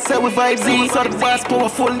 flavor, say we vibe Z. So the boss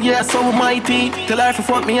powerful, yeah, so we mighty. Tell her if you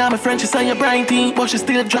fuck me, I'm a French, she say you're brighty. But she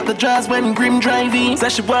still drop the jaws when grim driving. Say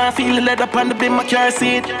she wanna feel the leather on the bin my car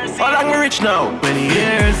seat. How long we rich now? 20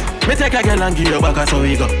 years. Me take a girl and give you back, that's how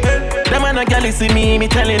we go. Them a no girl see me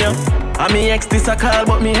telling you. And me ex this a call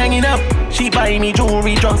but me hanging up. She buy me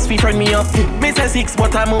jewelry just fi friend me up. Me say 6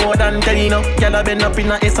 but I'm more than 10 enough. Girl I been up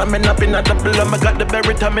in a S and been up in a double. And I got the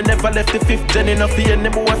berry time me never left the 5th gen enough. The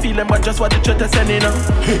end boy feel them but just what the church is sending up.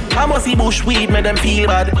 I must see bush weed make them feel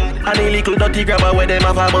bad. And a little dirty grabber where them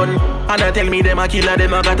have a bun. And I tell me them a killer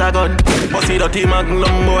them a got a gun. But see dirty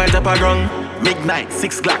magnum boy top a ground. Midnight,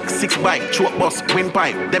 6 Glock, 6 bike, choke bus,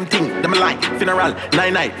 windpipe, them thing, them like, funeral,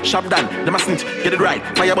 9-9, shop done, them a snitch, get it right,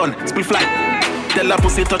 fire bun, split fly. Tell a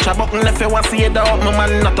pussy touch a button if you want see it out. My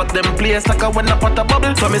man not at them place like a when I pot a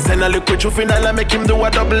bubble. So me send a liquid juvenile and make him do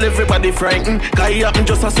a double. Everybody frightened, cause he happen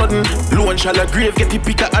just a sudden. Low and shallow grave, get the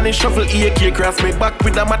picker and he shuffle AK cross me back.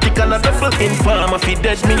 with a matic and a duffel. Informer fi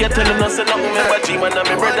dead me, you telling us nothing. Remember G-Man and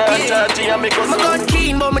me brother and Chargy and me cousin. My gun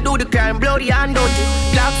clean, but me do the crime, bloody and dirty.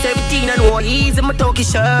 Black 17 and war easy, my talkie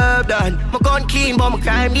sharp done. My gun clean, but my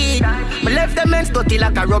crime deed. My left them men dirty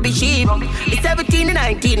like a rubbish sheep. It's 17 and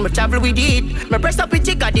 19, my travel with it. My press up with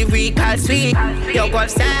chick at the recall sweet. Yo, go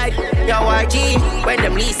outside, yo, RG. When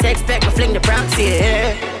them least expect, me fling the proxy,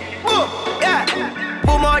 yeah.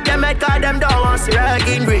 Boom out them head, cause them don't want to see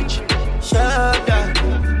Ragin rich. Shut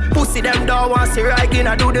up. Pussy them don't want to see Ragin,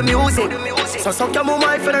 I do the music. So suck your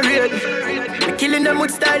mama for the real. Me killing them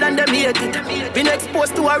with style and them hate it. Been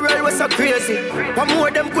exposed to a world was so crazy. One more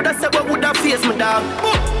them coulda said what woulda face me dog.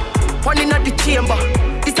 One in at the chamber.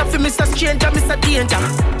 This a for Mr. Stranger, Mr. Danger.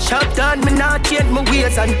 Shut down, me not change my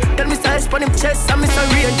ways. And tell Mr. S on him chest and Mr.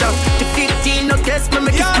 Ranger. The 15 no guess me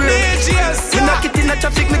make it spray. Me knock it in the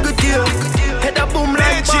traffic, me good deal. Head a boom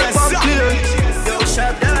like bomb clear. Yo,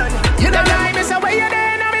 shut down. You don't lie, me say where you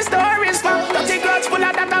there, now me stories for. Dirty girls full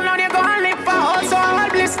of that alone, you go and live for. Also all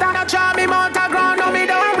blister, no try me mount a ground. No me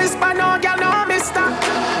don't whisper, no girl, no mister.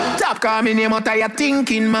 Top call me name out of your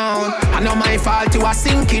thinking mouth. I know my fault, you a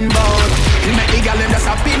sinking boat. You make the girl them just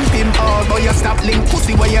a pimp out. But you stop link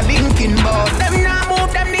pussy where you linking bout. Them now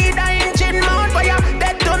move, them need a engine mount. But you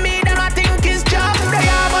dead to me, them I think is job. They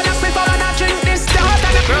have on a split for and I drink this stout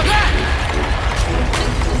and the program.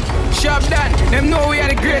 Shop done, them know we are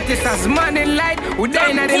the greatest. As man in light, we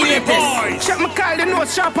dying at the latest. Shop me call the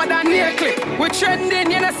nose sharper than nail clip. We trending,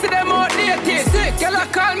 you know see them outdated. Y'all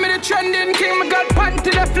call me the trending king. Me got pant to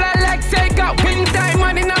the fly like say got wing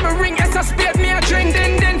diamond in my ring. As I spade me a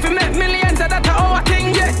trending, then for make millions of that our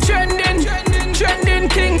thing. Yeah, trending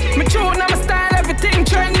king. Me tune, I'm a style, everything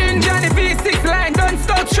trending. Johnny V6 line, don't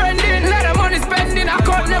stop trending. Lot of money spending, I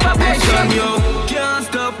can't never pay. Can't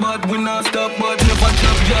stop, but we not stop, but never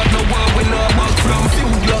chop job. No one we not back from.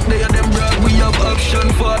 Few block they are them brag. We have action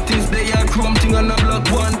 40s, they are chrome thing on a block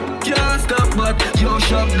one. Can't stop, but yo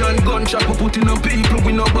shotgun gunshot we putting on people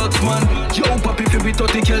we no box man. Yo papi fi we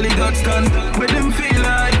 30 Kelly got stand. Where them feel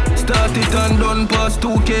like start it and done past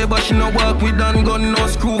 2K, but she no walk with done gun no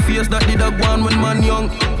screw face that did a go on when man young.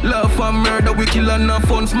 Laugh and murder we kill and no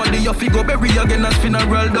fun. Smaddy you fi go bury again as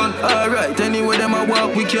funeral done. Alright, anyway them a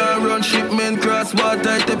walk we can't run. Shipment cross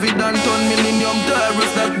water it every done ton. Millennium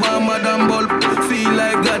terrorists that bomb Madam Bulb. Feel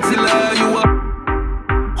like Godzilla you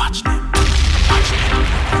are. Watch them.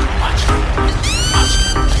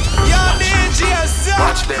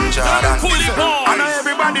 Watch them, Jordan. I know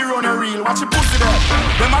everybody run a reel. Watch your pussy there.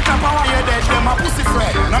 Them a clap while you're dead. Them a pussy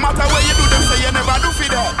fret. No matter where you do, them say you never do for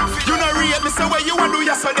that. You know rate me, say where you want do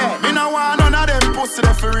yesterday. Me no want none of them pussy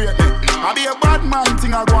there for rate me. I be a bad man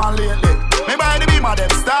thing I go on lately. Me buy the beam of them.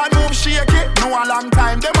 Start move shake it. No a long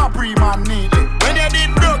time. Them a pre-man need it. When you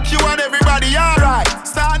did broke, you and everybody alright.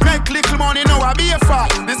 Start make little money, now I be a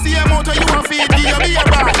fight. The same motor you want feed me, you be a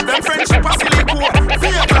bad. Them friendship a silly poor.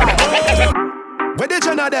 Fake life. Where the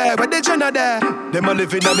Jenna there? Where the Jenna there? Them a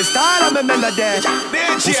living on me style and me melody.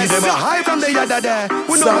 Pussy them a high from the yada there.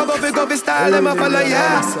 We know go fi style, them a follow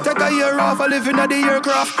yeah. Take a year off, a living at the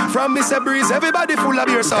aircraft. From Mr. Breeze, everybody full of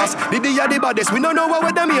beer sauce. The baddest, we don't know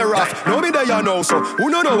what them here off. No me there you know, so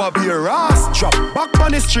who don't know what beer ass. Chop back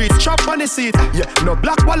on the streets, chop on the seat. Yeah, no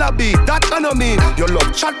black wallaby, that I know me. You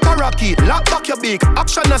love chat parakeet, lock back your beak.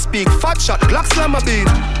 Action a speak, fat shot, Glock slam a beat.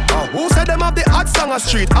 Who said them have the hot song a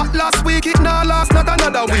street? At last week, it now last, not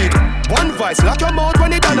another week. One voice, lock your mouth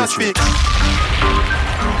when it done a speak.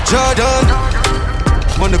 Jordan,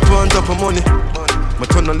 money on top of money. My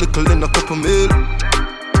turn a little in a couple mil.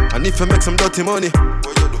 And if you make some dirty money,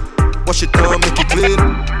 wash it down, make it clean.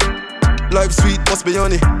 Life sweet, must be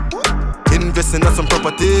honey. Investing in some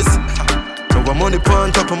properties. Now money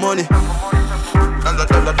on top of money.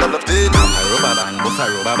 Dollar bill. Rubber band, bossa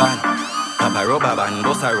rubber band. Papa rubber band,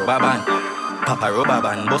 bossa rubber band. Papa rubber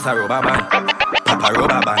band, bossa rubber band. Papa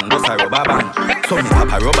rubber band, bossa rubber band. So me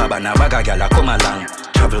papa rubber band, a bag a gyal a come along.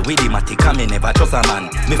 Travel with the matic and me never trust a man.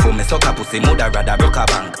 Me for me suck a pussy, mother rather broke a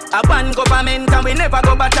bank. A ban government and we never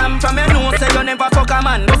go bottom. From your nose say you never fuck a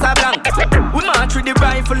man, bossa blank. We march with the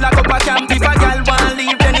rifle like up a camp. If a gyal want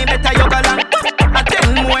leave, then it better you go long. A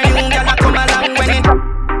 10 more young gyal a come along when it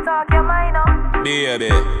talk your mind up. Baby,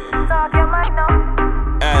 talk your mind up.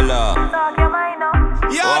 Hello. Talk your mind up.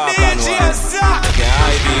 Yo, DJ Zach. Okay,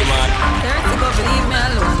 I be man. Dirty go leave me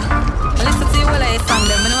alone. Listen to you while I sing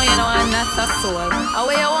them. I know you know I'm not a soul.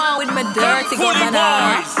 Away you want with me dirty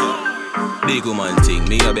governor. Big woman thing,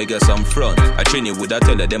 me I beg you some front. I train you with a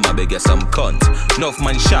tell them I beg you some cunt. Enough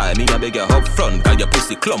man shy, me I beg you up front. Cause your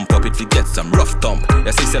pussy clump up if you get some rough thump.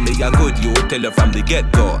 Your sister me a good, you tell her from the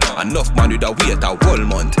get-go. Enough man with a wait a whole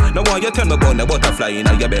month. Now why you tell me about the butterfly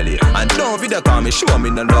in your belly? And don't video call me, show me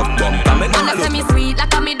no love bump. Man I say me sweet,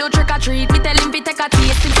 like a me do trick or treat. Me tell him fi take a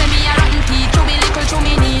taste, him say me a rotten teeth. Chew me little, chew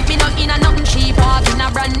me neat. Me not in a nothing cheap. Walk in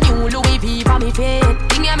a brand new Louis V for me feet.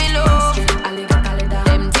 Thing ya me love,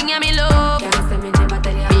 them thing ya me love.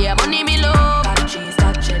 Be a money me love,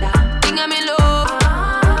 thing ya me love.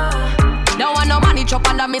 Now I no money chop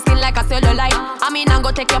under me skin like a cellulite. I mean I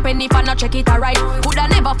go take your penny for not check it alright. Coulda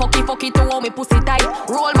never fuck it to hold me pussy tight.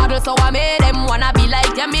 Role model so I made them wanna be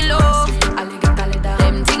like ya me love.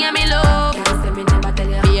 Them thing ya me love.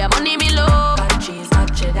 Be a money me love,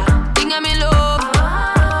 thing ya me love.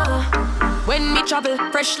 When me travel,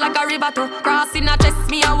 fresh like a river too. Crossing a chest,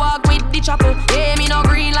 me a walk with the chapel. Yeah, me no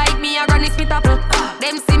green like me a Granny Smith apple.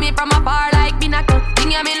 Them see me from afar like binacle.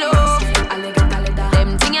 Thing ya me love,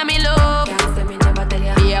 them thing ya me love.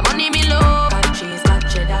 Yeah, money me love,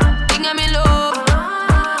 thing ya me love.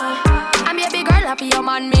 I'm a big girl, happy your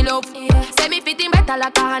man me love. Say me fitting better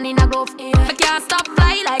like a hand in a glove. I can't stop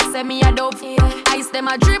fly like say me a dove. Ice them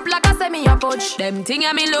a drip like a say me a fudge. Them thing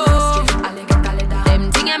ya me love,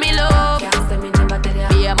 them thing ya me love.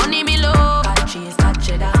 Be a money me love,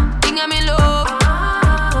 thing ya me love.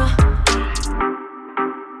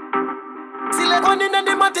 See like one in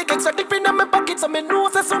the matic, exotic pin in my pocket, so me know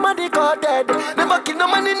say somebody got dead. Never kill no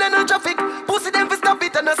man in no traffic. Pussy them fi stop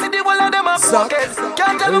it, and I see the whole of them a pockets.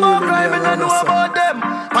 Can't tell me about crime, and I know about them.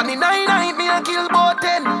 On the 9-9, me a kill about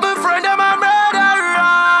 10. My friend them a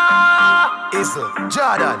murderer. Issa,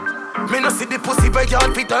 Jordan, me no see the pussy where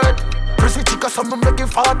y'all fit hurt. Prissy chica, so me make it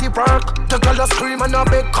 40 work. The girl a scream and a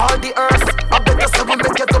beg call the earth. I better say we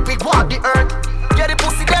make it up big walk the earth. Get the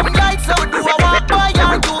pussy them lights out, do a walk by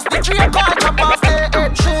and use the tree car chop off their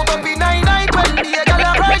head. Shoot up in 9-9 when the girl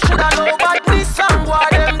a cry, shoulda know about this song why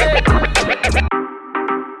them dead.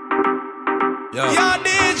 Yo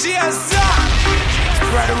DJ Zach,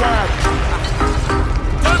 spread the word.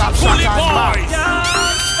 Top Fully Boys.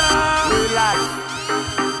 Relax.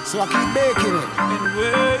 So I keep baking it.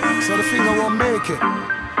 So the finger won't make it.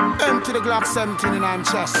 Empty the Glock 17 in my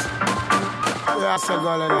chest. Yeah, I said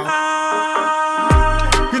go like that.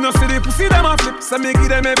 You know see the pussy them a flip. So me give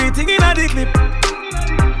them everything in a the clip.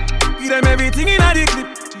 Give them everything in a the clip.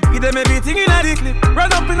 Give them everything in a the clip.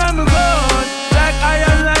 Run up in on the gun like I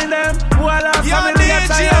align them. Who I love family I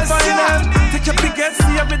try to find them. Take your pickets,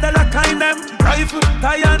 see up with the lock kind them. Rifle,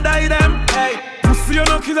 tie and die them. Hey, pussy you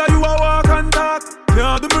no killer, you a walk and talk.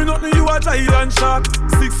 Can't do me nothing, you a giant shark.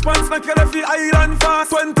 6 pants make you left the island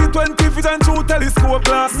fast. 20 feet and true telescope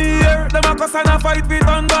glass. Me here, them a cuss and a fight with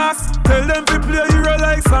on gas. Tell them to play hero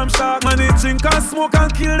like some shark. Man, they drink and smoke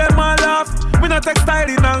and kill them all laugh. Me not textile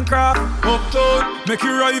in and craft. Uptown, make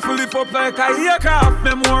your rifle lift up like a aircraft.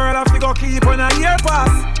 Memorial have to go keep on a year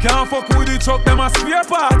pass. Can't fuck with the truck, them a spare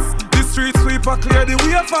parts. The street sweeper clear the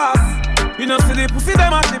way fast. You know see the pussy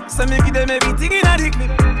them a clip. So me give them everything in a the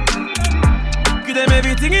clip. Give them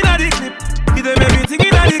everything in a the clip. Give them everything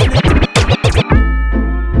in a the clip.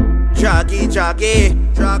 Jackie,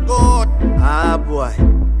 track out. Ah boy.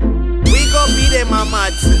 We go beat them a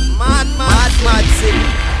mad sin. Mad sin.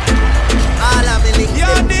 All of me link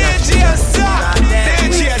them. DJ Zach.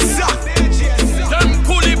 Them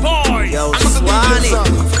Fully Boys. Yo, Swanee.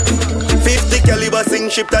 50 caliber sing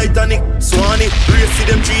ship Titanic. Swanee, race see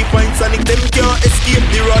them 3 points Sonic. Them can't escape,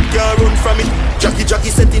 the rod can't run from it. Jackie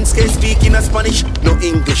settings can't speak in a Spanish, no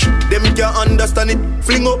English. Them can't understand it.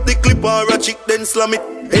 Fling up the clip or a chick, then slam it.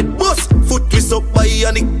 Head bust, foot twist up by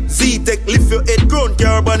Yannick. Z-Tech, lift your head, ground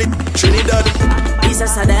carbon it. Trinidad. This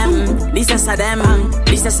is a them, this is a them,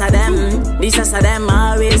 this is a them, this is a them.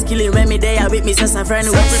 Always killing when me there with me as a friend.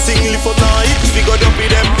 Everything lift up now, it's we got up with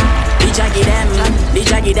them. The jaggy them, the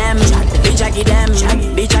jaggy them, the jaggy them,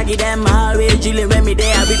 the jaggy them. Always chilling when me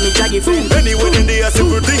there with me jaggy friend. Anyway, then they are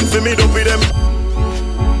simple things for me up with them.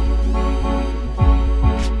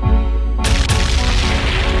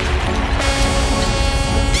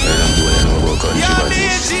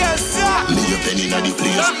 Me up in the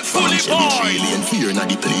place. Fully Boys. Alien fear in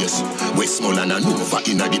the place. Westmoreland and Nova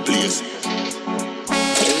in the place.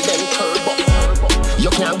 Tell them turbo. You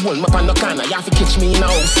can't hold me up on the corner. You have to catch me in a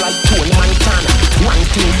house like Tony Montana. One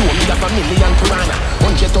thing do me have a million piranha.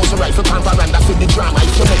 100,000 rifle pan veranda for the drama.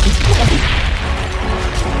 If you make it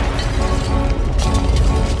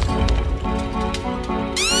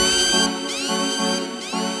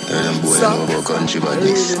them boy know about country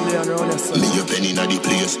badness. Me a pen inna the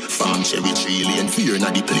place. Farm cherry tree lane fear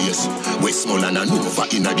inna the place. Westmoreland and Nova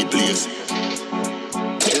inna the place.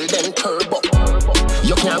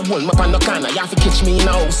 You can't hold me up on the corner. You have to catch me in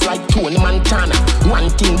a house like Tony Montana.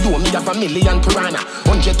 One thing do me have 1 million piranha.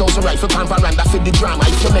 100,000 rifle pan veranda for the drama.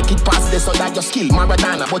 If you make it past this, so that your skill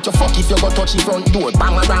Maradona. But you fuck if you go touch the front door,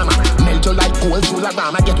 Bamarama. Melt you like gold,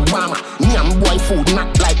 Jularama, get warmer. Nyam boy food,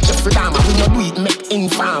 not like Jeffrey Dahmer. When you do it, make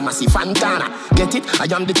in pharmacy, Fantana. Get it?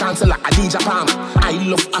 I am the chancellor, Adidja Palmer. I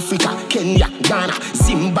love Africa, Kenya, Ghana,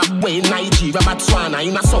 Zimbabwe, Nigeria, Botswana.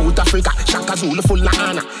 In a South Africa, Shaka Zulu full of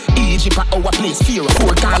honor. Egypt at our place, fear of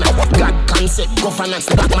four corner. God concept, governance,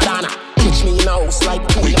 Black Madonna. Catch me in a house like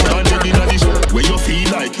we can't live in a dish where you feel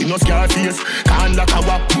like you no scar face. Can't like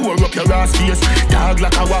our pour up your ass face. Dog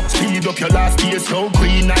like our speed up your last days. So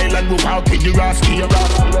Green Island move out with the ass here.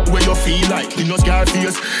 Where you feel like you no scar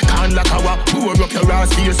face. Can't like our pour up your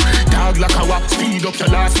ass face. Dog like our speed up your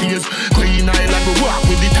last days. Green Island move out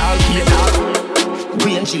with the tall here.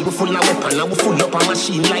 Brain chill, we full of weapon, and we full up a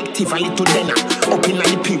machine like Tiff and Little Denner. Up in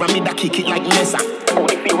the pyramid, I kick it like Mesa.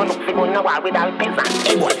 Only feel when we go now with all peasant.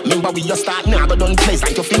 Hey boy, remember we just start now, but don't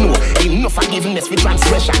pleasant. You feel no, ain't no forgiveness with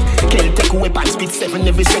transgression. Kill, take weapon, speed 7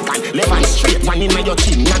 every second. Left hand straight, one in your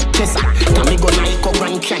chin, not Tessa. Tommy go Nike,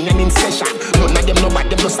 Grand Canyon in session. None of them know but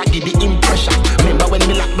them just a give the impression. Remember when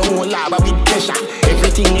we lock the whole lava with pressure.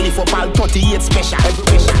 Everything live up all 38 special. Every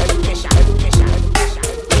pressure, every pressure, every pressure.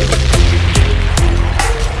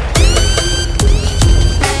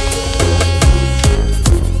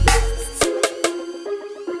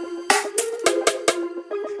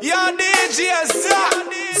 Yo, DJ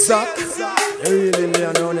Zach. You really in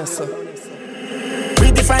there now, sir.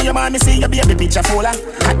 Pretty from your man, me see your baby picture fuller.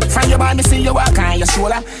 From your man, me see you walk on your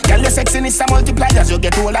shoulder. Girl, your sexiness a multiply as you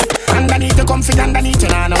get older. Underneath you comfy, underneath you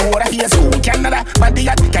nah no water. Here school, Canada, body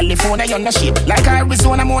at California, you're no shape. Like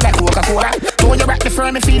Arizona, more like Coca-Cola. Though you rock the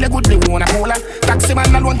firm, me feel a good, they wanna cola. Taxi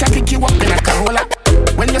man alone can pick you up in a Corolla.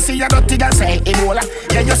 When you see a dirty girl say Ebola.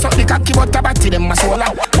 Yeah, you suck the cocky but a batty them a sola.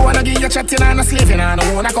 Wanna give you chatting and a slaving and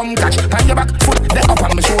I wanna come catch. Pan your back foot, they up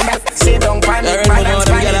on my shoulder. Sit down, pan it, balance,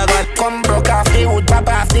 pan it. Come broke off the hood, pop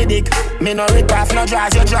off the dick. Me no rip off, no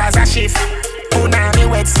draws, your draws a shift. Una me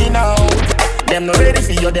wet, see now. Them no ready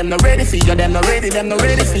for you, them no ready for you, them no ready, them no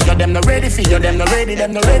ready for you, them no ready for you, them no ready,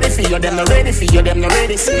 them no ready for you, them no ready for you, them no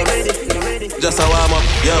ready, see no ready, no ready. Just a warm up,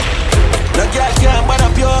 yo. No girl can't burn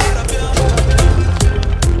up you.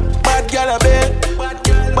 Bad girl a bit, bad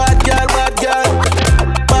girl, bad girl,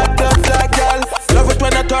 bad girl, flat girl. Love it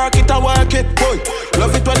when I talk it and work it, boy.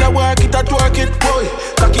 Love it when I work it and twerk it, boy.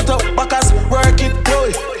 Cock it up, backers, work it,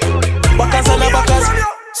 boy. Backers and a backers.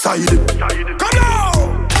 Side it. Come now.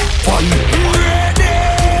 Fun. Ready.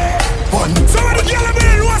 Fun. Somebody girl a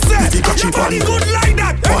bit, what's that? Nobody good like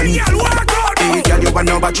that. Every girl walk out. Hey girl, you want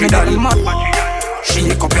no battery doll.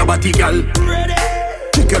 Shake up your body, girl.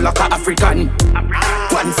 Kick you like a African.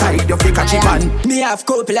 One side you fake a chicken. Me have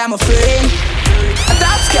couple, I'm a friend. A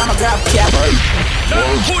top scam, a grab cap.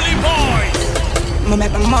 Bully boys. Me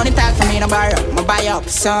make my money talk for me, no borrow. Me buy up,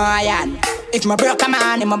 so I am. If my broke a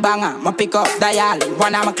man in my banger, me pick up dial.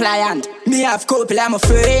 One of my client. Me have couple, I'm a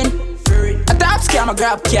friend. A top scam, a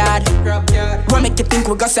grab card. What make you think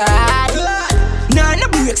we go side? None no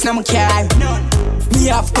breaks, no my car. Me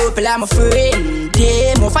have couple, I'm a friend.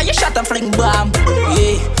 Damn, off you shot and fling bomb.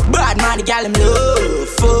 Yeah, bad man, the gal him love.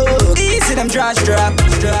 Fuck, easy them draws drop.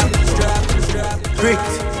 Brick,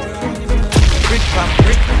 brick pam,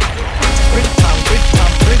 brick, brick pam, brick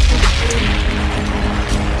pam, brick.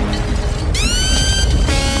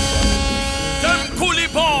 Them Coolie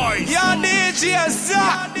boys. Yo, DJ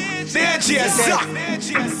Zach. DJ Zach.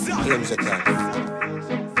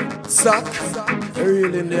 Zach, you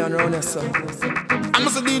really in there now, sir. I'm a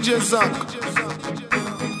DJ Zach.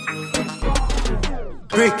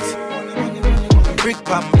 Brick, brick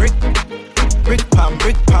pam, brick, brick pam,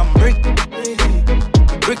 brick pam, brick,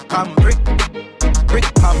 brick pam, brick,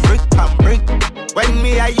 brick pam, brick pam, brick. When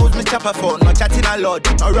me I use my chopper phone, no chatting a lot,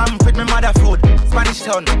 no ramp with me mother food, Spanish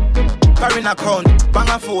town, foreign account, bang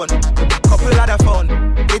a phone, couple other phone.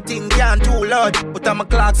 The thing can't too loud, but I'm a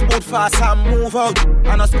clock boot fast and move out.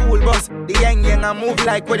 On a school bus, the young I move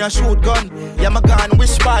like when you shoot gun. Yeah, my gun,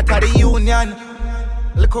 which part of the union?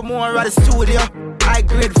 Look more at the studio. I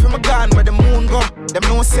grade from a gun where the moon go. Them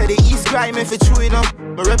no say the East crime if it's true enough.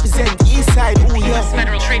 But represent East Side, ooh yeah. The U.S.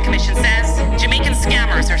 Federal Trade Commission says Jamaican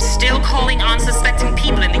scammers are still calling unsuspecting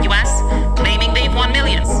people in the U.S., claiming they've won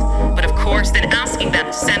millions. But of course, then asking them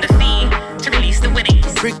to send a fee to release the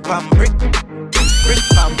winnings. Brick pam brick, brick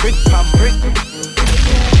pam brick pam brick,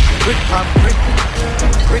 brick pam brick,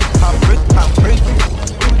 brick pam brick pam brick,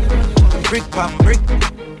 brick pam brick,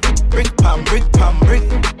 brick pam brick pam brick.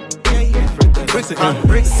 Brick pam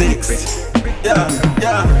brick 6. Yeah,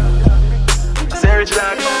 yeah. Sarah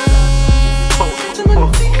Jack.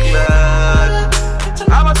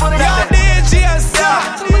 How much money that?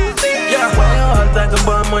 Yeah. Why you all talk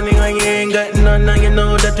about money when you ain't got none and you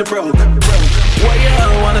know that you're broke? Why you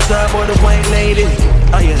all wanna talk about the white lady?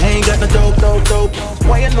 Oh, you ain't got no dope.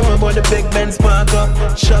 Why you know about the big Benz park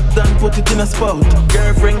up? Shop done, put it in a spot.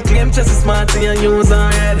 Girlfriend claim just as smart and use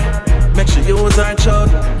her head. Make sure you use her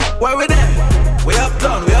choke. Why we there? We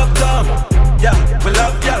uptown. Yeah, we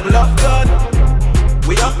love gun.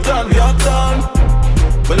 We uptown.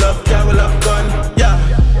 We love gun. Yeah.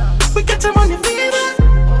 We get your money fever.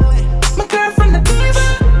 My girlfriend the diva.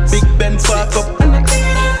 Big Benz park up. And the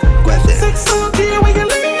cleaner. Sex out here where you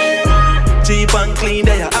live. Cheap and clean,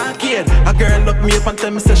 there you arcade. A girl look me up and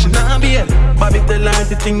tell me say she not beard. Bobby tell her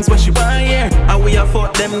the things what she want here. And we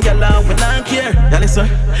afford them gyal and we not care. Yeah listen,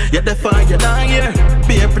 you're the fire, you're not here.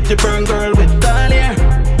 Be a pretty burn girl with tall hair.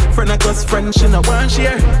 Friend of us friend, she no want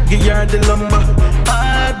share. Give her the lumber,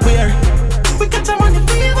 hardware. We get your money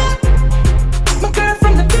fever. My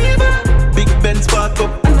girlfriend the diva. Big Benz park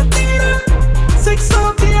up. And the cleaner. Sex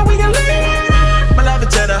out here where you live. My love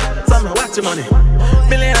each other, so me watch your money. $1.5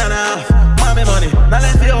 million, mommy money. Now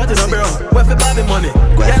let's be out in a bro. Where for Bobby money?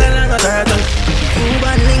 Get a long turtle.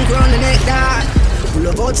 Cuban link round the neck, dog. Pull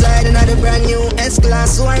up outside another brand new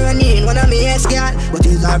S-Class. So I run in one of me S-Cat. But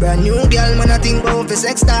it's a brand new girl, man, I think about for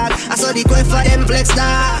sex talk. I saw the quest for them flex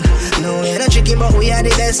dog. No, we're not tricky, but we are the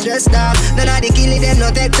best dressed dog. None of the killing them,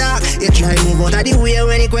 no tech talk. You try move out of the way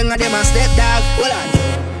when you quang at them and step dog. Hold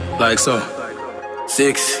on. Like so.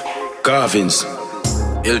 6 Carvings,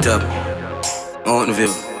 Hilltop,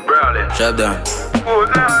 Mountainville, Shop Down,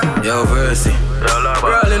 Yo Versi.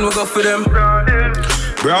 Brawling, we go for them.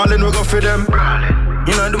 Brawling, we go for them.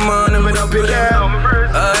 You know the morning, we don't pick them.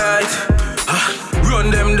 Alright, run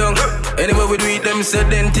them down. Anyway we do it, them said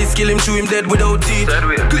dentist kill him, chew him dead without teeth.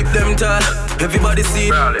 Clip them tall, everybody see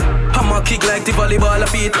it. Hammer kick like the volleyball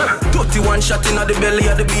feet. 31 shot in the belly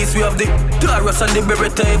of the beast. We have the Taurus and the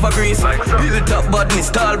Beretta evergreens. Hilltop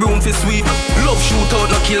badness, tall room for sweep. Love shootout,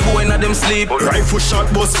 no kill boy in them sleep. Rifle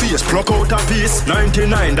shot, bust face, pluck out a piece.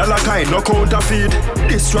 $99 kind, no counterfeit.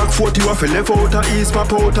 This track 40 waffle left out a ease,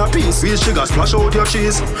 pop out a piece. Real sugar splash out your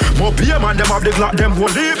cheese. More beer man, them have the Glock, them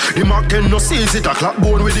won't leave. The Mark 10 no sees it, a clap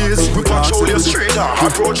bone with this. We patch out your straight up,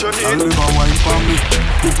 approach your I live a wine for me.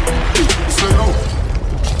 Say yo.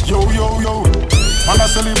 Man, I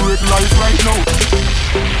celebrate life right now.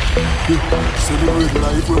 Celebrate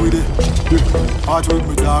life where we dey. Heart with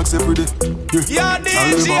me dogs every day. I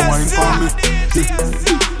live a wine for me.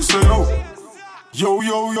 Say yo.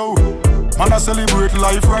 Man, I celebrate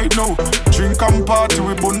life right now. Drink and party,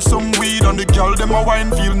 we bun some weed. And the girl, them a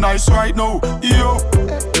wine feel nice right now. Yo.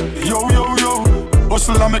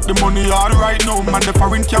 Hustle and make the money hard right now. Man, the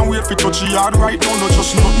foreign can't wait for touch yard right now. No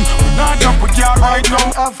just nothing, we not jump a girl right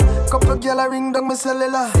now. Have couple girl a ring down my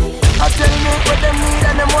cellular. I tell me what them need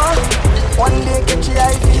and them want. One day get you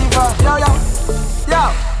high fever. Yo.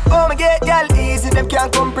 Oh, me get girl easy, them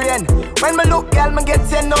can't comprehend. When me look girl, me get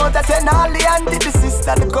 10 out of 10. All the auntie, the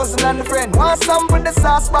sister, the cousin and the friend. Want some with the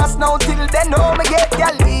sauce pass now till then. Oh, me get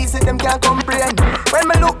girl easy, them can't comprehend. When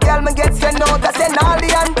me look girl, me get 10 out of 10. All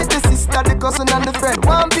the auntie, the sister, the cousin and the friend.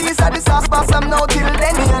 One piece of the sauce pass I'm now till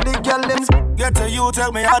then. Me and the girl them. Get to you,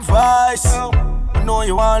 take me advice. I know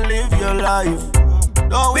you wanna live your life.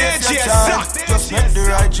 Don't waste your time, just make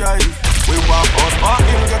the right choice. We want us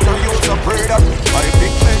parking, get to use a pray that. My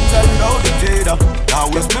big friends and loaded data. Now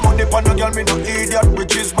waste me money on a girl, me no idiot.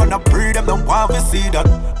 Riches man, I pray them, don't want to see that.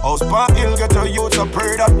 House parking, get to use a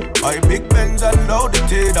pray that. My big friends and loaded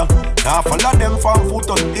data. Now follow them from foot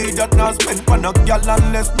on idiot. Now spend on a girl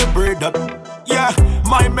unless me pray that. Yeah,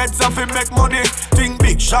 my meds have to make money. Think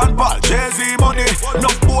big, Sean Paul, Jay-Z money.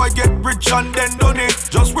 Enough boy get rich and then done it.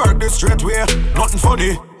 Just work this straight way, nothing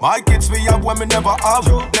funny. My kids we have when me never have.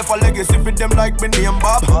 Left a legacy for them like me name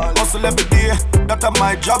Bob. Hustle every day, that's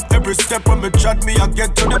my job. Every step when me chat me, I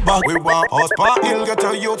get to the back. We want house park hill, get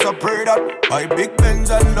a youth to pray that. Buy big Benz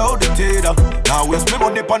and load the tater. Now waste me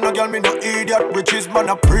money on a girl, me no idiot. Riches man,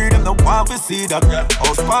 I pray them, don't want to see that.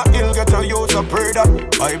 House park hill, get a youth to pray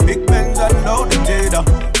that. Buy big Benz and load the tater.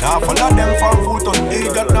 Now follow them from foot on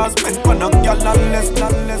idiot. Now spend on a girl, unless.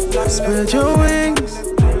 Spread your wings.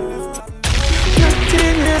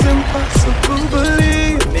 Nothing is impossible,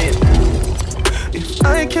 believe me. If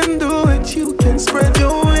I can do it, you can spread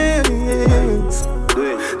your wings.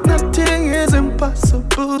 Nothing is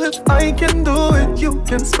impossible. If I can do it, you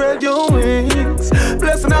can spread your wings.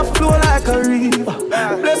 Blessing I flow like a river.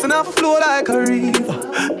 Blessing I flow like a river.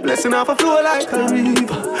 Blessing off a flow like a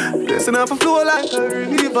river. Blessing off a flow like a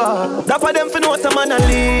river. That for them for know some man a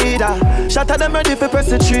leader. Shot at them ready for press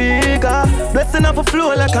the trigger. Blessing off a flow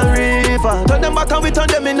like a river. Turn them back and we turn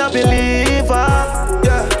them in a believer.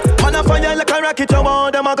 Yeah. Man a fire like a rocket, you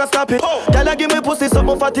want them, I go stop it. Girl a give me pussy,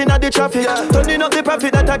 something fat inna the traffic. Turning up the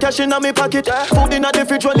profit that I cash inna me pocket. Food inna the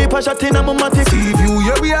fridge, only pass shot inna my matic. See you,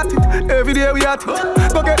 yeah we at it, every day we at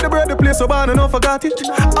it. Go get the bread, the place so bad and don't forget it.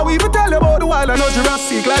 I will even tell you about the wild and no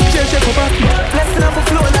Jurassic, like J.J. Kopaki. Blessing off a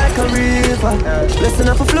flow like a river. Blessing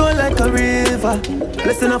off a flow like a river.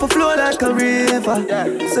 Blessing off a flow like a river.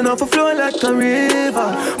 Blessing off a flow like a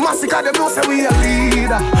river. Massacre them know say we a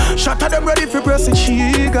leader. Shot at them ready for pressing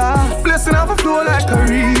trigger. Blessing off a flow like a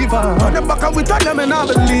river. On them back and we tell them and I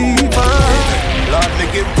believe. Lord, me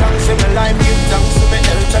give thanks in my life, give thanks to my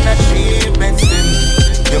health and achievements.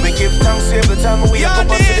 Yeah, me give thanks every time we up to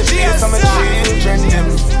the place of my children. Them.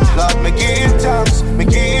 Lord, me give thanks,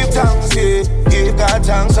 yeah. Give God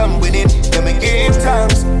thanks, I'm winning. Yeah, me give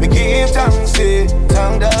thanks, yeah.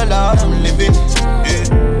 Thank the Lord, I'm living.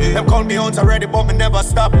 Yeah. Them call me out already, but me never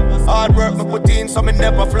stop. Hard work me put in, so me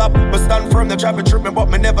never flop. But stand firm, the trap it trip me, but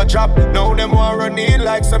me never drop. Now them want run in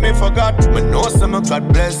like some me forgot. Me know some me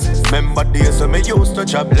God bless. Remember days when me used to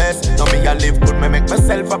job less. Now me I live good, me make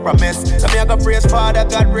myself a promise. So me I go praise Father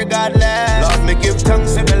God regardless. Lord, me give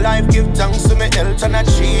thanks in my life, give thanks to my health and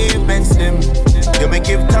achievements. Them. Yeah, me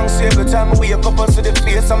give thanks every time we wake up and see the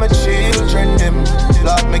face of my children. Them.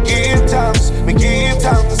 Lord, me give thanks, yeah.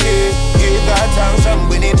 Give God thanks, I'm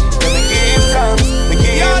winning. Yeah, me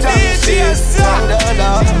give thanks, yeah. Thank the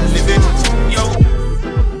Lord, I'm living.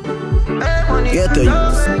 Get to you.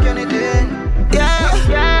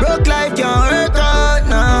 Yeah, broke life can't work out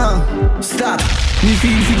now. Stop. Me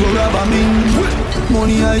feel fi go rob a me.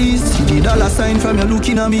 Money eyes, see the dollar sign from you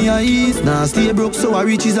looking at me eyes. Now stay broke so I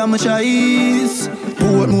riches how much I is.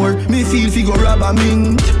 What more? Me feel fi go rob a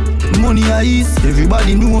mint. Money eyes,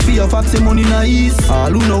 everybody know fi your facts say money nice.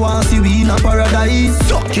 All who know want see we in a paradise.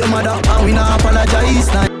 Suck your mother and we not apologize.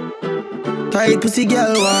 Tight pussy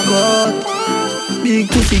girl walk out. Big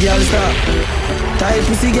pussy girl stop. Tight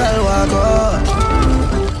pussy girl walk out.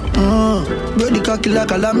 Body cocky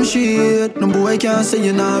like a lamb shit. No boy can't say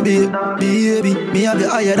you nah baby. Me have you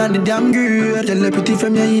higher than the damn grade. Tell the pretty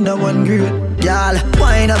from you in a one grade. Y'all,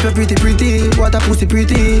 wine up your pretty. What a pussy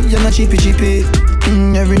pretty. You're not cheapy.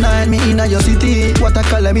 Every night me in a your city. What a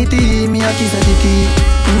calamity. Me a kiss a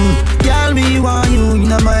titty. Y'all, me want you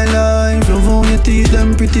in a my life. Love on your teeth,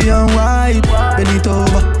 them pretty and white. Bend it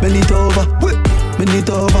over. Bend it over.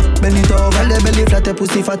 Let belly flat your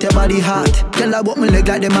pussy fat your body hot. Tell her about me leg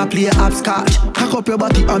like them a play hopscotch. Cock up your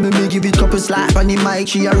body and me give it couple slap. On the mic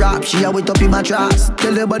she a rap, she a wet up in my tracks.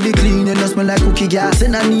 Tell her body clean and no smell like cookie gas.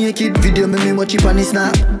 Send a naked video me watch it on the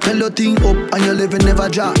snap. Tell your thing up and your level never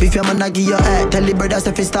drop. If your man a give your head, tell the brothers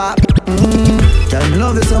if it stop. Girl, me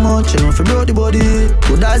love you so much, you know fi broke the body.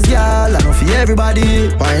 Good as girl, I know fi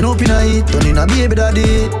everybody. Wine up in a hit, turn in a baby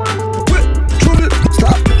daddy.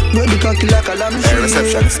 Stop. Baby cocky like a lamb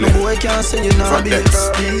shit. No boy can't say you nah baby.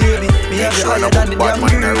 Me have you higher than the damn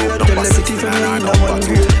grade. Tell everything from me in a one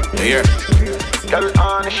grade. Girl,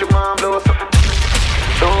 on she want blow something.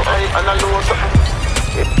 So high and a low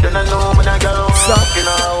something. Then I know when I get on. You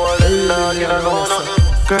know all the love, you know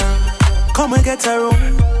nothing. Girl, come and get a room.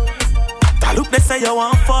 I look they say you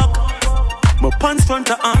want fuck. My pants front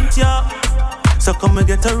to aunt ya. So come and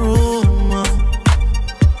get a room.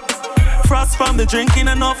 Frost from the drinking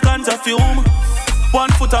enough ganja fume.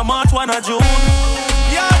 1 foot a March, 1 a June.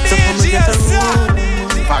 So come and get a room.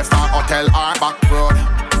 5-star hotel or back road.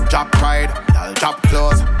 Job pride, y'all job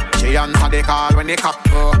close. She answer the call when they cock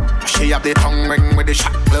go. She have the tongue ring with the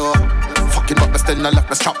shot blow. Fucking but me still not left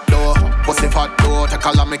me strap door. Pussy fat door, take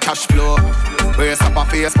all of me cash flow. Raise up a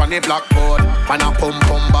face from the blackboard. Man a pum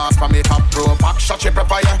boss from the top row. Back shot she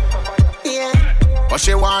prefer yeah. But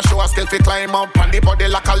she want show her skill fi climb up on the body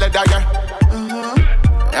like a leather, yeah.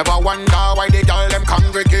 Ever wonder why the girl them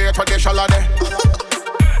congregate where they shall there?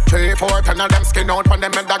 3, 4, 10 of them skin out on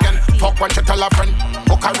them head again. Fuck when she tell a friend,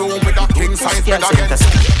 book a room with a king size bed again.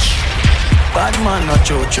 Bad man no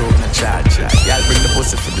cho-cho, no cha-cha. Y'all bring the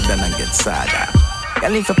pussy for the den and get sadder.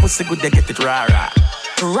 Y'all if your pussy good, they get it rah-rah.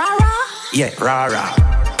 Rah-rah? Yeah, rah-rah.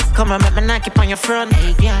 Come on, make me knock it on your front,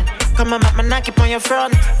 yeah. Come on, make me knock it on your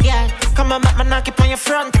front, yeah. Come on, make me knock it on your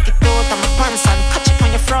front. Take it out of my pants and catch it on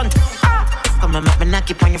your front. Come on, make me knock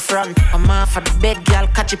it on your front. I'm off of the bed, girl,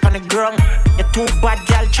 catch it on the ground. You're too bad,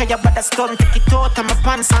 girl, try your better stunt. Take it out of my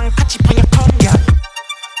pants and catch it on your tongue, girl.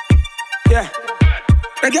 Yeah.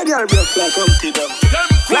 Make a girl broke like Humpty Dump.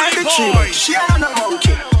 Like the tree, she on a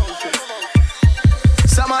monkey.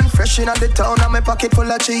 Some man Fresh in the town and my pocket full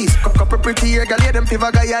of cheese. Couple pretty hair, girl, yeah, them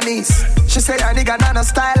fever Guyanese. She say, I nigga not a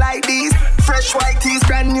style like these. Fresh white tees,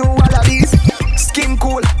 brand new all of these. Skin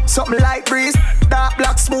cool, something like breeze. Dark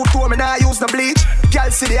black smooth to me, now I use the bleach.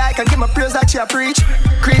 Girl see the eye, can give my praise that she a preach.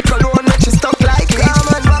 Creep alone, make she stuck like leech.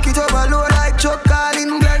 Come and back it over low like Chuck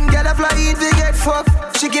Calling Glenn. Girl a fly in, we get fucked.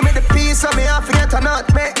 She give me the piece of me, I forget or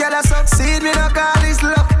not. Make girl a succeed, me no call this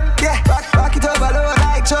luck. Yeah, back it over low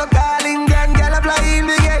like Chuck Calling Glenn. Girl a fly in,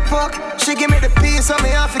 we get fucked. She give me the piece of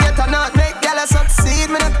me, I forget or not. Make girl a succeed,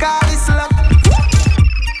 me no call this luck.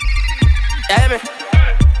 Yeah, me.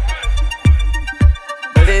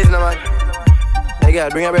 It is no man. Hey girl,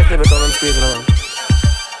 bring your breath, never come and squeeze no man.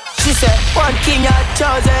 She said, one king you're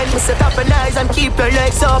chosen. We set up an eyes and keep your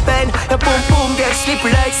legs open. Your boom boom get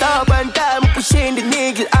slippery like soap. And time pushing the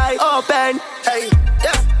nigga eye open. Hey,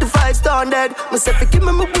 yeah, the fight standard. Myself give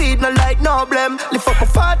me my weed, no like no blame. Lift up a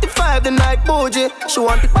 45 the night bougie. She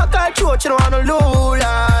want it back her throat, she don't want no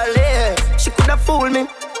lula. Yeah, she coulda fooled me.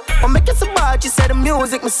 I make it so bad, she said the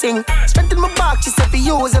music me sing. Strength in my back, she said to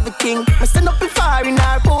use everything. Me stand up in fire in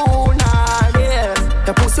her pool, nah, yeah.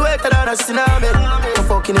 Your pussy wetter than a cinnamon. I'm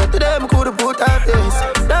fucking it to them, coulda put her face.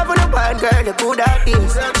 Love on the wine, girl, you good at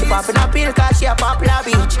this. She popping a pill cause she a popular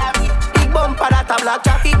bitch. Big bumper that a black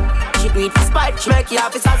traffic. She do it for spite, she make you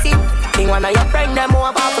have a sassy. Think one of your friends, them more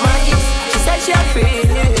about the magic. She said she a free,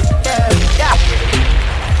 yeah.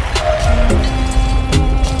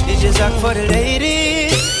 This is up for the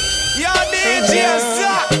ladies.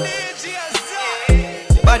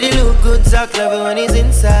 Body look good, Zach love it when he's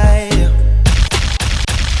inside.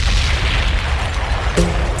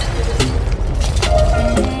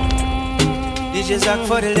 DJ Zach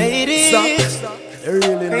for the ladies.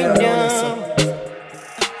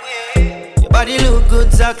 Your body look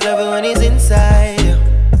good, Zach love it when he's inside.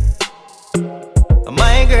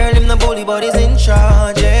 My girl, him the bully, but he's in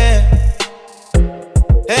charge, yeah.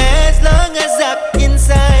 As long as Zach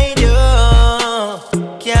inside you,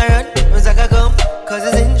 can't run when Zach come, cause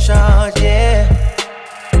he's in charge, yeah.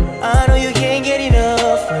 I know you can't get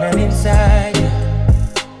enough when I'm inside you.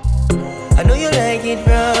 I know you like it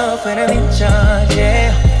rough when I'm in charge,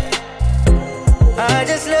 yeah. I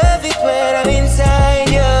just love it when I'm inside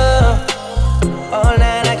you. All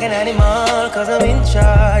night like an animal, cause I'm in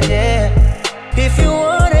charge, yeah. If you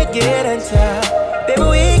wanna get on top, baby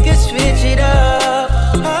we can switch it up.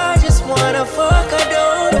 I just wanna fuck, I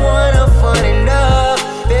don't wanna fall in love.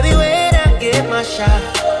 Baby when I get my shot,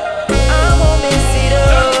 I won't mess it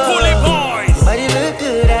up. Fully boys. But you look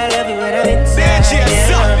good, I love you when I'm inside, yeah.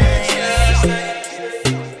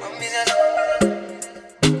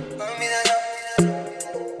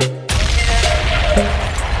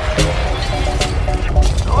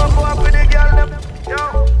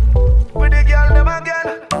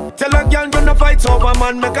 Tell a girl you no fight over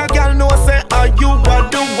man. Make a girl know say are you are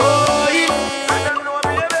the boy.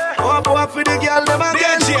 Oh boy for the girl them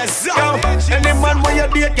again. Yo, any man when you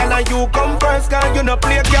date girl and you come first, cause you no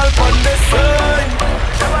play girl on the side.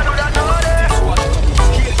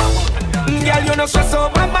 Girl you no stress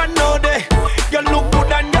over man no day. You look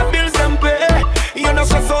good and your bills them pay. You no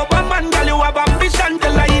stress over man, girl you have ambition.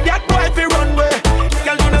 Tell a idiot boy fi run way.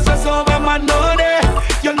 Girl you no stress over man no day.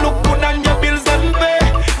 You look good and your bills them pay.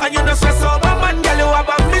 And you no stress over man, girl, you have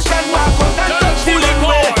ambition. Walk out and touch the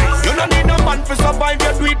runway. You no need no man for survive,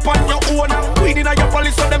 you do it on your own. Queen in your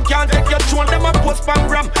police so them can't take your throne. Them a post pan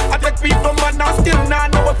gram. I take people man now still nah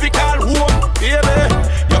know if we call home. Baby,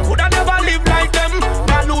 you coulda never live like them.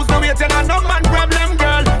 Now lose the weight and no man problem,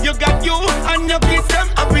 girl. You got you and you kiss them.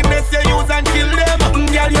 Happiness you use and kill them.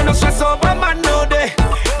 Girl, you no stress over man no day.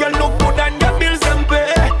 You look good and your bills them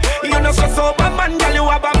pay. You no stress over man, girl, you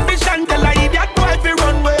have ambition. Tell a idiot boy fi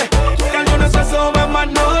run way. Girl, you no stress over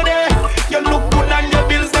man no day. You look good and your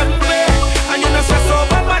bills them pay. And you no stress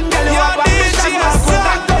over man, girl, you have ambition. Walk out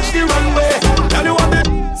and touch the runway. Girl, you want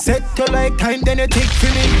me set you like time, then you tick for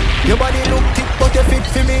me. Your body look thick, but you fit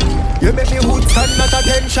for me. You make me hood stand at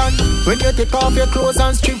attention when you take off your clothes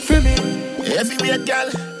and strip for me. Heavyweight girl,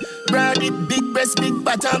 broad it, big breast, big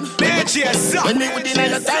bottom. When me would deny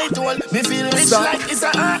your title, me feel rich like it's a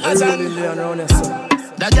Amazon.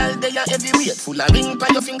 The girl they are heavyweight, full of ring by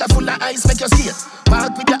your finger, full of ice, make you skate.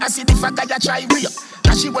 Walk with your acid if a guy you try rape.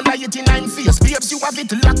 Now she will lie it in 9 face. Babes, you have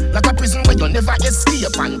it locked like a prison where you never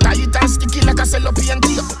escape. And tight and sticky like a cellophane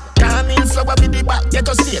tape. Carmine flower with the back, get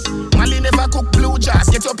your state. Molly never cook blue jars,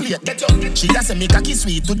 get your plate. She just say make a kiss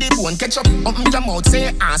sweet to the bone, catch up. Open your mouth,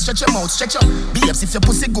 say stretch your mouth, stretch up. Babes, if your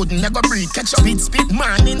pussy good, never breathe, catch up. Spit,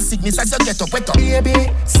 man in sickness as you get up, wet up.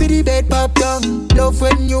 Baby, see the bed pop down. Love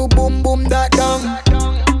when you boom boom that down.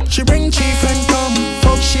 She bring chief and come.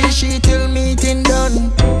 Fuck she till meeting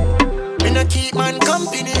done. keep man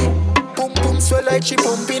company. Pum pum swell like she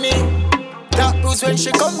pumping it. That bruise when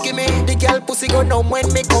she come give me. The girl pussy go numb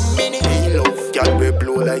when me come in it. Me love girl we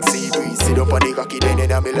blow like sea breeze. Sit up on the cocky then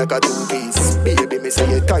and me like a two-piece. Baby me say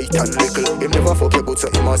you tight and little. Him never fuck your boots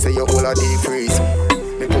so him a say you all a deep freeze.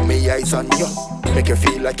 Me put me eyes on you, make you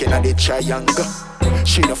feel like you're in the triangle.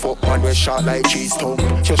 She no fuck man when short like cheese tongue.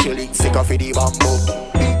 So she link sick off the bamboo.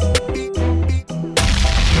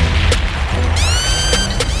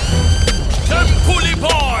 Them Coolie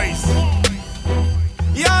Boys.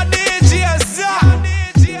 Yeah, DJ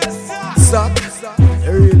Zach.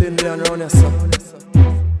 You really in there around yourself.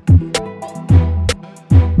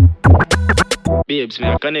 Babes, me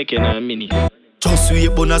a connect in a mini. Just wait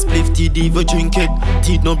on a spliff, TD we drink it.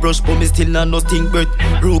 Teeth no brush, but me still not no stink breath.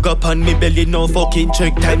 Rogue up on me belly, no fucking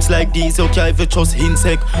check. Times like these, okay, if you trust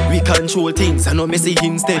insect. We control things, I know me see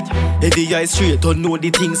instead. Every eye straight, don't know the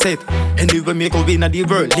thing set. Anyway, me go in the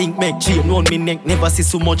world, link make chain round me neck, never see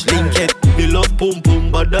so much link it. Me love pum pum,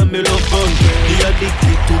 but then me love gun. Me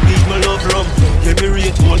addicted to beat, me love rum. Yeah, me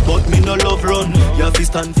rate old, but me no love run. You have to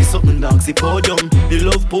stand for something, dance the podium. Me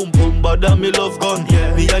love pum pum, but then me love gun.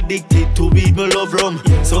 Me addicted to beat, me love rum.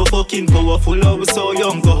 So fucking powerful, I was so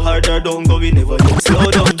young. Go harder, don't go, we never young, slow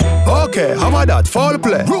down. Okay, how about that? Foul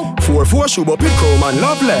play. 4-4 shoot up with chrome and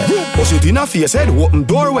lovely. Push it in a face, head open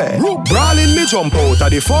doorway. Brawling me jump out of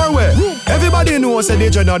the four-way. Everybody knows that they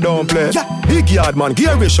just don't play. Big yard man,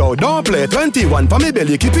 gear we show, don't play. 21 for me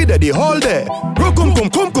belly, keep it there the whole day.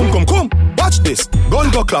 Come. Watch this.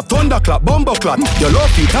 Gun go clap, thunder clap, bumbo clap. Your love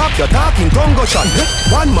feet tap, your talking tongue go shot.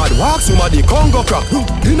 One mad walk, somebody Congo crack.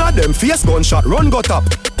 Inna them face gunshot, run go tap.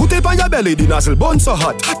 Put it on your belly, the nozzle bun so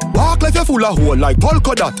hot. Walk like you full of hole like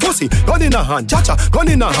polka dot. Pussy, gun in a hand, cha-cha, gun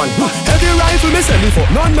in a hand. Heavy rifle, me send me for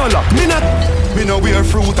none no lock. Me no wear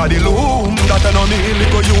fruit of the loom. That a no me,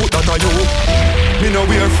 little you, that a you. Me no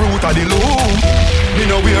wear fruit of the loom. Me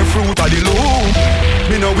no wear fruit of the loom.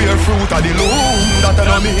 Me no wear fruit of the loom. That a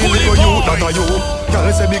no me, little you, that a you.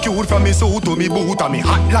 Girl say me cute from me suit to me boot. And me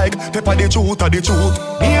hot like pepper the truth of the truth.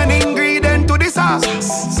 Me an ingredient to the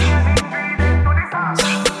sauce.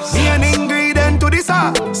 Me an ingredient to the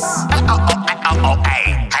sauce.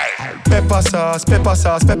 Pepper sauce, pepper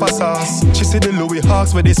sauce, pepper sauce. She see the Louis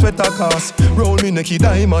Hawks with the sweater cast. Roll me necky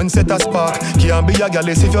diamond, set a spark. Can't be a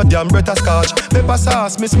gallus if your damn breath a scotch. Pepper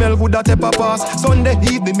sauce, me smell good at pepper pass. Sunday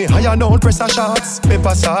evening me high and down press a shots.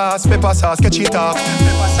 Pepper sauce, catch it up.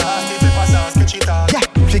 Pepper sauce, catch it up. Yeah.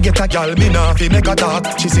 Forget a gal, me nah fi make a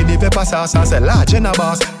talk. She see the pepper sauce and say large in a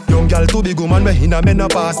boss. Young gal too big woman we in a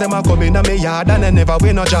menopause. Them a come in a me yard and they never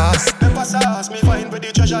win no jazz. Pepper sauce, me find where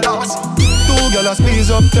the treasure lost. Two gal a squeeze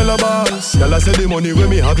up, tell a boss. Gal a say the money when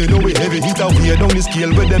me have it, know we heavy hit and weigh down the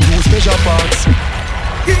scale with them use special parts.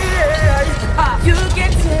 Yeah, you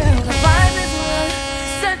can tell the vibe is one.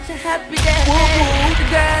 Such a happy day. The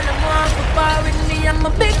girl I'm on for bar with me, I'm a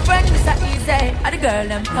big friend, it's a easy. The girl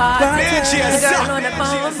them party, the girl know that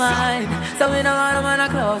my mind. So we don't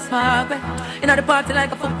wanna close my way. You know the party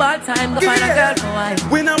like a football time. Go find a girl for wine.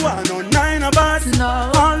 We no want no nine of us.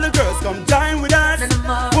 No. All the girls come dine with us.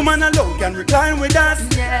 Woman alone can recline with us.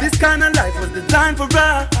 This kind of life was designed for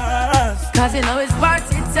us. Cause you know it's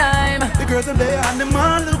party time. The girls are there and them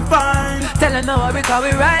all look fine. Tell them no worry cause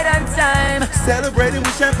we right on time. Celebrating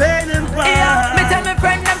with champagne and wine. Yeah, me tell my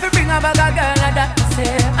friend them to bring a bag of girl like that.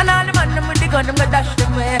 Say. And all the man them with the gun them go dash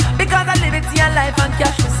them way. Because I live it in your life and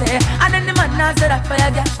cash me say. And then the man now say that for you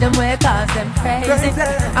dash them way. Cause them crazy.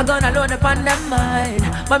 I'm gonna load up on them mind.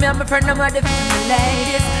 But me and my friend them are the family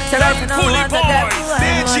ladies. So right now I want to get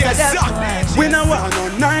one. We no want no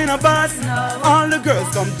nine of us. All the girls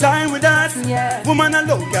come dine with us. Woman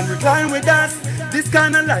alone can recline with us. This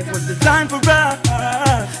kind of life was designed for us.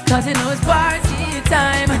 Cause you know it's party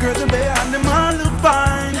time. The girls are there and them all look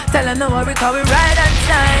fine. Tell them no worry cause we right on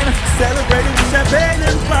time. Celebrating with champagne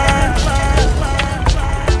and wine.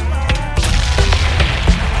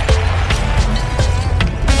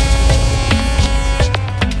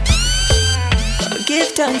 Give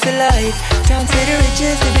thanks to life. Thanks for the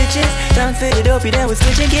riches, the bitches. Thanks for the dopey that was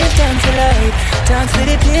switching. Give thanks to life. Thanks for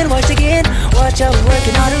the pain, watch again. Watch out, we're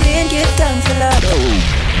working on the rain. Give thanks to life.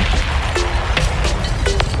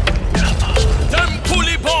 Them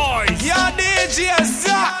Coolie Boys. Yeah, DJ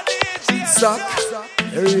Zach. Zach,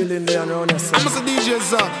 you really in there around yourself. I'm a DJ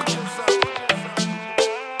Zach.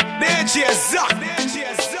 DJ Zach.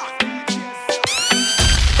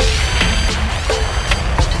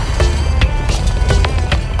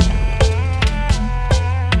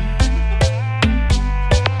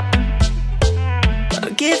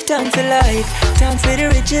 Give thanks to life. Thanks for the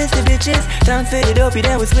riches, the bitches. Thanks for the dopey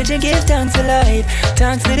that we switch and give thanks for life.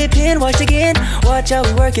 Thanks for the pain, watch again. Watch how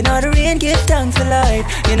we working on the rain, give thanks for life.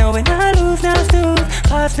 You know when I lose, now snooze.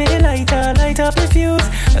 Pass me the lighter, light up the fuse.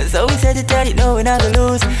 So we said to tell you, know when I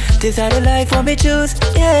lose. This how the life want me choose,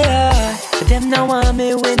 yeah. But them now want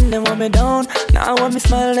me win, them want me down. Now want me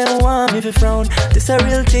smile, them want me to frown. This a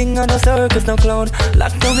real thing, on no circus, no clown.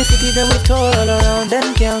 Lock down the city, then we tour all around.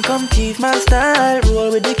 Them can't come teeth my style.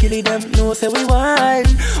 Roll with the killie, them know say we wild.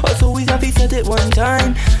 Also we have to set it one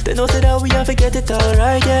time. They know say that we have to get it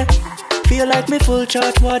alright, yeah. Feel like me full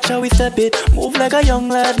charge, watch how we step it. Move like a young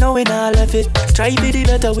lad, knowing I left it. Strive for the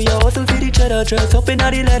better, we all hustle for the cheddar. Dress up in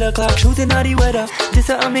the leather, clock shoes in the weather. This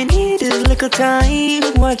is what me need, is little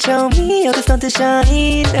time. Watch how me, how the sun to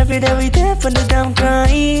shine. Every day we there from the down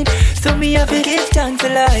grind. So me have to give thanks for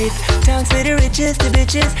life. Thanks for the riches, the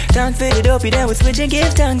bitches. Thanks for the dopey, then we switch and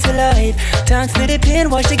give thanks for life. Thanks for the pain,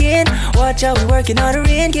 watch again. Watch how we working on the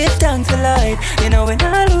rain, give thanks for life. You know when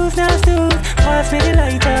I lose, now snooze. Pass me the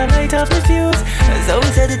lighter, light up the fuse. So we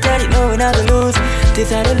said to tell you, know we not to lose.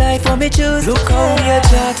 This how the life for me choose. Look how we a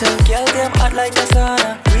chatter. Girl them hot like a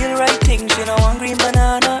sauna. Real right thing, she no want green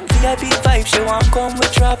banana. VIP vibe, she want come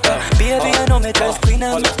with trapper. Baby, I know me dress queen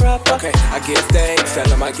and me proper. Okay, I give thanks, tell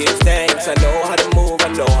them I give thanks. I know how to move,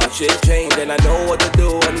 I know how shit change. And I know what to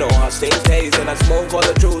do, I know how things taste. And I smoke all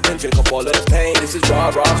the truth and drink up all of the pain. This is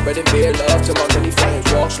raw, spreading beer love to my many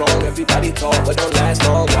friends. Walk strong, everybody talk, but don't last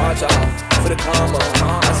long. Watch out for the karma.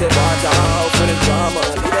 I said watch out for the drama.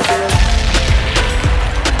 Leave that shit.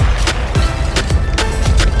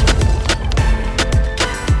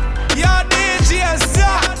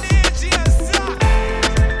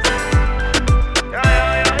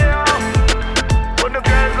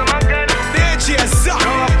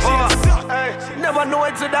 Never know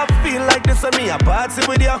it would have feel like this and me a party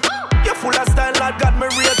with you. You're full of style, Lord God, me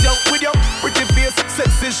rate you. With your pretty face,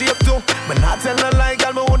 sexy shape too. Me not tell no lie,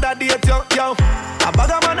 girl, me woulda date you, yo. A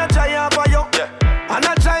bag of man a try out for you, and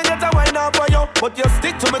I try get a wine out for you. But you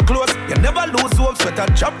stick to me close, you never lose hope. Sweat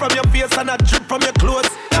a drop from your face and a drip from your clothes.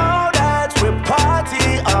 Now that we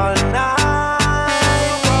party all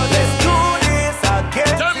night, let's do this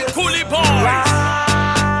again. Them Coolie Boys.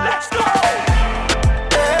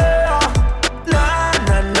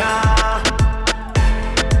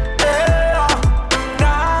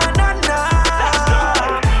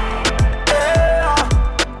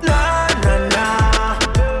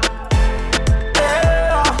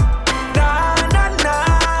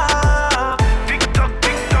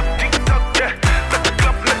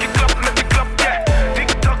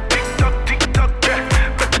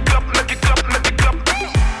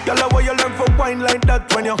 Like that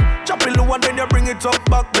when you chop it low and then you bring it up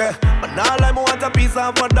back there. And all I want a piece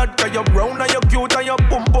of that, cause you're brown and you're cute and you're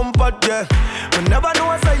pum pum fat, yeah. We never know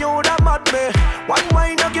I say you would have mad me. One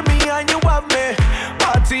wine you give me and you have me.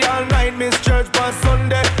 Party all night, miss church past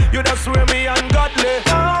Sunday. You just swear me ungodly.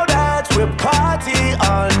 Now that we party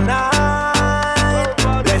all night,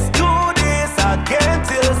 let's do this again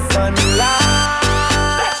till sunlight.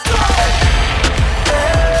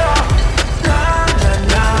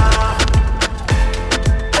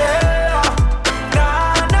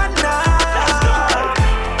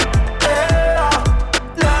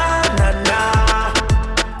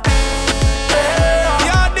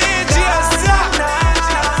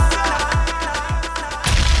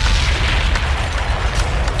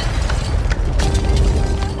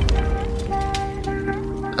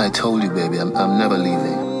 I told you, baby, I'm never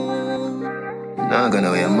leaving. Not gonna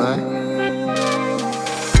wear mine.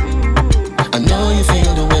 I know you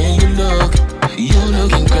feel the way you look. You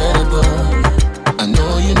look incredible. I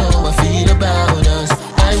know you know I feel about us.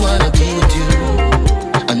 I wanna be with you.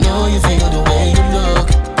 I know you feel the way you look.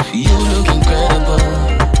 You look incredible.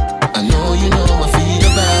 I know you know I feel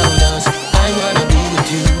about us. I wanna be with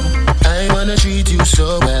you. I wanna treat you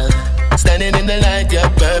so well. Standing in the light, you're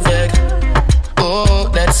perfect. Oh,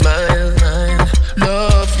 that smile,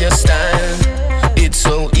 love your style. It's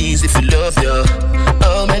so easy to love you.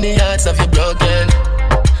 How many hearts have you broken?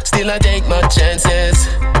 Still I take my chances,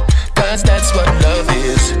 cause that's what love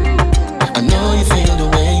is. I know you feel the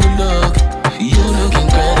way you look. You look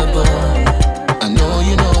incredible. I know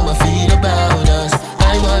you know I feel about us.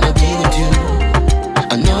 I wanna be with you.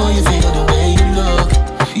 I know you feel the way you look.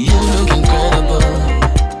 You look incredible.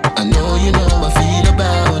 I know you know I feel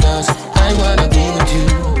about us. I wanna be with you.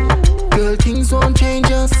 Girl, things won't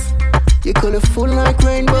change us. You're colorful like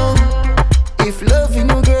rainbow. If loving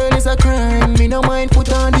you, girl, is a crime, me no mind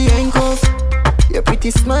put on the handcuff. Your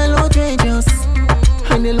pretty smile outrageous.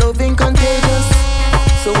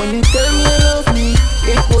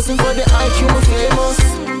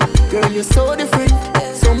 you're so different.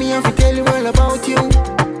 So me have to tell you all about you.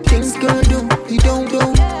 Things girl do, you don't do.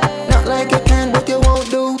 Not like you can, but you won't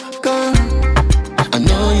do. Come. I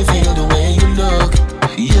know you feel the way you look.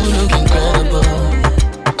 You look incredible.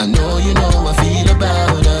 I know you know I feel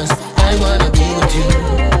about us. I wanna be with you.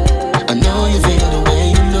 I know you feel the way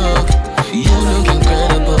you look. You look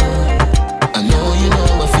incredible. I know you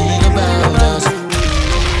know I feel about us.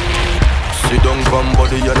 Sit down from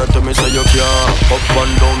body and tell me say you can't. Up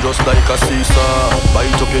and down just like a seesaw.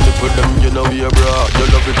 Bite up your lip with them, you know we a bra. You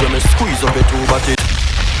love it when me squeeze up your two body.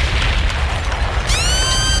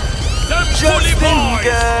 Just in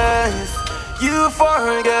case you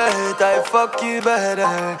forget, I fuck you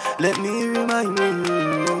better. Let me remind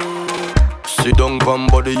you. Sit down from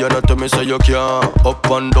body and tell me say you can't. Up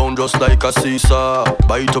and down just like a seesaw.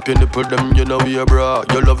 Bite up your nipple them, you know we a bra.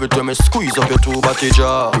 You love it when me squeeze up your two body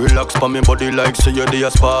jaw. Relax pa me body like say you're the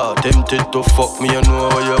spa. Tempted to fuck me, you know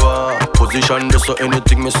what you want. Position just so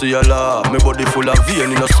anything me see a law. Me body full of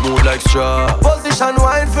vein in a smooth like straw. Position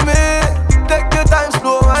wine for me. Take your time,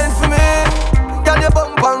 slow wine for me. Girl, your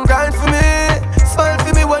bump and grind for me. Smile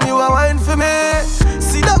for me when you are wine for me.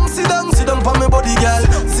 Sit down, sit down, sit down for me body, girl.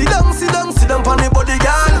 Sit down, sit down, sit down for me body,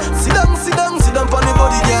 girl. Sit down, sit down, sit down for me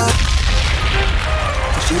body, girl.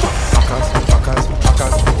 Backers, backers,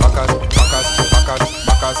 backers, backers, backers, backers,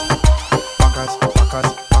 backers, backers,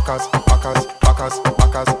 backers, backers, backers, backers,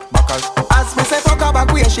 backers, backers. As me say fuck her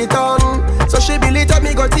back where she done. So she believe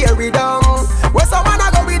me go tear it down. Where some man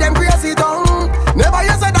a go with them crazy tongue. Never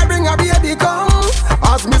you said I bring a baby come.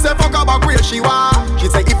 As me say fuck her back where she was. She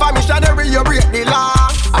say if I'm missionary you break the law.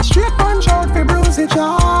 A straight punch out for bruise it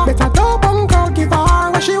jaw. Better top and crowd give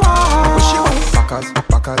her where she was. Backers,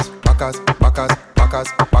 backers, backers, backers, backers,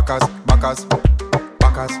 backers, backers,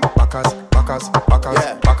 backers, backers, backers, backers,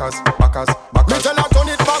 backers, backers, backers. Me tell her turn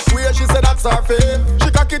it back where she said that's her fave. She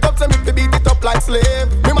cock it up say me fi beat it up like slave.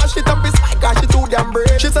 Me mash it up his like cause she too damn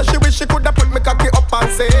brave. She said she wish she coulda put me cocky up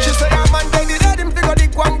and say. She say her man take the dead him fi go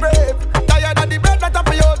dig one grave. Tired of the bread that up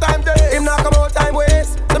for your time day. Him not come out time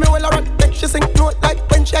waste. So me well around make she sing note like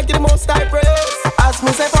when she give the most high praise. As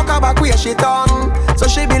me say fuck her back where she done. So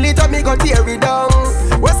she believe up me go tear it down.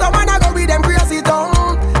 Where some man a go with them crazy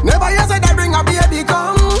tongue. Never you said I bring a baby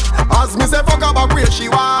come. As me say fuck her back where she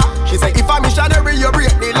was. She say if I'm missionary you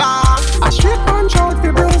break the law. A straight punch out fi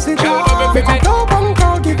bruise it jaw. Make a dope and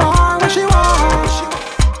crowd give her where she was.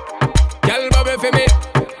 Girl bubble for me.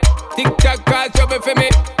 Tick tock call trouble for me.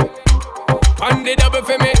 On the double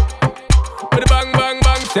for me. With the bang bang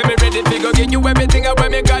bang. Say me ready to go get you everything I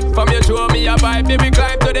want me got. From you show me a vibe. Baby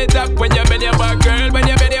climb to the top. When you bend your back girl. When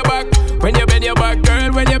you bend your back. When you bend your back girl.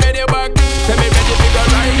 When you bend your back. Say me ready to go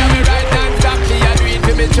ride. And me right and stop. She a do it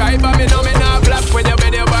for me try. But me know me not flap. When you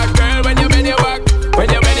bend your back girl. When you bend your back. When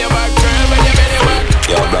you bend your back girl. When you bend your back.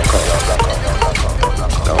 Yo, black out.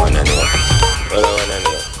 Don't want any. Don't want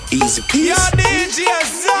any. Easy peasy. Yo, DJ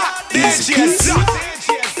Zach. DJ Zach.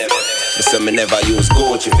 So me never use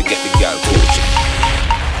Gucci if you get the girl Gucci.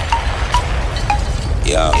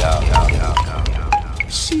 Yeah.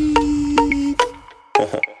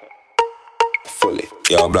 Fully.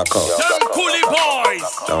 Yo, black out. Them Coolie Boys.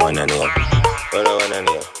 Don't want any. Don't want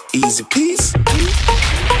any. Easy peasy.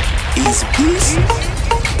 Easy peasy.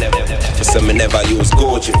 So me never use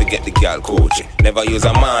Gucci if you get the girl Gucci. Never use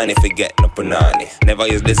a man if you get no punani. Never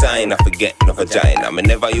use designer if you get no vagina. Me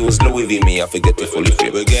never use Louis V me if you get the fully free.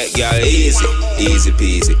 We get girl easy, easy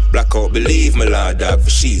peasy. Blackout believe me lord dog for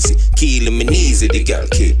cheesy. Killing me easy, the girl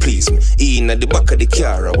can't please me. In at the back of the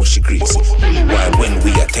car I wash she greasy. While when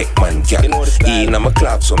we attack man girl. In at my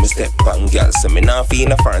club so me step on girl. So me not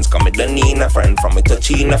feel a friends come me done in a friend. From me touch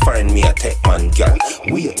in a friend me attack man girl.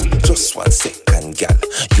 Wait, just 1 second girl.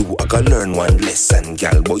 You a gonna learn one lesson,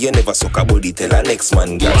 gal. But you never suck a body, tell a next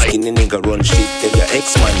man, gal. Skinny nigga run shit, tell your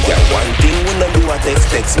ex-man, gal. One thing we no do a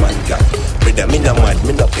text man, gal. Brother, me no mad,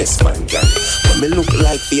 me no pest man, gal. But me look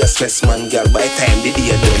like be a stress man, gal. By time the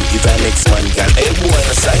day done, is a next man, gal. Hey boy,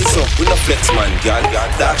 no size up, we no flex man, gal.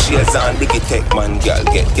 Dark shades on, big tech man, gal.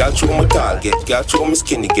 Get gal through my tall, get gal through me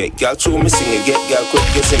skinny, get gal through me singer, get gal quick,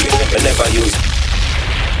 you see me. Me never use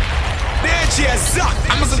DJ Zach.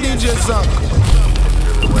 I'm a DJ Zach.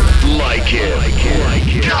 Like it.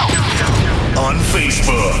 On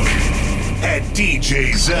Facebook at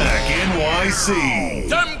DJ Zach NYC.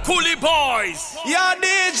 Them Coolie Boys. Yo,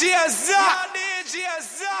 DJ Zach.